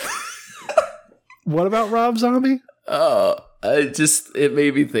it? What about Rob Zombie? Oh, it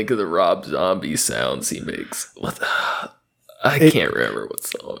made me think of the Rob Zombie sounds he makes. I can't remember what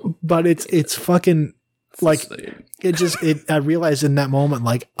song. But it's fucking like I realized in that moment,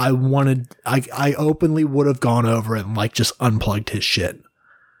 like I openly would have gone over and like just unplugged his shit.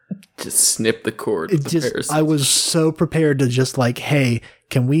 Just snip the cord. I was so prepared to just like, hey,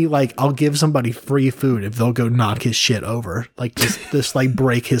 can we I'll give somebody free food if they'll go knock his shit over. Like just like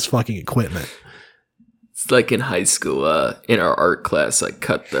break his fucking equipment. It's like in high school, in our art class, I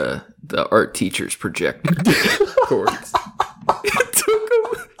cut the art teacher's projector cords. It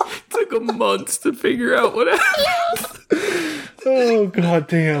took them months to figure out what happened. Oh,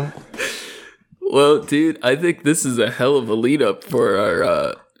 goddamn. Well, dude, I think this is a hell of a lead up for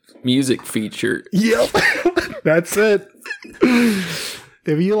our music feature. Yep. That's it. If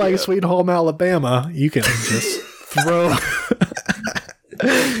you like Sweet Home Alabama, you can just throw...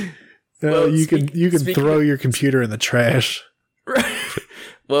 you can throw your computer in the trash. Right.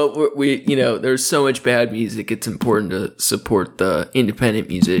 Well, there's so much bad music. It's important to support the independent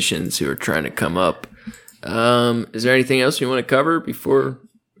musicians who are trying to come up. Is there anything else you want to cover before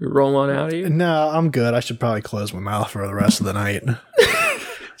we roll on out of here? No, I'm good. I should probably close my mouth for the rest of the night.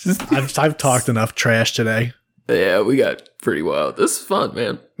 I've talked enough trash today. Yeah, we got pretty wild. This is fun,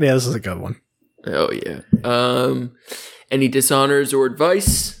 man. Yeah, this is a good one. Oh yeah. Any dishonors or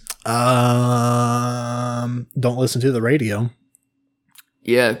advice? Don't listen to the radio.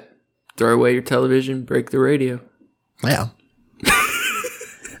 Yeah. Throw away your television, break the radio. Yeah.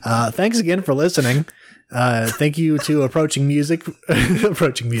 Thanks again for listening. Thank you to Approaching Music.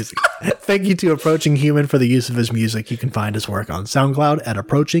 Thank you to Approaching Human for the use of his music. You can find his work on SoundCloud at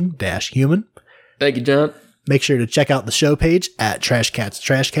Approaching-Human. Thank you, John. Make sure to check out the show page at Trash Cats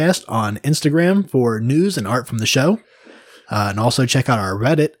Trashcast on Instagram for news and art from the show. And also check out our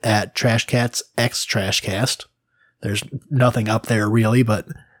Reddit at Trash Cats X Trashcast. There's nothing up there really, but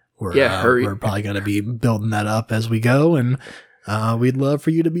we're probably going to be building that up as we go, and we'd love for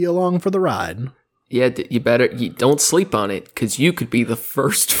you to be along for the ride. Yeah, you don't sleep on it, because you could be the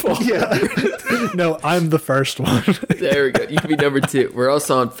first follower. Yeah. No, I'm the first one. There we go. You can be number 2. We're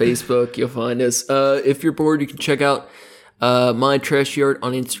also on Facebook. You'll find us. If you're bored, you can check out my trashy art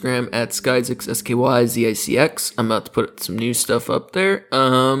on Instagram at Skyzix, SKYZICX. I'm about to put some new stuff up there.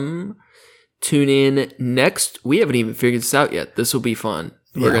 Tune in next. We haven't even figured this out yet. This will be fun.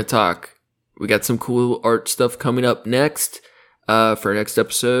 We're going to talk. We got some cool art stuff coming up next for our next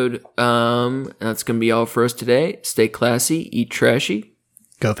episode. And that's going to be all for us today. Stay classy, eat trashy.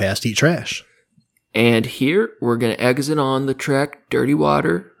 Go fast, eat trash. And here, we're going to exit on the track Dirty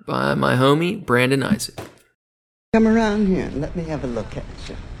Water by my homie, Brandon Isaac. Come around here and let me have a look at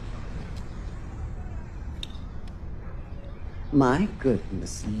you. My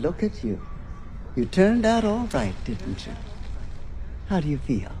goodness, look at you. You turned out all right, didn't you? How do you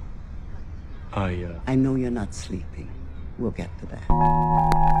feel? I know you're not sleeping. We'll get to that.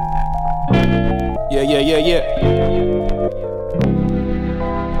 Yeah.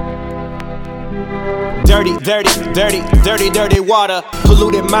 Dirty water.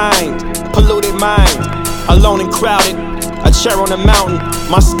 Polluted mind. Alone and crowded. A chair on a mountain.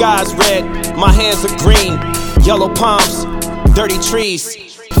 My sky's red. My hands are green. Yellow palms. Dirty trees.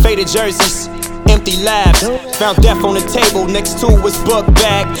 Faded jerseys. Empty labs, found death on the table, next to his book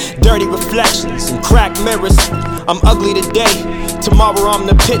bag. Dirty reflections and cracked mirrors. I'm ugly today, tomorrow I'm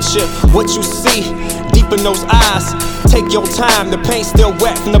the picture. What you see, deep in those eyes. Take your time, the paint still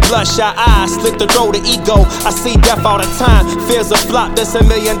wet from the bloodshot eyes. Slit the road to ego, I see death all the time. Fears a flop, that's $1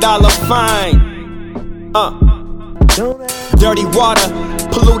 million fine. Dirty water,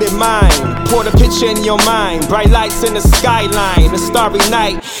 polluted mind. Pour the picture in your mind. Bright lights in the skyline, a starry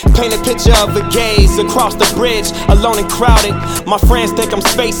night. Paint a picture of a gaze across the bridge, alone and crowded. My friends think I'm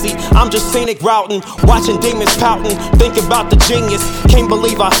spacey, I'm just scenic routing. Watching demons pouting, thinking about the genius. Can't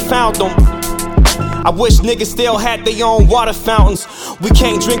believe I found them. I wish niggas still had their own water fountains. We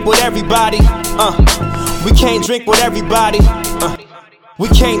can't drink with everybody. We can't drink with everybody. We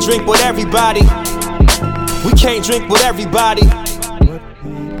can't drink with everybody. We can't drink with everybody. What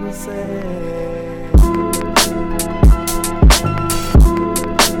people say.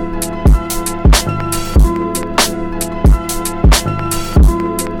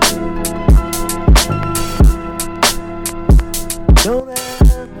 Don't